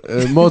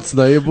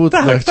mocna,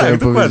 jebutna, chciałem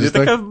dokładnie, powiedzieć.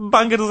 taka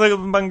banger za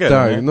bangerem,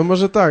 Tak, nie? no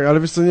może tak, ale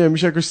wiesz co, nie, mi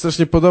się jakoś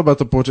strasznie podoba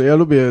to połączenie. Ja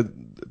lubię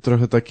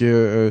trochę takie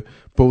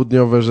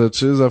południowe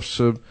rzeczy,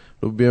 zawsze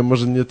lubiłem,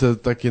 może nie te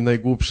takie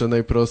najgłupsze,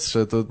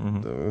 najprostsze, to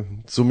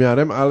z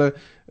umiarem, ale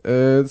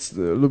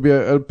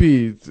lubię LP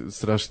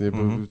strasznie,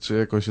 czy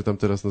jak on się tam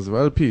teraz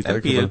nazywa? LP,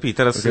 tak? LP,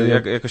 teraz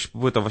Okay, jakoś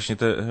płyta właśnie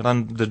te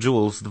Run the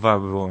Jewels 2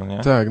 było, nie?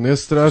 Tak, no ja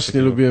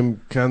strasznie lubiłem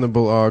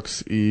Cannibal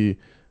Ox i...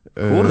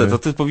 Kurde, to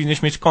ty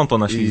powinieneś mieć konto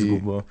na ślizgu,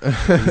 bo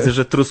widzę,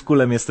 że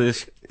truskulem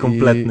jesteś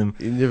kompletnym.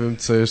 I nie wiem,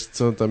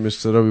 co on tam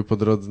jeszcze robił po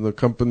drodze, no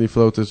Company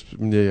Flow też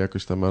mniej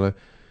jakoś tam, ale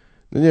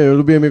no nie wiem,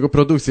 lubiłem jego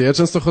produkcję. Ja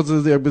często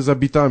chodzę jakby za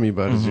bitami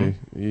bardziej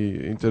i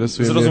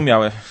interesuje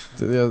Zrozumiałe.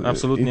 mnie...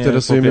 Absolutnie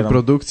interesuje mnie popieram.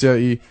 produkcja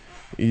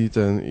i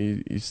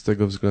z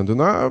tego względu.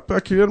 No,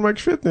 a Killer Mike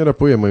świetnie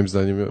rapuje moim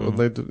zdaniem.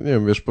 Nie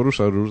wiem, wiesz,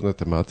 porusza różne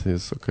tematy,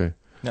 jest okej.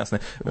 Jasne.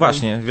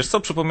 Właśnie, wiesz co,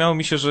 przypomniało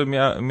mi się, że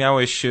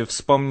miałeś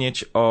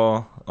wspomnieć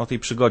o tej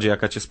przygodzie,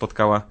 jaka cię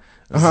spotkała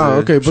z Aha,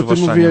 okej, bo ty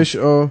przywłaszczaniem. mówiłeś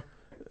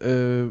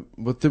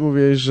bo ty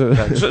mówiłeś, że...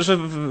 Tak, że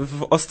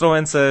w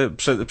Ostrołęce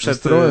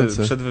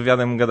przed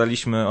wywiadem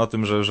gadaliśmy o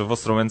tym, że w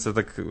Ostrołęce,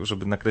 tak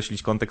żeby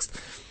nakreślić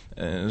kontekst,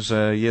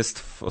 że jest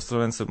w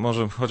Ostrołęce,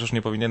 może, chociaż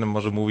nie powinienem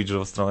może mówić, że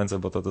w Ostrołęce,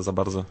 bo to za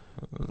bardzo...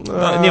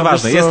 No,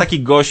 nieważne, jest taki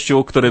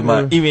gościu, który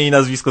ma imię i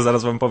nazwisko,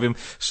 zaraz wam powiem,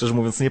 szczerze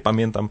mówiąc nie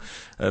pamiętam.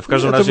 W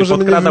każdym razie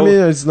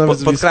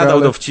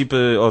podkradał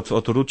dowcipy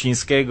od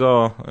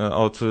Rucińskiego,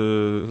 od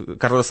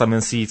Carlosa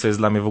Mensi, co jest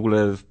dla mnie w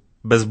ogóle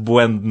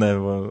bezbłędne,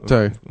 bo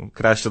Tak.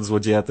 kraść od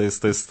złodzieja to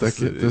jest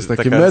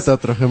takie taka... meta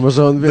trochę,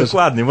 może on, wiesz...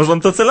 Dokładnie, może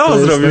on to celowo to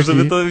jest zrobił, taki...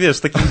 żeby to, wiesz,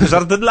 taki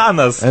żart dla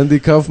nas. Andy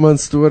Kaufman,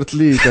 Stuart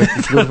Lee,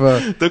 taki kurwa...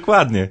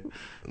 Dokładnie.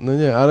 No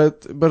nie, ale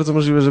bardzo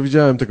możliwe, że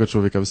widziałem tego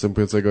człowieka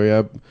występującego.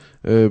 Ja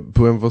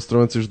byłem w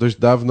Ostrołęce już dość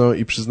dawno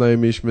i przyznaję,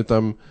 mieliśmy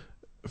tam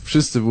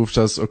wszyscy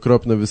wówczas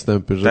okropne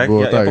występy, że tak?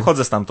 było Ja tak.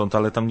 pochodzę stamtąd,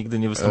 ale tam nigdy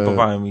nie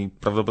występowałem i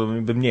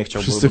prawdopodobnie bym nie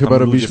chciał. Wszyscy bo chyba tam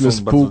ludzie robiliśmy są z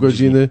bardzo pół dziwni.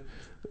 godziny.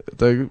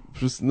 Tak,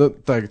 no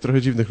tak,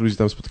 trochę dziwnych ludzi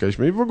tam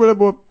spotkaliśmy i w ogóle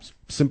było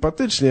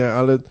sympatycznie,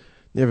 ale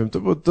nie wiem,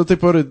 to było do tej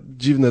pory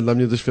dziwne dla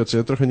mnie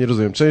doświadczenie, trochę nie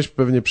rozumiem. Część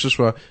pewnie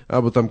przyszła,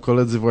 bo tam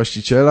koledzy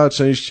właściciela,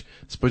 część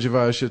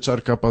spodziewała się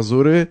czarka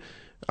pazury,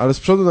 ale z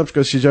przodu na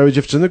przykład siedziały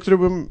dziewczyny, które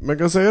były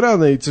mega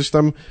zajarane i coś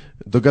tam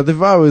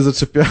dogadywały,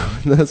 zaczepiały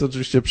nas,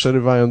 oczywiście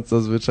przerywając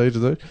zazwyczaj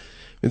czy coś.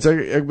 Więc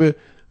jakby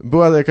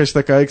była jakaś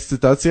taka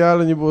ekscytacja,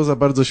 ale nie było za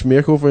bardzo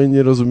śmiechów, oni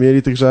nie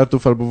rozumieli tych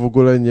żartów albo w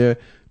ogóle nie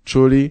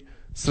czuli.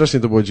 Strasznie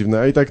to było dziwne,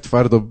 a i tak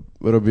twardo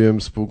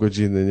robiłem z pół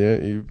godziny,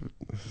 nie? I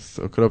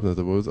okropne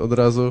to było. Od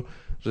razu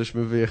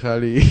żeśmy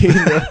wyjechali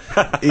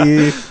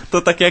i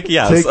To tak jak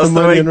ja, Take z the money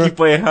Ostrołęki and-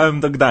 pojechałem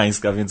do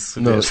Gdańska, więc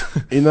no, wiesz...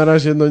 i na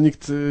razie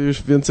nikt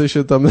już więcej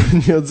się tam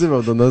nie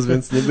odzywał do nas,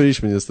 więc nie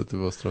byliśmy niestety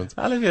w Ostrące.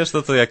 Ale wiesz,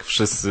 to jak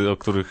wszyscy, o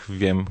których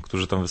wiem,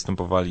 którzy tam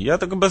występowali. Ja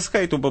tego bez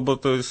hejtu, bo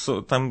to jest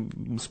tam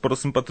sporo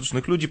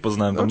sympatycznych ludzi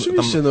poznałem. Tam,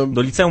 Oczywiście, tam no.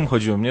 do liceum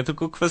chodziłem, nie?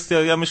 Tylko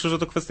ja myślę, że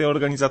to kwestia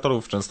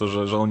organizatorów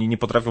często, że oni nie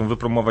potrafią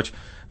wypromować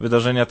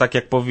wydarzenia tak,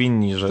 jak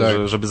powinni,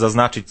 Tak. żeby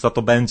zaznaczyć, co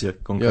to będzie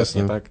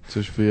konkretnie, Jasne, tak?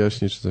 coś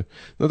wyjaśnić czy coś.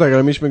 No tak,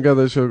 ale mieliśmy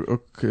gadać o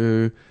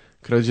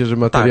kradzieży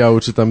materiału,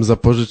 czy tam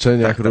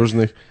zapożyczeniach Tak.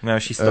 różnych.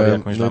 Miałeś historię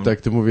jakąś No tam. i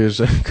tak, ty mówisz,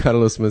 że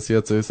Carlos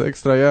Mesia to jest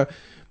ekstra. Ja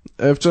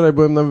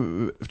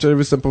wczoraj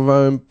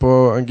występowałem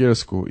po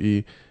angielsku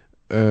i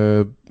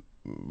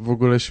w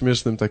ogóle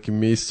śmiesznym takim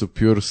miejscu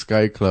Pure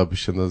Sky Club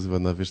się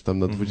nazywa, wiesz, tam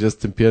na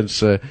 20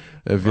 piętrze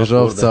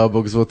wieżowca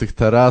obok złotych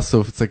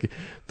tarasów.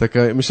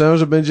 Myślałem,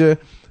 że będzie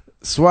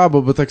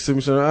słabo, bo tak sobie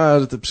myślałem,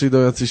 że to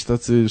przyjdą jacyś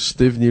tacy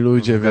sztywni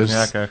ludzie, W wiesz,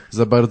 garniakach.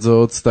 za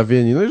bardzo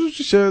odstawieni. No i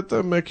rzeczywiście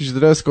tam jakiś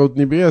dress code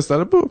niby jest,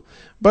 ale było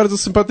bardzo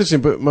sympatycznie.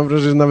 Mam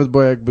wrażenie, że nawet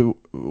była jakby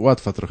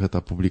łatwa trochę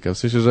ta publika. W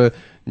sensie, że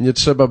nie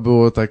trzeba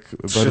było tak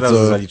 3 bardzo...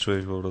 razy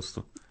zaliczyłeś po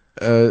prostu.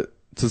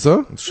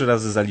 Co? 3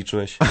 razy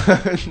zaliczyłeś.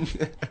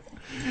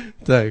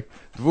 Tak.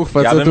 Dwóch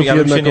facetów, ja bym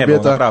jedna się nie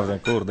kobieta. bał, naprawdę,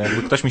 kurde.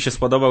 Jakby ktoś mi się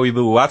spodobał i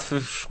był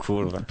łatwy,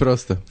 kurwa.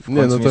 Proste. W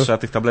końcu Nie, no nie to... trzeba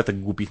tych tabletek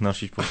głupich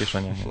nosić po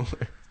kieszeniach.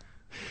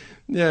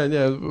 Nie?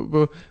 Nie,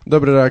 bo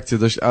dobre reakcje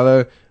dość,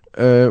 ale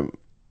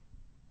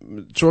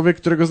człowiek,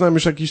 którego znam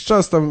już jakiś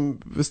czas, tam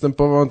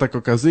występował tak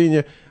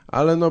okazyjnie,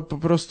 ale no po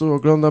prostu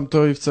oglądam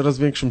to i w coraz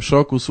większym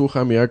szoku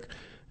słucham,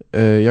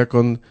 jak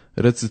on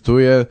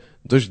recytuje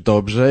dość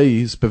dobrze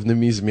i z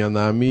pewnymi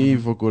zmianami,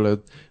 w ogóle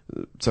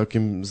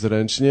całkiem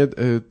zręcznie.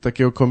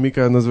 Takiego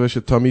komika nazywa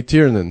się Tommy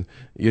Tiernan,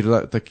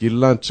 taki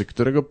Irlandczyk,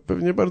 którego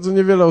pewnie bardzo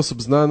niewiele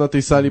osób zna, na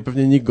tej sali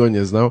pewnie nikt go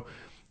nie znał.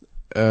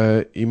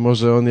 I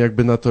może on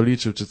jakby na to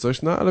liczył czy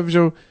coś, no ale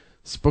wziął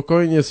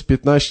spokojnie z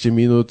 15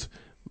 minut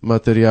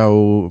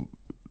materiału,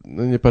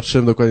 no nie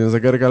patrzyłem dokładnie na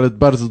zegarek, ale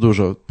bardzo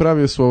dużo,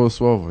 prawie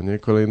słowo, nie?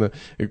 Kolejne,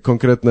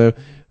 konkretne,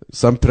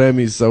 sam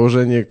premis,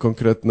 założenie,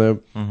 konkretne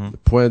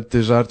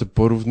puenty, żarty,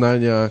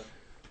 porównania,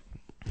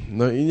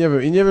 no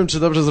i nie wiem, czy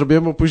dobrze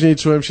zrobiłem, bo później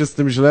czułem się z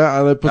tym źle,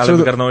 ale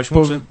wygarnąłeś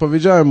mu, czy...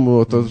 powiedziałem mu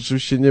o to,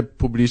 oczywiście nie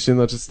publicznie,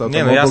 znaczy statą.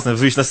 Nie, no jasne,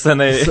 wyjść na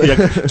scenę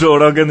jak Joe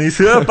Rogan i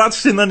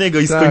patrzcie na niego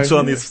i Tak,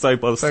 skończony jest w całej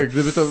Polsce. Tak,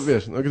 gdyby to,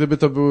 wiesz, no gdyby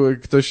to był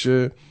ktoś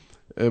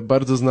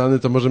bardzo znany,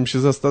 to może bym się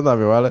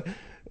zastanawiał, ale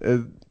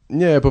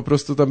nie, po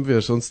prostu tam,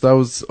 wiesz, on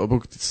stał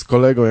obok z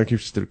kolegą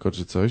jakimś tylko,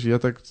 czy coś i ja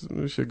tak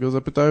się go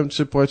zapytałem,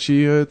 czy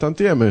płaci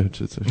tantiemy,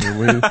 czy coś.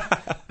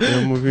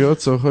 Ja mówi, o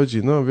co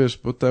chodzi? No, wiesz,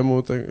 po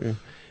temu tak...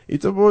 I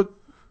to było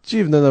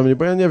dziwne na mnie,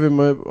 bo ja nie wiem,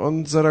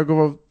 on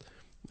zareagował,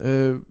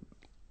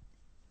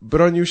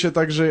 bronił się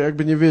tak, że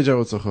jakby nie wiedział,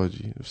 o co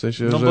chodzi. W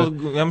sensie, no że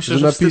bo ja myślę,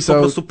 że napisał, wstyd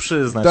po prostu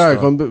przyznać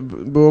tak, to.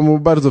 było mu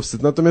bardzo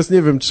wstyd. Natomiast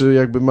nie wiem, czy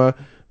jakby ma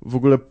w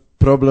ogóle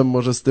problem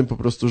może z tym po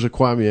prostu, że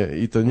kłamie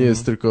i to nie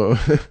jest tylko,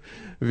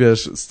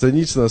 wiesz,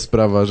 sceniczna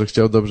sprawa, że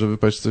chciał dobrze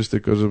wypaść coś,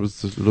 tylko żeby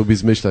lubi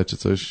zmyślać czy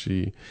coś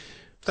i...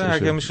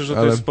 Tak, ja myślę, że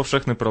to jest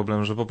powszechny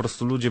problem, że po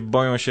prostu ludzie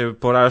boją się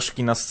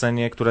porażki na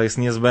scenie, która jest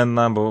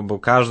niezbędna, bo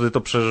każdy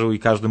to przeżył i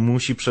każdy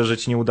musi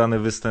przeżyć nieudany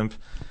występ.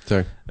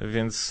 Tak.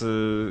 Więc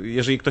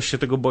jeżeli ktoś się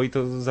tego boi,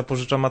 to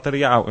zapożycza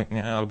materiały,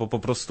 nie? Albo po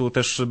prostu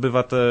też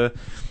bywa te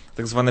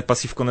tak zwane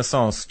passive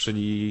connaissance,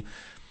 czyli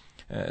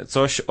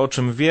coś, o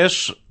czym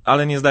wiesz,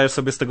 ale nie zdajesz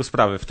sobie z tego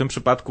sprawy. W tym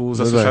przypadku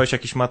zasłyszałeś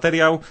jakiś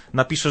materiał,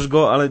 napiszesz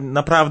go, ale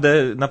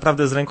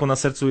naprawdę z ręką na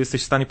sercu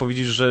jesteś w stanie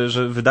powiedzieć,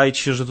 że wydaje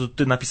ci się, że to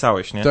ty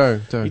napisałeś, nie? Tak,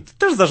 tak. I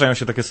też zdarzają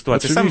się takie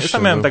sytuacje.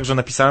 Sam miałem tak, że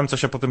napisałem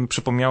coś, a potem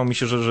przypomniało mi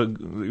się, że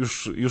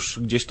już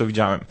gdzieś to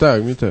widziałem.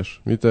 Tak,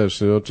 mi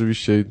też.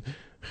 Oczywiście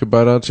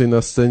chyba raczej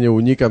na scenie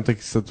unikam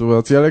takich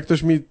sytuacji, ale jak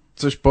ktoś mi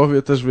coś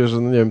powie, też wie,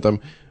 że no nie wiem, tam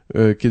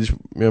kiedyś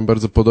miałem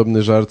bardzo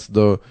podobny żart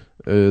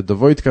do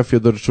Wojtka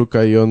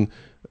Fiedorczuka i on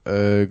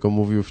go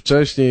mówił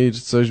wcześniej,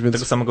 czy coś, więc...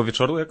 Tego samego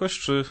wieczoru jakoś,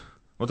 czy...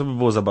 Bo to by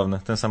było zabawne,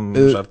 ten sam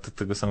żart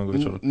tego samego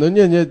wieczoru. No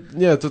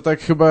nie, to tak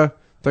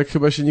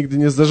chyba się nigdy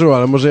nie zdarzyło,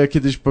 ale może ja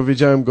kiedyś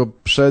powiedziałem go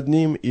przed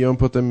nim i on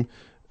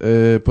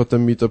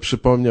potem mi to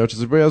przypomniał, czy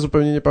coś, bo ja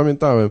zupełnie nie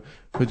pamiętałem.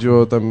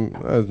 Chodziło tam,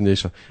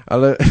 mniejsza,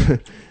 ale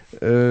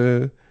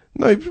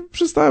no i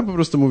przestałem po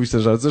prostu mówić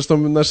ten żart.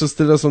 Zresztą nasze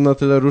style są na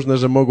tyle różne,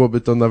 że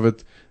mogłoby to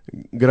nawet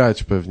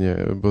grać pewnie,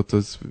 bo to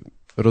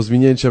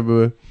rozwinięcia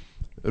były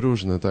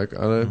różne, tak,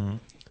 ale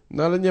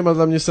no ale nie ma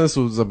dla mnie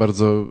sensu za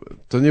bardzo.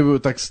 To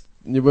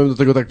nie byłem do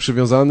tego tak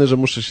przywiązany, że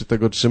muszę się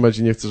tego trzymać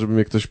i nie chcę, żeby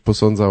mnie ktoś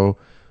posądzał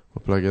o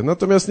plagiat.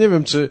 Natomiast nie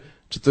wiem,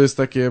 czy to jest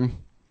takie...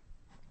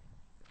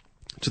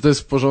 Czy to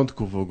jest w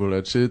porządku w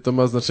ogóle? Czy to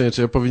ma znaczenie?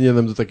 Czy ja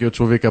powinienem do takiego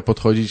człowieka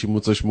podchodzić i mu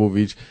coś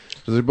mówić?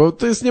 Bo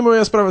to jest nie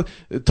moja sprawa.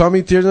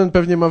 Tommy Tiernan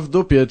pewnie ma w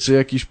dupie, czy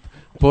jakiś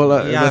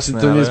Polak... Jasne,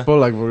 znaczy, to nie jest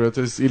Polak w ogóle,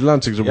 to jest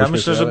Irlandczyk, żeby Ja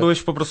myślę, że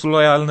byłeś po prostu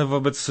lojalny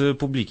wobec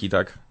publiki,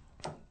 tak?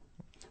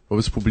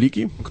 Wobec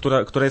publiki?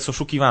 Która jest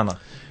oszukiwana.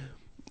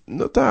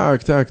 No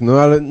tak, no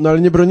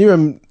ale nie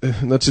broniłem,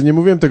 znaczy nie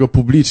mówiłem tego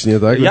publicznie,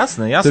 tak?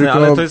 Jasne, tylko,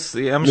 ale to jest,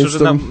 ja myślę,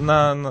 że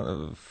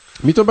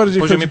mi to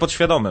bardziej poziomie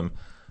podświadomym.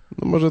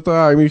 No może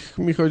tak,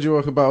 mi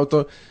chodziło chyba o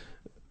to...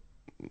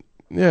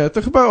 Nie,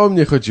 to chyba o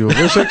mnie chodziło.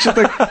 Wiesz, jak się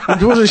tak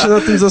dłużej się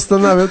nad tym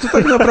zastanawiam, to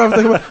tak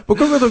naprawdę chyba... Po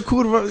kogo to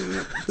kurwa...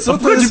 Co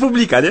to jest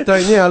publika, nie?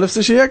 Tak, nie, ale w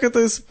sensie jaka to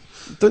jest...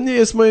 To nie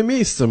jest moje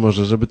miejsce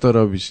może, żeby to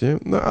robić, nie?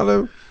 No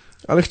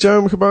ale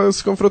chciałem chyba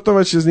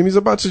skonfrontować się z nimi,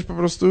 zobaczyć po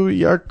prostu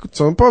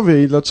co on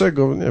powie i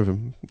dlaczego, nie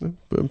wiem. No,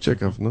 byłem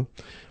ciekaw, no.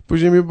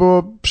 Później mi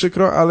było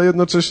przykro, ale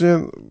jednocześnie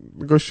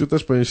gościu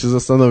też powinien się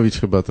zastanowić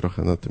chyba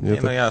trochę na tym,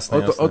 nie? No jasne,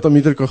 o to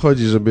mi tylko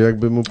chodzi, żeby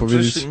jakby mu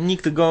powiedzieć... Przecież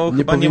nikt go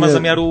chyba nie ma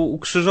zamiaru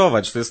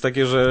ukrzyżować. To jest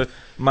takie, że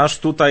masz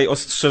tutaj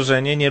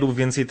ostrzeżenie, nie rób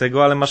więcej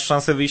tego, ale masz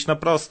szansę wyjść na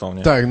prostą,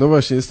 nie? Tak, no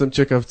właśnie, jestem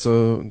ciekaw,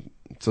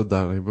 co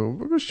dalej, bo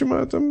gościu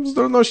ma tam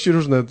zdolności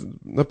różne,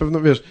 na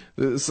pewno wiesz,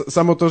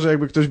 samo to, że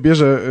jakby ktoś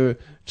bierze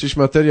czyjś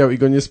materiał i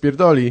go nie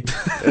spierdoli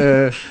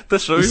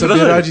też robi i sobie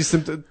wrażenie. radzi z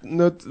tym,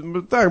 no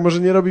tak, może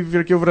nie robi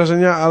wielkiego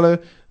wrażenia, ale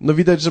no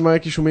widać, że ma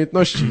jakieś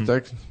umiejętności,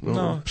 tak?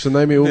 No,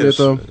 przynajmniej umie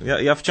to...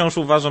 Ja wciąż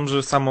uważam,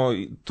 że samo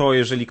to,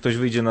 jeżeli ktoś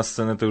wyjdzie na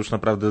scenę, to już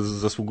naprawdę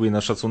zasługuje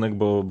na szacunek,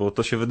 bo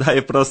to się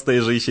wydaje proste,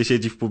 jeżeli się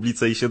siedzi w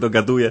publice i się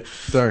dogaduje,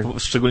 tak.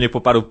 Szczególnie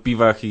po paru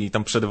piwach i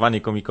tam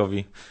przerywanie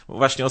komikowi.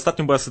 Właśnie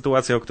ostatnio była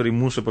sytuacja, o której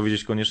muszę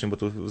powiedzieć koniecznie, bo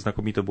to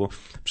znakomite było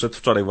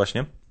przedwczoraj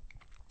właśnie.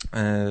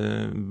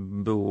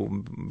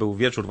 Był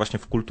wieczór właśnie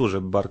w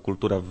Kulturze, bar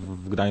Kultura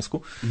w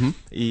Gdańsku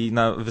i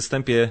na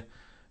występie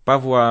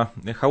Pawła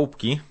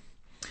Chałupki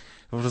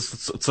po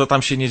prostu co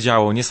tam się nie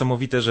działo,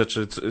 niesamowite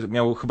rzeczy.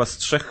 Miał chyba z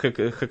 3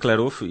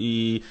 heklerów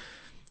i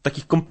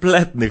takich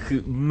kompletnych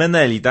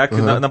meneli, tak?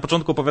 Na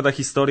początku opowiada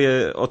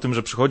historię o tym,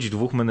 że przychodzi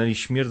 2 meneli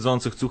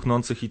śmierdzących,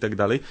 cuchnących i tak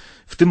dalej.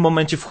 W tym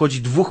momencie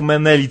wchodzi 2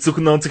 meneli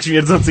cuchnących,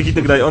 śmierdzących i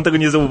tak dalej. On tego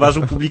nie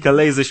zauważył, publika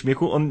leje ze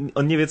śmiechu,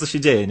 on nie wie, co się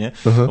dzieje, nie?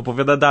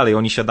 Opowiada dalej,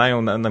 oni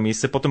siadają na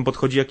miejsce, potem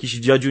podchodzi jakiś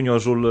dziadziunio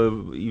żul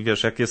i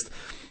wiesz,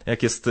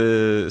 jak jest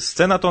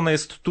scena, to ona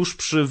jest tuż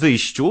przy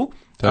wyjściu,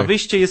 tak. A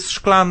wyjście jest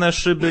szklane,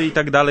 szyby i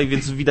tak dalej,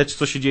 więc widać,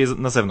 co się dzieje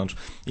na zewnątrz.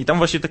 I tam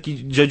właśnie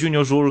taki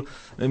dziadziunio żul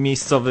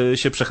miejscowy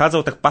się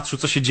przechadzał, tak patrzył,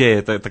 co się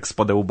dzieje, tak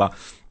spod łba.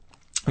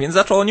 Więc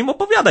zaczął o nim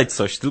opowiadać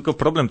coś, tylko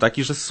problem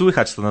taki, że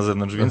słychać to na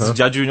zewnątrz, więc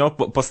dziadziunio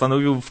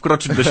postanowił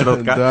wkroczyć do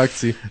środka, do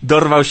akcji.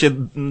 Dorwał się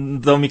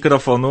do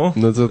mikrofonu,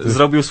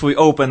 zrobił swój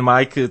open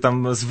mic,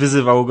 tam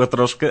zwyzywał go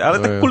troszkę, ale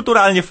tak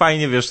kulturalnie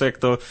fajnie, wiesz, jak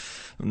to...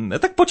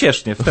 Tak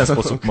pociesznie, w ten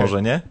sposób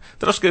może, nie?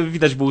 Troszkę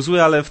widać był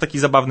zły, ale w taki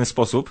zabawny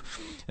sposób.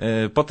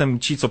 Potem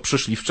ci, co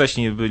przyszli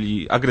wcześniej,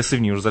 byli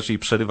agresywni, już zaczęli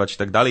przerywać i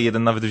tak dalej.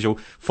 Jeden nawet wziął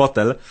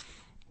fotel,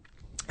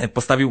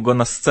 postawił go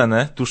na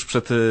scenę tuż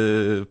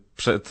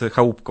przed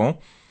chałupką,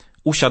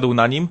 usiadł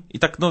na nim i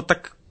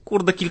tak,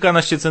 kurde,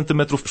 kilkanaście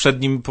centymetrów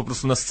przed nim po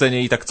prostu na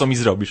scenie i tak, co mi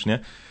zrobisz, nie?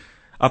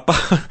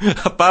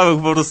 A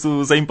Paweł po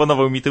prostu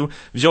zaimponował mi tym,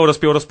 wziął,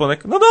 rozpiął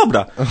rozponek, no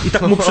dobra. I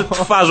tak mu przed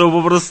twarzą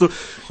po prostu,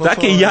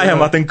 takie jaja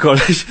ma ten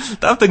koleś.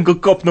 Tamten go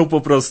kopnął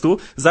po prostu.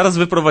 Zaraz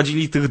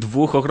wyprowadzili tych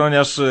 2,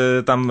 ochroniarz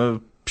tam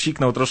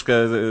psiknął troszkę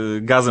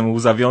gazem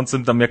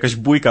łzawiącym, tam jakaś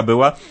bójka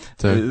była.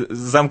 Tak.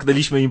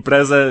 Zamknęliśmy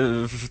imprezę,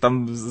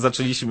 tam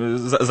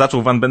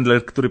zaczął Van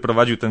Bendler, który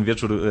prowadził ten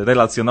wieczór,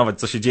 relacjonować,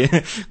 co się dzieje,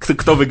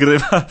 kto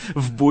wygrywa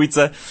w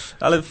bójce,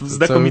 ale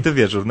znakomity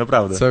wieczór,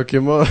 naprawdę.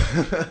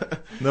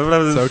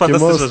 Naprawdę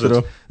fantastyczna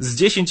rzecz. Z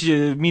 10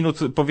 minut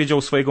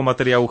powiedział swojego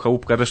materiału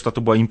Chałupka, reszta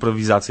to była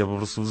improwizacja, po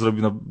prostu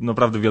zrobił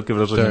naprawdę wielkie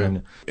wrażenie na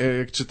mnie.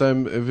 Jak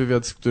czytałem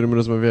wywiad, z którym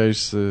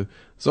rozmawiałeś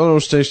z Olą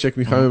Szczęściak,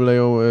 Michałem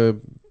Leją,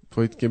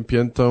 Wojtkiem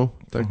Piętą,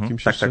 tak?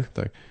 Kimś jeszcze?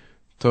 Tak.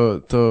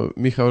 To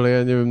Michał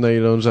Leja, nie wiem na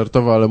ile on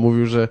żartował, ale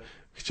mówił, że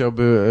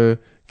chciałby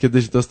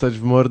kiedyś dostać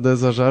w mordę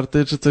za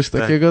żarty, czy coś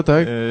takiego,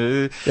 tak?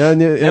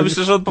 Ja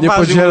myślę, że on nie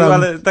podzielam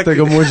ale tak...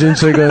 tego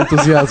młodzieńczego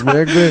entuzjazmu.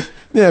 Jakby,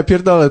 nie,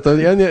 pierdolę to.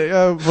 Ja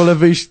wolę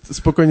wyjść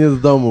spokojnie do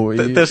domu.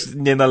 Też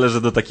nie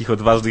należę do takich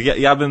odważnych.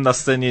 Ja bym na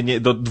scenie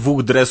do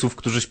 2 dresów,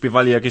 którzy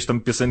śpiewali jakieś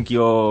tam piosenki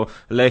o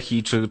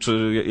Lechii,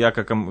 czy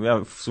ja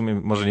w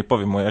sumie może nie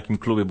powiem o jakim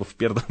klubie, bo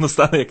wpierdolę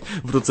dostanę, jak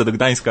wrócę do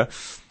Gdańska.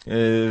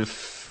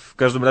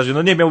 każdym razie,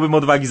 no nie miałbym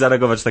odwagi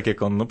zareagować tak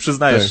jak on, no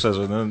przyznaję Tak.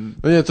 szczerze.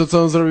 No nie, to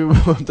co on zrobił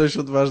było dość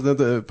odważne,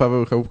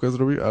 Paweł Chałupka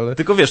zrobił, ale...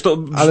 Tylko wiesz, to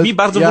brzmi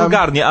bardzo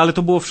wulgarnie, ale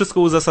to było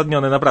wszystko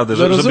uzasadnione, naprawdę,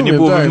 żeby rozumiem, nie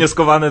było tak.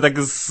 wywnioskowane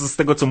tak z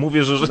tego, co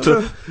mówię,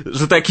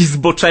 że to jakiś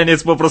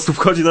zboczeniec po prostu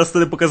wchodzi na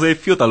scenę, pokazuje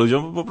fiuta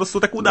ludziom, po prostu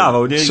tak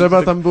udawał, nie? Trzeba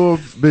tak... tam było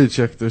być,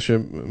 jak to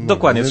się...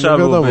 Dokładnie, nie? trzeba No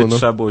było wiadomo, być,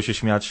 trzeba było się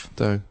śmiać.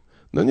 Tak.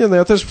 No nie, no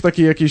ja też w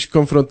takiej jakiejś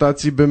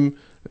konfrontacji bym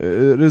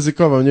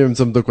ryzykował, nie wiem,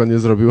 co bym dokładnie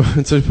zrobił,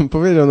 coś bym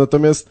powiedział,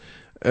 natomiast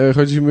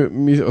chodzi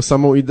mi o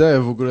samą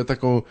ideę w ogóle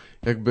taką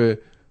jakby,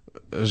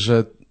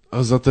 że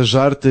za te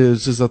żarty,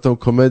 czy za tą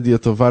komedię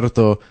to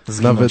warto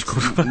Zginąć, nawet,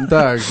 kurwa.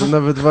 tak, że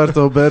nawet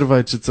warto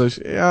oberwać, czy coś,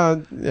 ja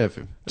nie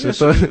wiem. Czy Wiesz,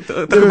 to to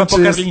nie chyba wiem, po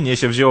czy jest- Karlinie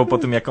się wzięło po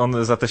tym, jak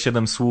on za te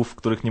 7 słów,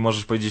 których nie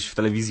możesz powiedzieć w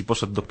telewizji,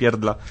 poszedł do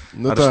pierdla,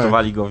 No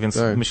aresztowali tak, go, więc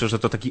tak. myślę, że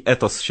to taki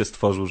etos się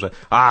stworzył, że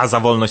za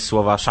wolność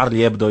słowa,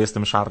 Charlie Hebdo,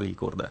 jestem Charlie,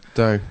 kurde.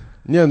 Tak.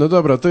 Nie, no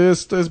dobra, to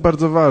jest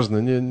bardzo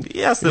ważne.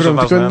 Jasne, Wiem, że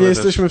ważne, tylko nie ale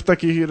jesteśmy w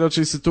takiej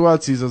raczej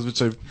sytuacji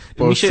zazwyczaj w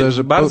Polsce, się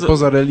że bardzo-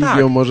 poza religią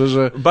tak. może,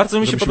 że Bardzo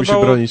mi się musimy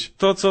podobało bronić.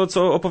 to,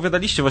 co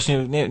opowiadaliście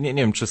właśnie, nie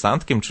wiem, czy z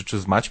Antkiem, czy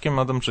z Maćkiem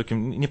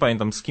Adamczykiem, nie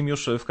pamiętam z kim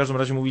już, w każdym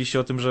razie mówiliście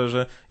o tym,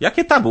 że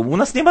jakie tabu? U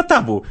nas nie ma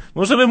tabu.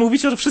 Możemy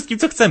mówić o wszystkim,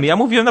 co chcemy. Ja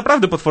mówiłem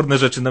naprawdę potworne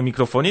rzeczy na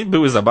mikrofonie,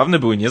 były zabawne,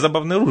 były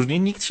niezabawne, różnie,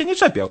 nikt się nie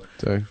czepiał.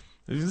 Tak.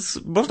 Więc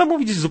można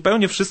mówić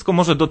zupełnie wszystko,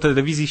 może do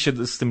telewizji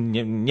się z tym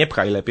nie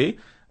pchaj lepiej,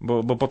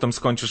 bo potem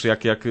skończysz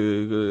jak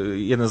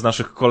jeden z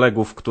naszych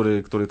kolegów,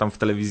 który tam w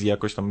telewizji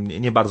jakoś tam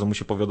nie bardzo mu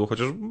się powiodło,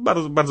 chociaż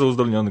bardzo, bardzo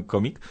uzdolniony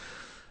komik.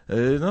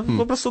 No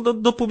po prostu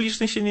do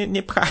publicznej się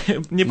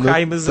nie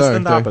pchajmy ze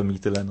tak, stand-upem i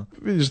tyle, no.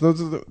 Widzisz, no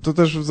to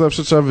też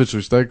zawsze trzeba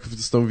wyczuć, tak?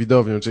 Z tą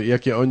widownią, czy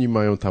jakie oni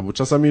mają tabu.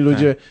 Czasami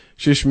ludzie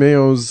się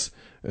śmieją z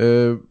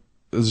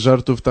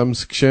żartów tam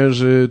z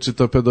księży, czy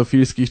to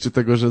pedofilskich, czy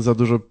tego, że za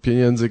dużo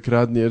pieniędzy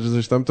kradnie, czy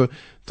coś tam,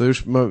 to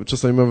już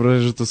czasami mam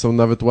wrażenie, że to są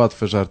nawet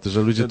łatwe żarty,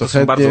 że ludzie to są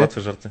chętnie... bardzo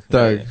łatwe żarty.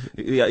 Tak.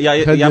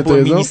 Ja Chętnie to byłem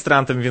jedzą?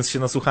 ministrantem, więc się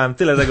nasłuchałem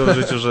tyle tego w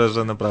życiu,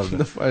 że naprawdę.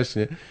 No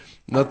właśnie.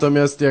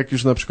 Natomiast jak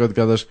już na przykład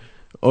gadasz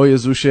o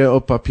Jezusie,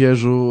 o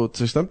papieżu,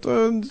 coś tam, to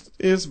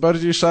jest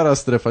bardziej szara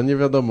strefa, nie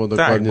wiadomo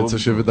dokładnie, bo co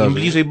się wydarzy. Im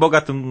bliżej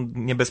Boga, tym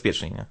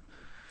niebezpieczniej, nie?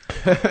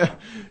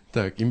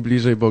 Tak, im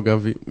bliżej Boga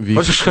w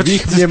Chociaż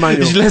ich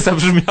mniemaniu. źle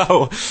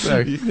zabrzmiało.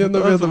 Tak. Nie, no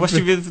To wiadomo.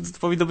 właściwie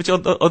powinno być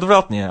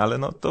odwrotnie, ale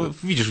no to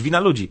widzisz, wina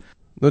ludzi.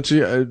 No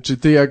czy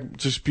ty jak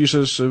coś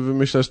piszesz,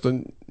 wymyślasz, to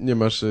nie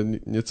masz,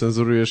 nie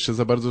cenzurujesz się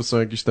za bardzo, są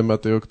jakieś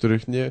tematy, o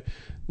których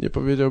nie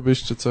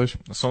powiedziałbyś, czy coś?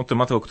 Są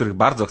tematy, o których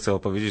bardzo chcę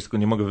opowiedzieć, tylko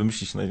nie mogę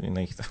wymyślić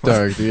na ich temat.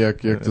 Tak,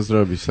 jak to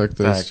zrobić, tak?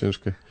 To Tak. jest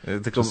ciężkie.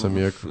 Tylko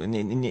Czasami jak...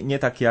 nie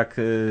tak jak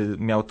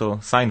miał to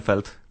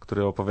Seinfeld,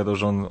 który opowiadał,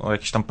 że on o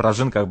jakichś tam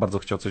prażynkach bardzo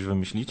chciał coś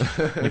wymyślić.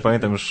 Nie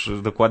pamiętam już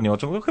dokładnie o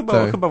czym,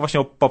 chyba właśnie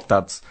o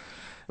Pop-Tarts.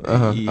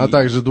 Aha, a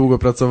tak, że długo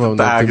pracował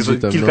nad Tak, tym że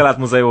bitem, kilka lat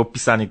mu zajęło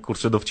pisanie,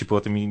 dowcipu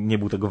o tym i nie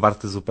był tego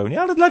warty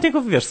zupełnie, ale dla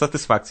niego, wiesz,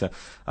 satysfakcja.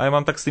 A ja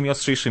mam tak z tymi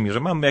ostrzejszymi, że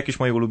mam jakieś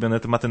moje ulubione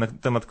tematy,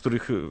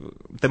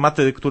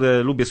 tematy,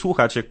 które lubię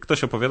słuchać, jak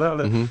ktoś opowiada,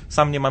 ale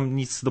sam nie mam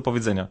nic do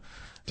powiedzenia.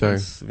 Tak.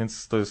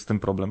 Więc to jest ten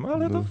problem.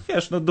 Ale no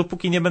wiesz,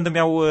 dopóki nie będę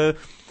miał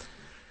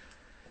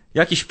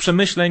jakichś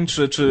przemyśleń,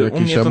 czy u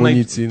mnie to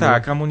amunicji.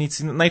 Tak,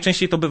 amunicji.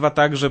 Najczęściej to bywa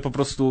tak, że po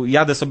prostu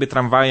jadę sobie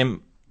tramwajem,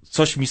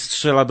 coś mi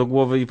strzela do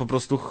głowy i po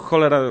prostu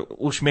cholera,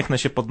 uśmiechnę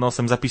się pod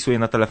nosem, zapisuję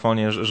na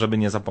telefonie, żeby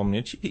nie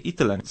zapomnieć i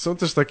tyle. Są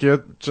też takie,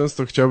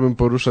 często chciałbym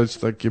poruszać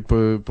takie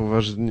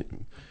poważnie,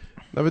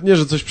 nawet nie,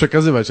 że coś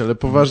przekazywać, ale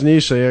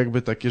poważniejsze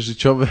jakby takie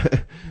życiowe,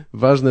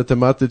 ważne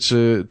tematy,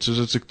 czy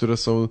rzeczy, które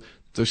są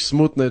dość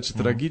smutne, czy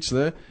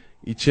tragiczne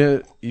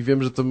i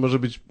wiem, że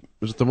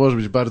to może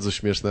być bardzo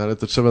śmieszne, ale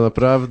to trzeba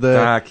naprawdę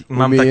Tak,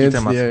 mam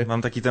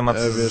taki temat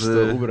wiesz,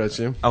 to ubrać,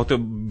 nie?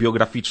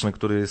 autobiograficzny,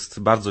 który jest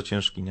bardzo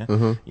ciężki, nie?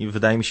 I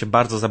wydaje mi się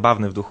bardzo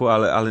zabawny w duchu,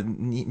 ale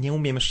nie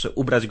umiem jeszcze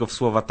ubrać go w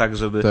słowa tak,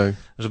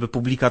 żeby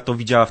publika to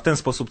widziała w ten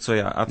sposób, co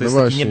ja. A to jest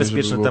taki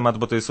niebezpieczny temat,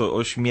 bo to jest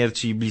o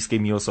śmierci bliskiej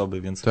mi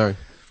osoby, więc... Tak,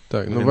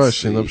 no więc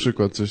właśnie, na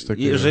przykład coś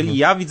takiego. Jeżeli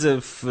ja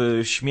widzę w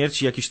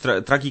śmierci jakiś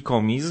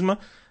tragikomizm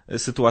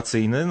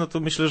sytuacyjny, no to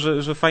myślę,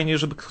 że fajnie,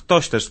 żeby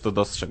ktoś też to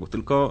dostrzegł,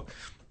 tylko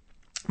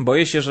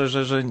boję się,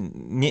 że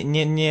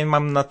nie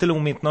mam na tyle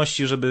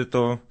umiejętności, żeby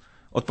to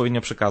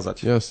odpowiednio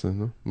przekazać. Jasne,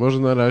 no. Może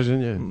na razie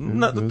nie.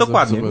 No,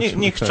 dokładnie.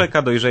 Niech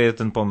czeka, dojrzeje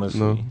ten pomysł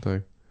i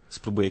tak.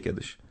 spróbuję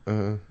kiedyś.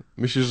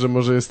 Myślisz, że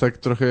może jest tak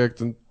trochę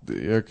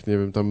jak nie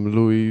wiem, tam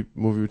Louis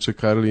mówił, czy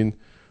Karlin,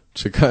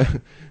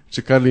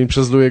 czy Karlin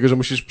przez Louiego, że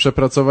musisz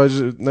przepracować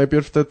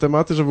najpierw te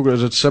tematy, że w ogóle,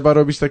 że trzeba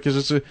robić takie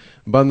rzeczy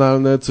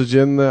banalne,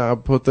 codzienne, a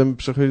potem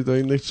przechodzić do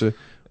innych, czy...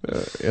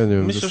 Ja nie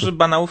wiem. Myślę, że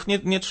banałów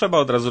nie trzeba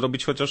od razu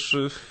robić,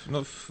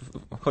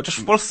 chociaż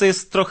w Polsce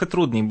jest trochę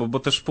trudniej, bo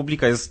też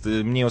publika jest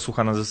mniej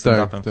osłuchana ze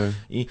stand-upem. Tak.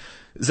 I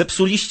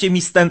zepsuliście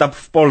mi stand-up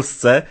w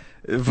Polsce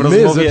w My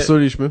rozmowie...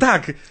 zepsuliśmy?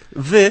 Tak,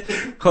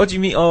 chodzi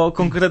mi o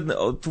konkretne...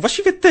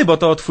 Właściwie ty, bo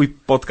to o twój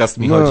podcast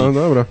mi chodzi. No,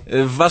 dobra.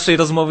 W waszej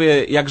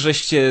rozmowie, jak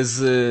żeście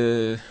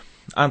z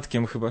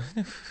Antkiem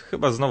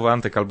chyba znowu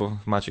Antek albo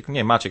Maciek,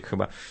 nie, Maciek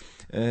chyba,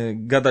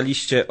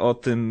 gadaliście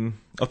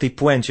o tej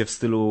puencie w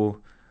stylu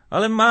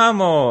ale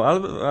mamo,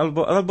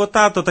 albo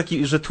tato,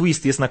 taki, że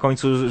twist jest na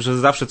końcu, że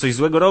zawsze coś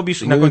złego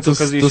robisz i na końcu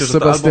okazuje się, że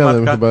to albo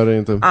matka... chyba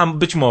orientem. A,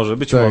 być może,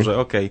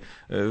 okej.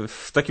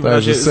 W takim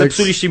razie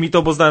zepsuliście mi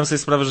to, bo zdałem sobie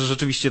sprawę, że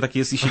rzeczywiście tak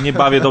jest i się nie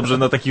bawię dobrze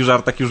na takich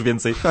żartach już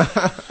więcej.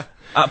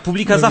 A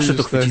publika zawsze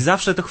to chwyci,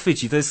 zawsze to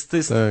chwyci. To jest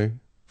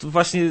to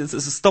właśnie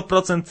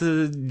 100%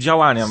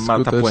 działania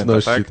ma ta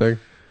puenta, tak?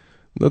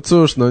 No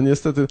cóż, no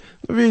niestety,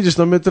 no widzisz,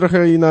 no my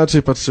trochę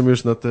inaczej patrzymy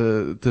już na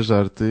te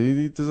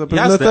żarty i ty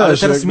zapewne jasne, też. Ale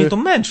teraz mnie to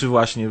męczy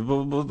właśnie,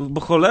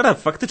 bo cholera,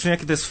 faktycznie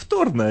jakie to jest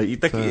wtórne i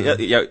tak,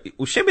 ja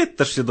u siebie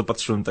też się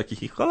dopatrzyłem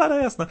takich i cholera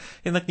jasna,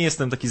 jednak nie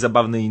jestem taki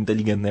zabawny i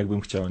inteligentny,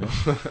 jakbym chciał, nie?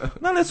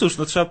 No ale cóż,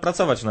 no trzeba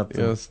pracować nad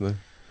tym. Jasne.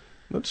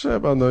 No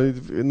trzeba,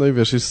 no i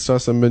wiesz, i z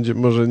czasem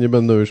może nie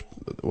będą już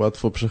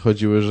łatwo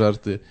przechodziły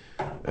żarty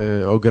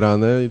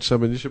ograne i trzeba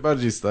będzie się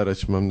bardziej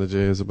starać, mam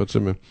nadzieję,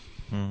 zobaczymy.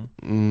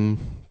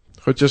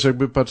 Chociaż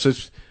jakby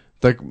patrzeć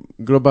tak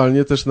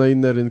globalnie też na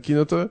inne rynki,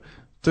 no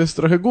to jest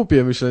trochę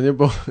głupie myślenie,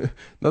 bo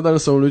nadal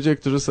są ludzie,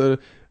 którzy sobie,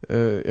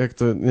 jak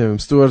to, nie wiem,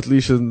 Stuart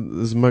Lee się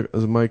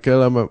z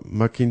Michael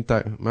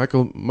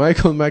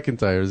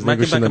McIntyre, z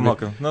niego się nabija.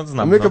 No,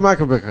 znam,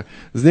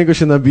 z niego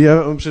się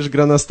nabija, on przecież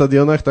gra na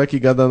stadionach, tak,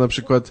 i gada na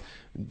przykład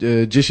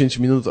 10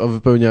 minut o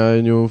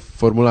wypełnianiu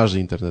formularzy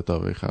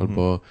internetowych,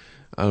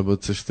 albo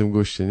coś w tym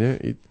guście, nie?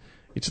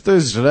 I czy to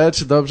jest źle,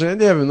 czy dobrze? Ja nie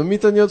wiem, no mi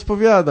to nie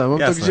odpowiada, mam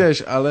to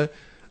gdzieś,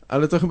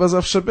 ale to chyba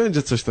zawsze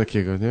będzie coś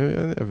takiego, nie?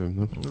 Ja nie wiem,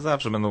 no.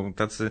 Zawsze będą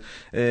tacy.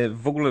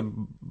 W ogóle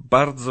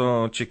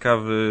bardzo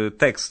ciekawy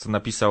tekst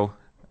napisał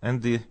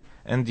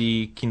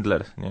Andy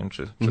Kindler, nie wiem,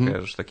 czy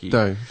kojarzysz taki...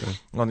 Tak.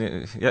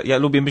 Ja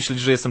lubię myśleć,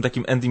 że jestem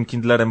takim Andym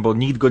Kindlerem, bo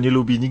nikt go nie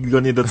lubi, nikt go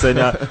nie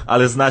docenia,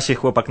 ale zna się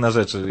chłopak na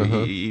rzeczy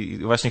i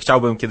właśnie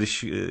chciałbym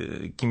kiedyś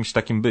kimś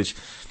takim być.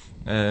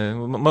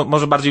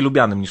 Może bardziej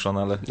lubianym niż on,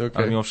 ale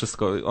mimo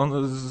wszystko.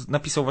 On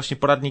napisał właśnie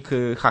poradnik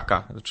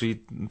haka,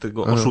 czyli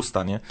tego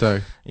oszusta, nie?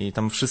 Tak. I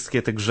tam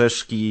wszystkie te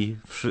grzeszki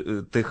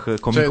tych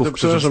komików,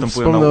 którzy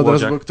występują na od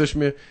łodziach. razu, bo ktoś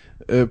mnie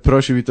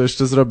prosił i to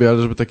jeszcze zrobię,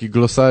 ale żeby taki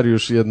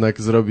glosariusz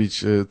jednak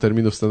zrobić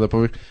terminów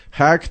stand-upowych.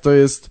 Hack to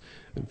jest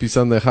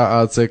pisane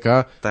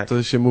H-A-C-K, tak.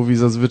 To się mówi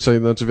zazwyczaj,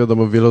 znaczy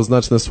wiadomo,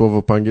 wieloznaczne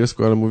słowo po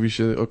angielsku, ale mówi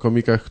się o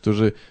komikach,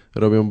 którzy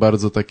robią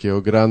bardzo takie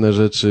ograne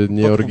rzeczy,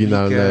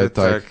 nieoryginalne.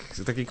 Tak.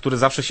 Takie, które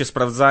zawsze się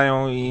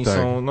sprawdzają i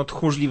są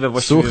tchórzliwe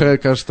właściwie. Suche,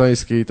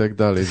 kasztańskie i tak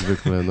dalej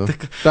zwykle, no.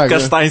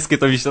 Kasztańskie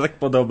to mi się tak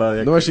podoba.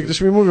 No właśnie,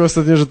 ktoś mi mówił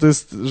ostatnio,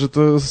 że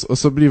to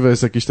osobliwe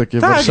jest jakieś takie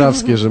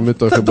warszawskie, że my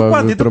to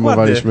chyba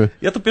wypromowaliśmy. Dokładnie.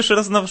 Ja to pierwszy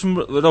raz na waszym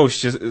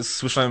roście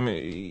słyszałem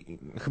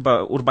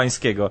chyba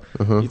urbańskiego.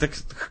 I tak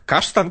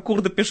kasztan,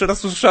 kurde, pierwszy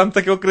raz usłyszałem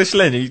takie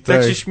określenie i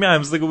tak się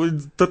śmiałem z tego, bo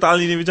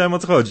totalnie nie wiedziałem, o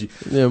co chodzi.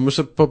 Nie,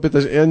 muszę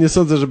popytać, ja nie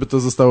sądzę, żeby to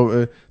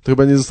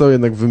chyba nie zostało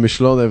jednak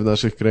wymyślone w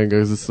naszych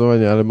kręgach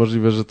zdecydowanie, ale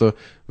możliwe, że to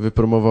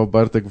wypromował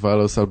Bartek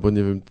Walos albo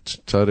nie wiem,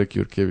 Czarek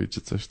Jurkiewicz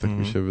czy coś, tak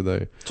mi się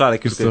wydaje.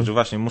 Czarek Jurkiewicz,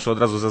 właśnie, muszę od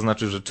razu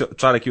zaznaczyć, że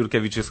Czarek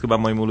Jurkiewicz jest chyba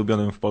moim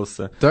ulubionym w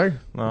Polsce. Tak?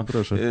 No,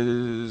 proszę.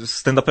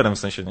 Stand-uperem w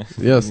sensie, nie?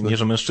 Jasne. Nie,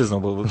 że mężczyzną,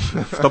 bo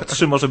w top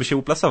 3 może by się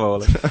uplasował,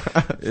 ale...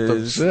 W top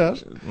 3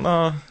 aż?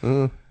 No...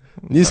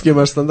 Niskie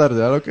masz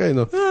standardy, ale okej,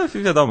 no.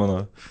 Wiadomo,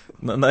 no.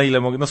 Na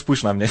ile mogę,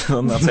 spójrz na mnie,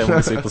 na co ja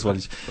mogę sobie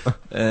pozwolić.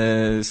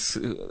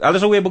 Ale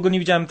żałuję, bo go nie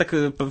widziałem tak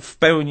w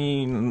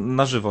pełni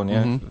na żywo,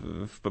 nie?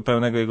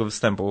 Pełnego jego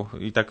występu.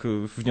 I tak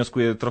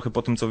wnioskuję trochę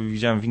po tym, co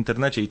widziałem w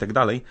internecie i tak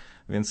dalej,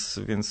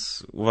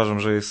 więc uważam,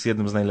 że jest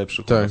jednym z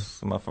najlepszych. Tak.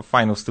 Ma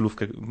fajną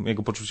stylówkę,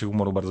 jego poczucie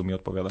humoru bardzo mi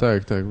odpowiada.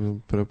 Tak,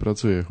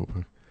 pracuje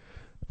chłopak.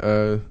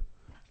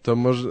 To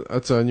może, a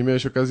co, nie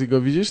miałeś okazji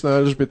go widzieć na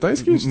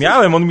Elżbietańskiej?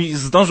 Miałem, on mi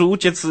zdążył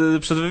uciec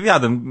przed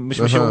wywiadem.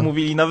 Myśmy się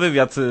umówili na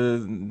wywiad.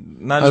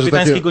 Na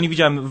Elżbietańskiej go nie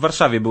widziałem, w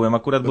Warszawie byłem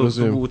akurat, bo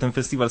był ten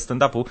festiwal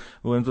stand-upu.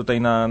 Byłem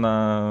tutaj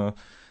na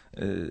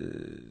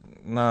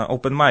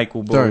open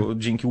micu, bo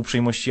dzięki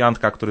uprzejmości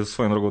Antka, który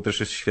swoją drogą też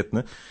jest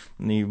świetny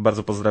i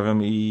bardzo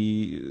pozdrawiam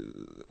i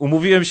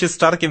umówiłem się z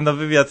Czarkiem na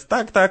wywiad,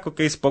 tak,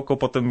 okej, spoko,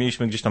 potem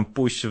mieliśmy gdzieś tam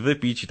pójść,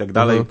 wypić i tak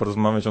dalej,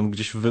 porozmawiać, on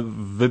gdzieś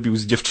wybił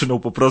z dziewczyną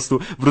po prostu,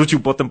 wrócił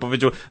potem,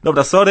 powiedział,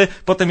 dobra, sorry,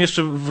 potem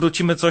jeszcze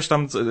wrócimy coś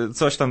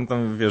tam,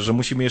 wiesz, że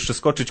musimy jeszcze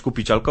skoczyć,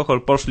 kupić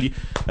alkohol, poszli,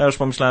 ja już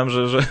pomyślałem,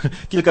 że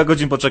kilka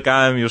godzin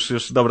poczekałem,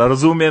 już dobra,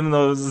 rozumiem,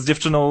 no z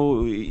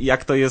dziewczyną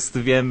jak to jest,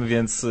 wiem,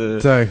 więc...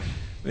 Tak.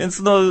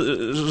 Więc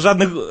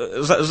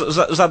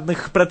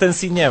żadnych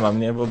pretensji nie mam,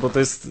 nie? Bo to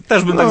jest,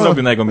 też bym tak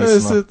zrobił na jego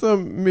miejscu. To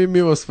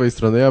miło z twojej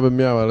strony, ja bym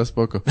miał, ale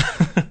spoko.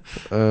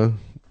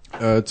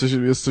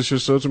 Jest coś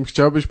jeszcze, o czym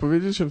chciałbyś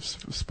powiedzieć?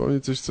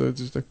 Wspomnieć coś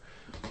tak?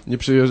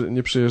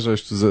 Nie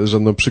przyjeżdżałeś tu z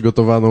żadną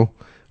przygotowaną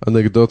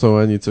anegdotą,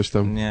 ani coś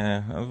tam.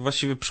 Nie,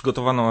 właściwie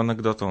przygotowaną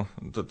anegdotą.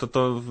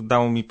 To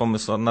dało mi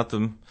pomysł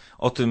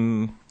o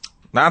tym,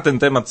 Na ten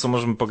temat, co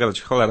możemy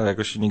pogadać? Cholera,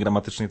 jakoś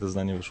niegramatycznie to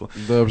zdanie wyszło.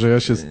 Dobrze, ja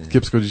się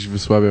kiepsko dziś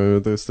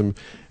wysłabiam, to jestem...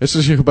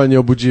 Jeszcze się chyba nie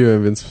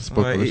obudziłem, więc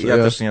spoko. No, ja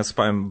też nie, ja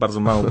spałem bardzo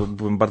mało, bo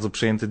byłem bardzo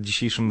przejęty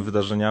dzisiejszym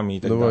wydarzeniami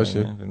i tak dalej,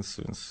 właśnie. nie?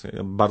 Więc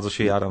ja bardzo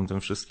się jaram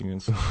tym wszystkim,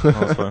 więc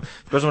spałem.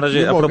 W każdym razie,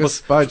 Nie a mogę propos...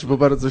 spać, bo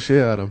bardzo się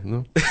jaram,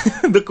 no.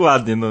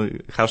 Dokładnie, no,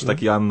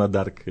 hashtag Joanna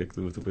Dark, jak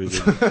to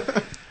powiedzieć.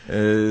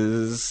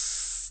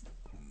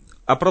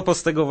 A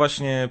propos tego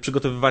właśnie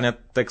przygotowywania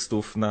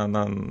tekstów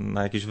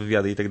na jakieś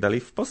wywiady i tak dalej,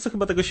 w Polsce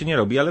chyba tego się nie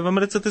robi, ale w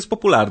Ameryce to jest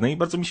popularne i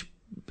bardzo mi się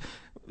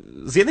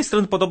z jednej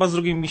strony podoba, z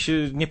drugiej mi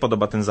się nie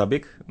podoba ten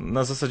zabieg.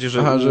 Na zasadzie,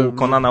 że u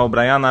Conana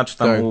O'Briana, czy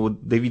tam tak. u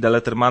Davida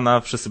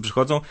Lettermana wszyscy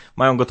przychodzą,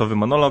 mają gotowy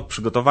monolog,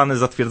 przygotowany,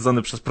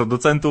 zatwierdzony przez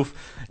producentów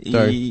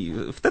i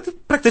wtedy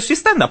praktycznie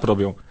stand-up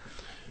robią.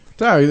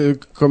 Tak,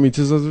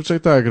 komicy zazwyczaj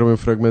tak, robią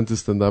fragmenty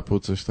stand-upu,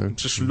 coś tak.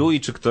 Przecież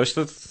Louis czy ktoś,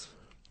 to...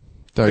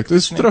 Tak, to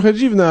jest trochę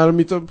dziwne, ale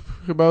mi to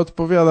chyba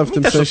odpowiada w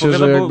tym sensie,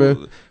 że jakby...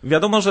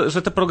 Wiadomo,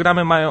 że te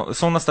programy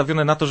są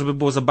nastawione na to, żeby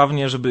było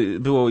zabawnie, żeby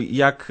było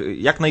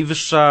jak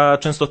najwyższa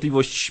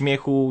częstotliwość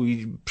śmiechu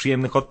i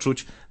przyjemnych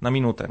odczuć na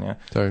minutę, nie?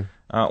 Tak.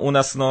 A u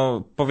nas,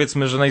 no,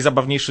 powiedzmy, że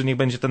najzabawniejszy niech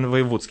będzie ten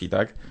wojewódzki,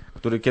 tak?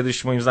 Który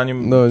kiedyś, moim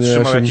zdaniem,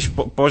 trzymał jakiś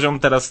poziom,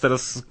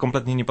 teraz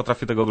kompletnie nie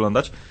potrafię tego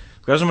oglądać.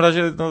 W każdym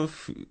razie, no...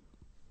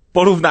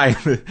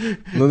 Porównajmy.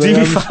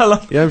 Jimmy Fallon,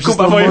 ja bym się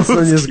Kuba z tą Wojewódzki.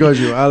 mocno nie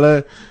zgodził,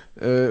 ale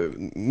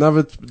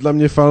nawet dla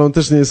mnie Fallon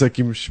też nie jest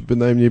jakimś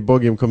bynajmniej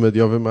bogiem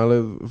komediowym,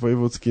 ale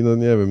Wojewódzki, no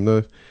nie wiem, no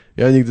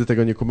ja nigdy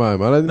tego nie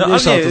kumałem, ale no,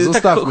 mniejsza nie, to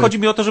zostawmy. Tak, chodzi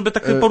mi o to, żeby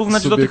tak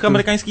porównać do tych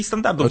amerykańskich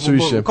standardów.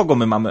 Oczywiście. Bo kogo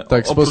my mamy?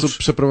 Tak, sposób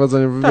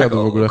przeprowadzania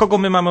wywiadu w ogóle. Kogo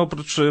my mamy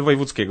oprócz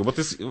Wojewódzkiego, bo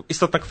to jest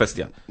istotna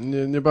kwestia.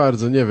 Nie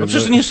bardzo, nie wiem. No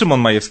przecież nie Szymon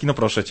Majewski, no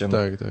proszę cię. No.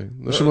 Tak.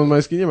 No Szymon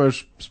Majewski nie ma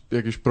już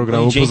jakiegoś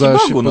programu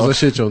Bogu, poza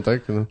siecią,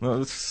 tak?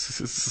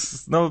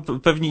 No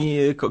pewni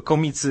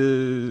komicy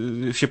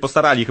się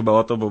postarali chyba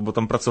o to, bo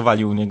tam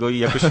pracowali u niego i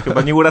jakoś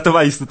chyba nie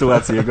uratowali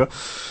sytuacji jego.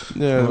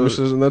 Nie,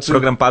 myślę, że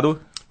program padł?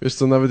 Wiesz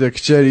co, nawet jak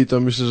chcieli, to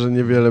myślę, że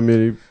niewiele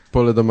mieli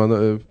pola do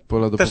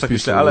też popisu. Tak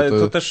myślę, ale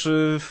to też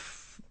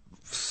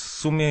w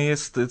sumie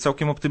jest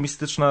całkiem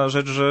optymistyczna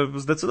rzecz, że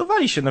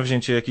zdecydowali się na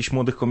wzięcie jakichś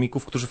młodych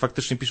komików, którzy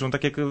faktycznie piszą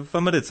tak jak w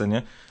Ameryce,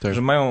 nie? Tak.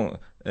 Że mają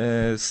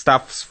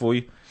staw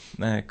swój,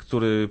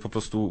 który po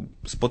prostu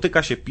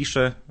spotyka się,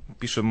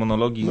 pisze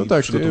monologi,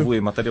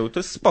 przygotowuje materiał. To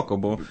jest spoko,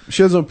 bo...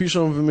 Siedzą,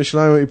 piszą,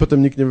 wymyślają i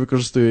potem nikt nie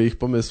wykorzystuje ich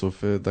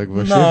pomysłów. Tak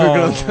właśnie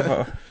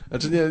wygląda.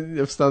 Znaczy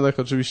nie, w Stanach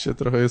oczywiście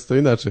trochę jest to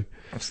inaczej.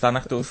 W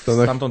Stanach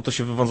stamtąd to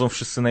się wywodzą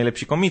wszyscy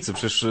najlepsi komicy.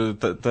 Przecież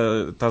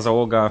ta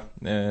załoga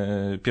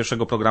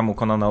pierwszego programu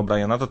Conana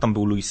O'Briana, to tam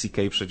był Louis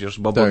C.K. przecież,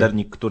 Bob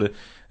Odernick, który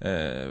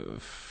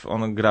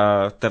on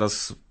gra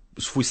teraz,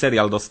 swój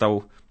serial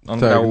dostał,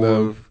 grał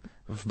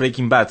w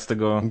Breaking Bad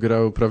tego...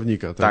 Grał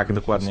prawnika, tak? Tak,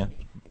 dokładnie.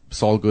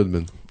 Saul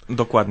Goodman.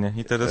 Dokładnie.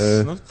 I teraz,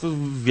 no to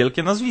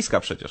wielkie nazwiska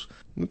przecież.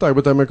 No tak,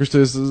 bo tam jakoś to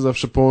jest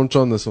zawsze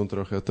połączone są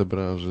trochę te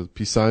branże.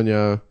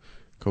 Pisania,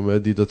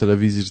 komedii do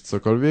telewizji czy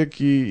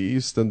cokolwiek i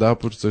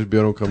stand-upu czy coś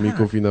biorą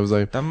komików i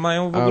nawzajem. Tam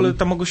mają w ogóle,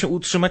 tam mogą się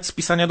utrzymać z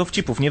pisania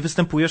dowcipów. Nie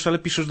występujesz, ale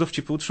piszesz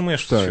dowcipy,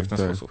 utrzymujesz się w ten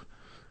sposób.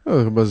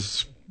 No chyba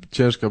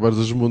ciężka,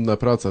 bardzo żmudna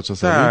praca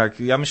czasami. Tak,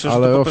 ja myślę, że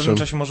to po pewnym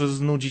czasie może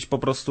znudzić po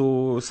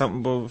prostu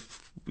sam, bo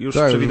już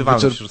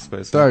przewidywalne wszystko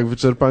jest. Tak,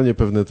 wyczerpanie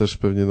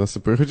pewnie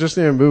następuje. Chociaż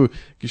nie wiem, był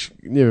jakiś,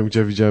 nie wiem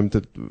gdzie widziałem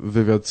ten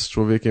wywiad z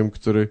człowiekiem,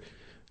 który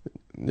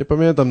nie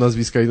pamiętam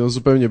nazwiska i no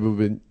zupełnie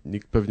byłby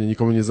pewnie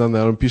nikomu nie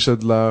znany, ale on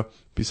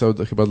pisał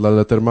chyba dla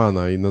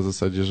Lettermana i na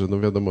zasadzie, że no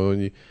wiadomo,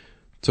 oni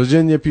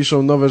codziennie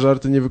piszą nowe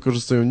żarty, nie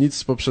wykorzystują nic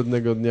z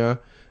poprzedniego dnia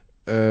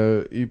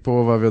i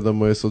połowa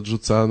wiadomo jest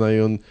odrzucana i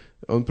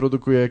on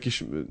produkuje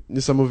jakieś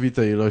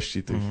niesamowite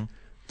ilości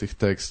tych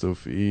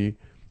tekstów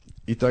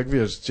i tak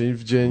wiesz, dzień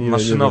w dzień, nie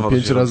wiem,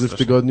 5 razy w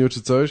tygodniu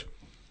czy coś,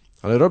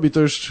 ale robi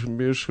to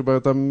już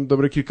chyba tam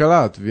dobre kilka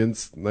lat,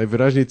 więc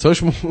najwyraźniej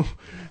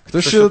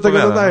ktoś się do tego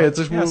nadaje,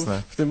 coś mu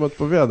w tym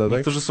odpowiada, tak?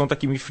 Niektórzy są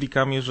takimi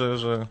frikami,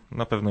 że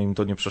na pewno im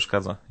to nie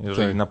przeszkadza.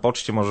 Jeżeli na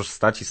poczcie możesz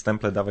stać i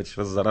stemple dawać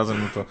raz za razem,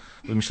 no to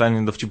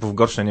wymyślanie dowcipów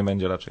gorsze nie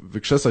będzie raczej.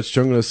 Wykrzesać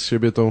ciągle z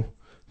siebie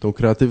tą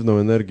kreatywną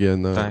energię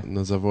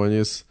na zawołanie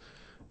jest,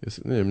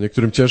 nie wiem,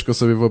 niektórym ciężko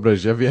sobie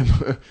wyobrazić. Ja wiem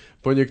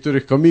po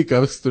niektórych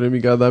komikach, z którymi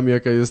gadam,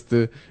 jaka jest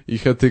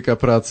ich etyka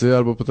pracy,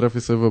 albo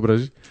potrafię sobie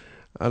wyobrazić,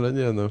 ale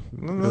nie, no.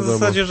 Na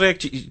zasadzie, że jak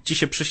ci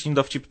się przyśni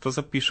dowcip, to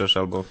zapiszesz,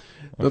 albo...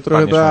 No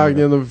trochę tak,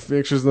 nie, no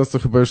większość z nas to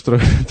chyba już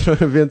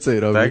trochę więcej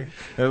robi. Tak?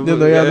 Nie,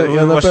 no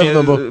ja na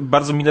pewno, bo...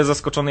 Bardzo mile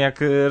zaskoczony, jak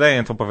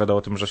Rejent opowiadał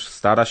o tym, że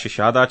stara się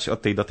siadać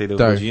od tej do tej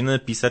godziny,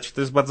 pisać.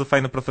 To jest bardzo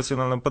fajne,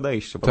 profesjonalne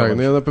podejście. Tak,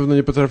 no ja na pewno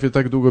nie potrafię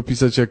tak długo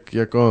pisać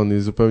jak on i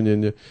zupełnie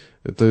nie,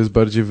 to jest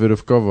bardziej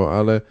wyrywkowo,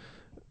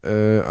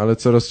 ale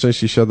coraz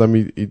częściej siadam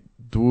i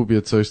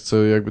dłubię coś,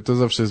 co jakby to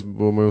zawsze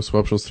było moją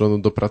słabszą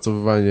stroną,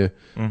 dopracowywanie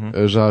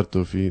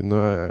żartów i no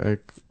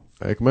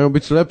a jak mają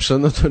być lepsze,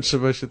 no to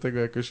trzeba się tego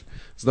jakoś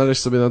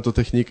znaleźć sobie na to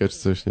technikę czy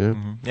coś, nie?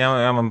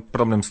 Ja mam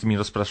problem z tymi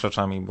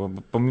rozpraszaczami, bo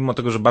pomimo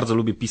tego, że bardzo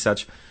lubię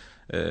pisać,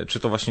 czy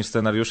to właśnie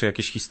scenariusze,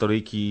 jakieś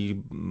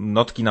historyjki,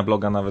 notki na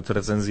bloga, nawet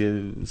recenzje,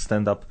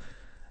 stand-up,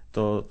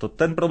 to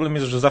ten problem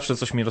jest, że zawsze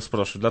coś mnie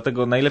rozproszy.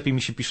 Dlatego najlepiej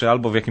mi się pisze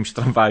albo w jakimś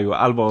tramwaju,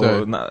 albo Tak.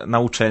 na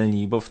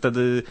uczelni, bo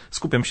wtedy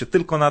skupiam się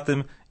tylko na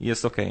tym i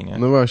jest okej, nie?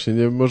 No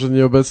właśnie, może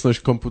nieobecność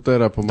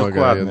komputera pomaga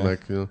Dokładnie.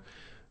 jednak. No.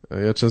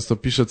 Ja często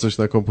piszę coś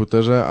na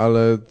komputerze,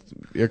 ale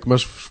jak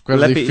masz w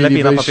każdej chwili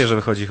Lepiej na wejść, papierze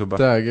wychodzi chyba.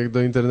 tak, jak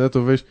do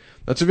internetu wejść.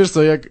 Znaczy wiesz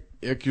co,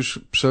 jak już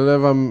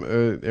przelewam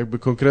jakby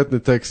konkretny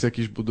tekst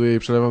jakiś buduję i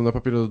przelewam na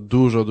papier, to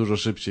dużo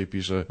szybciej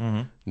piszę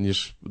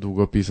niż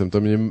długopisem.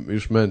 To mnie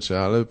już męczy,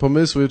 ale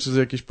pomysły czy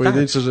jakieś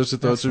pojedyncze rzeczy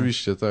to jasne.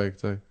 oczywiście, tak.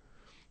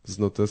 Z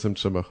notesem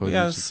trzeba chodzić.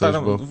 Ja czy coś,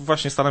 bo...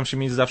 właśnie staram się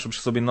mieć zawsze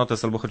przy sobie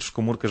notes albo chociaż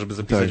komórkę, żeby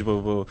zapisać, Tak.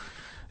 bo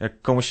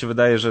jak komuś się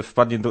wydaje, że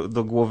wpadnie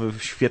do głowy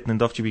świetny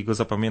dowcip i go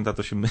zapamięta,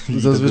 to się myli.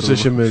 Zazwyczaj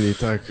się myli,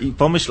 tak. I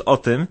pomyśl o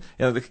tym,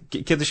 ja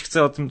kiedyś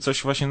chcę o tym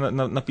coś właśnie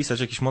napisać,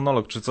 jakiś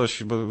monolog czy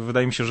coś, bo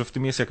wydaje mi się, że w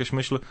tym jest jakaś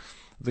myśl,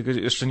 tylko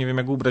jeszcze nie wiem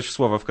jak ubrać w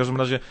słowa. W każdym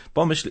razie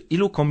pomyśl,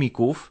 ilu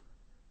komików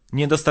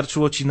nie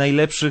dostarczyło ci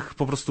najlepszych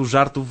po prostu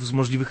żartów z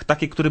możliwych,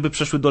 takie, które by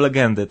przeszły do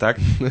legendy, tak?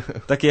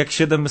 Takie jak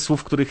 7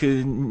 słów, których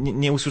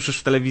nie usłyszysz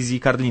w telewizji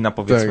Karlina,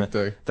 powiedzmy.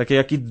 Tak. Takie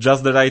jak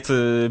Just the Right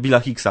Billa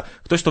Hicksa.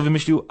 Ktoś to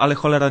wymyślił, ale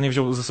cholera nie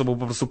wziął ze sobą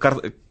po prostu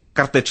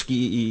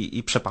karteczki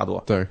i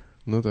przepadło. Tak,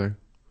 no tak.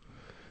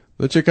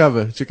 No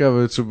ciekawe,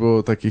 czy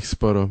było takich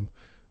sporo.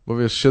 Bo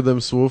wiesz,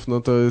 7 słów,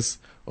 no to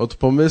jest od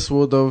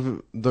pomysłu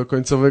do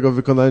końcowego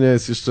wykonania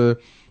jest jeszcze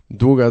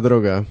długa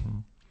droga.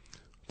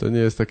 To nie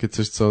jest takie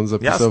coś, co on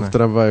zapisał Jasne. w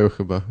tramwaju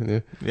chyba,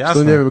 nie?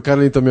 Jasne. To nie wiem,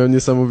 Karlin to miał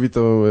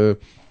niesamowitą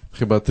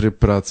chyba tryb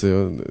pracy,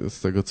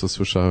 z tego co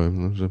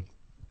słyszałem, no, że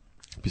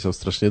pisał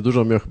strasznie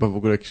dużo, miał chyba w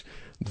ogóle jakieś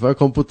 2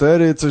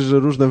 komputery, coś, że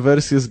różne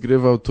wersje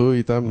zgrywał tu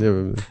i tam, nie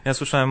wiem. Ja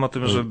słyszałem o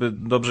tym, żeby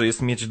dobrze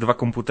jest mieć 2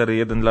 komputery,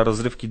 jeden dla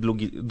rozrywki,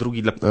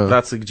 drugi dla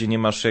pracy, gdzie nie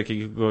masz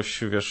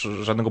jakiegoś, wiesz,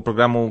 żadnego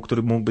programu,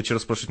 który mógłby ci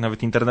rozproszyć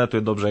nawet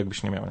internetu, dobrze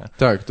jakbyś nie miał, nie?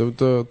 Tak, to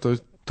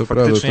prawda,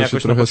 Faktycznie to się jakoś na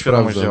trochę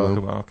podświadomość sprawdza. działa No.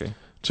 chyba, okej.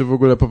 Czy w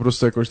ogóle po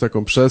prostu jakąś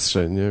taką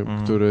przestrzeń, nie?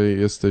 W której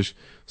jesteś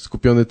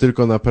skupiony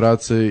tylko na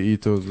pracy i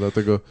to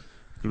dlatego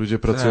ludzie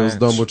pracują Tak, z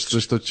domu, czy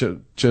coś, to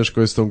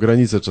ciężko jest tą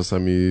granicę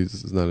czasami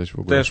znaleźć w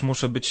ogóle. Też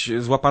muszę być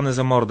złapany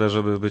za mordę,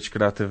 żeby być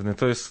kreatywny.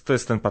 To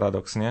jest ten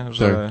paradoks, nie?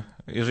 Że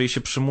jeżeli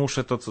się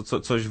przymuszę, to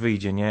coś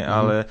wyjdzie, nie?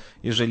 Ale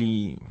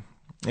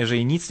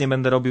jeżeli nic nie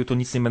będę robił, to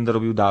nic nie będę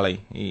robił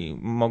dalej. I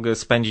mogę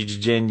spędzić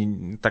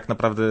dzień tak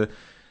naprawdę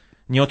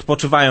nie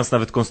odpoczywając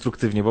nawet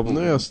konstruktywnie, bo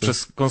No jasne.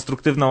 przez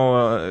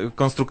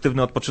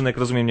konstruktywny odpoczynek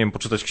rozumiem, nie wiem,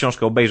 poczytać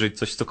książkę, obejrzeć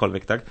coś,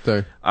 cokolwiek, tak?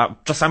 Tak. A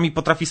czasami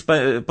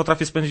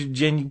potrafię spędzić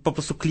dzień po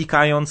prostu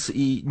klikając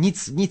i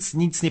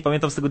nic nie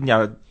pamiętam z tego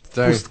dnia.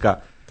 Tak. Pustka.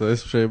 To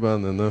jest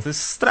przejebane, no. To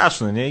jest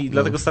straszne, nie? I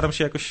dlatego staram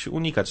się jakoś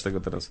unikać tego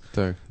teraz.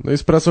 Tak. No i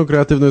z pracą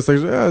kreatywną jest tak,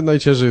 że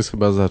najciężej jest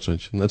chyba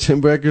zacząć. Znaczy,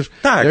 bo jak już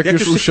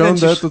się usiądę,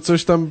 kręcisz, to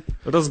coś tam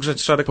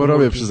rozgrzeć szare porobię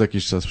komórki. przez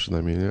jakiś czas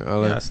przynajmniej, nie?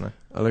 Jasne.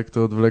 Ale jak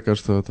to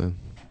odwlekasz, to ten...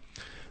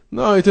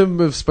 No i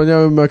tym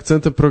wspaniałym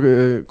akcentem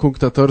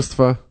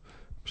kunktatorstwa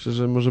myślę,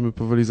 że możemy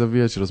powoli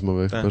zawijać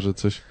rozmowę, chyba, że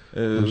coś...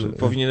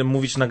 Powinienem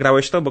mówić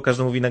nagrałeś to, bo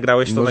każdy mówi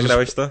nagrałeś to.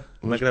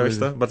 Nagrałeś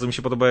to. Bardzo mi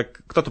się podoba,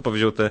 jak kto tu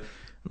powiedział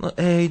no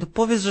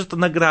powiedz, że to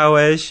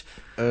nagrałeś.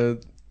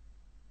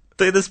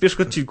 To jeden z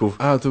pierwszych odcinków.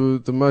 A,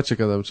 to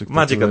Maciek Adamczyk.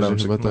 Maciek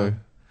Adamczyk, chyba, no. tak.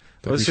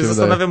 Bo się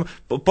zastanawiam,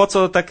 po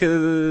co tak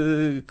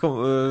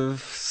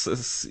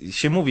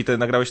się mówi,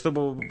 nagrałeś to,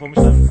 bo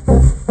myślałem...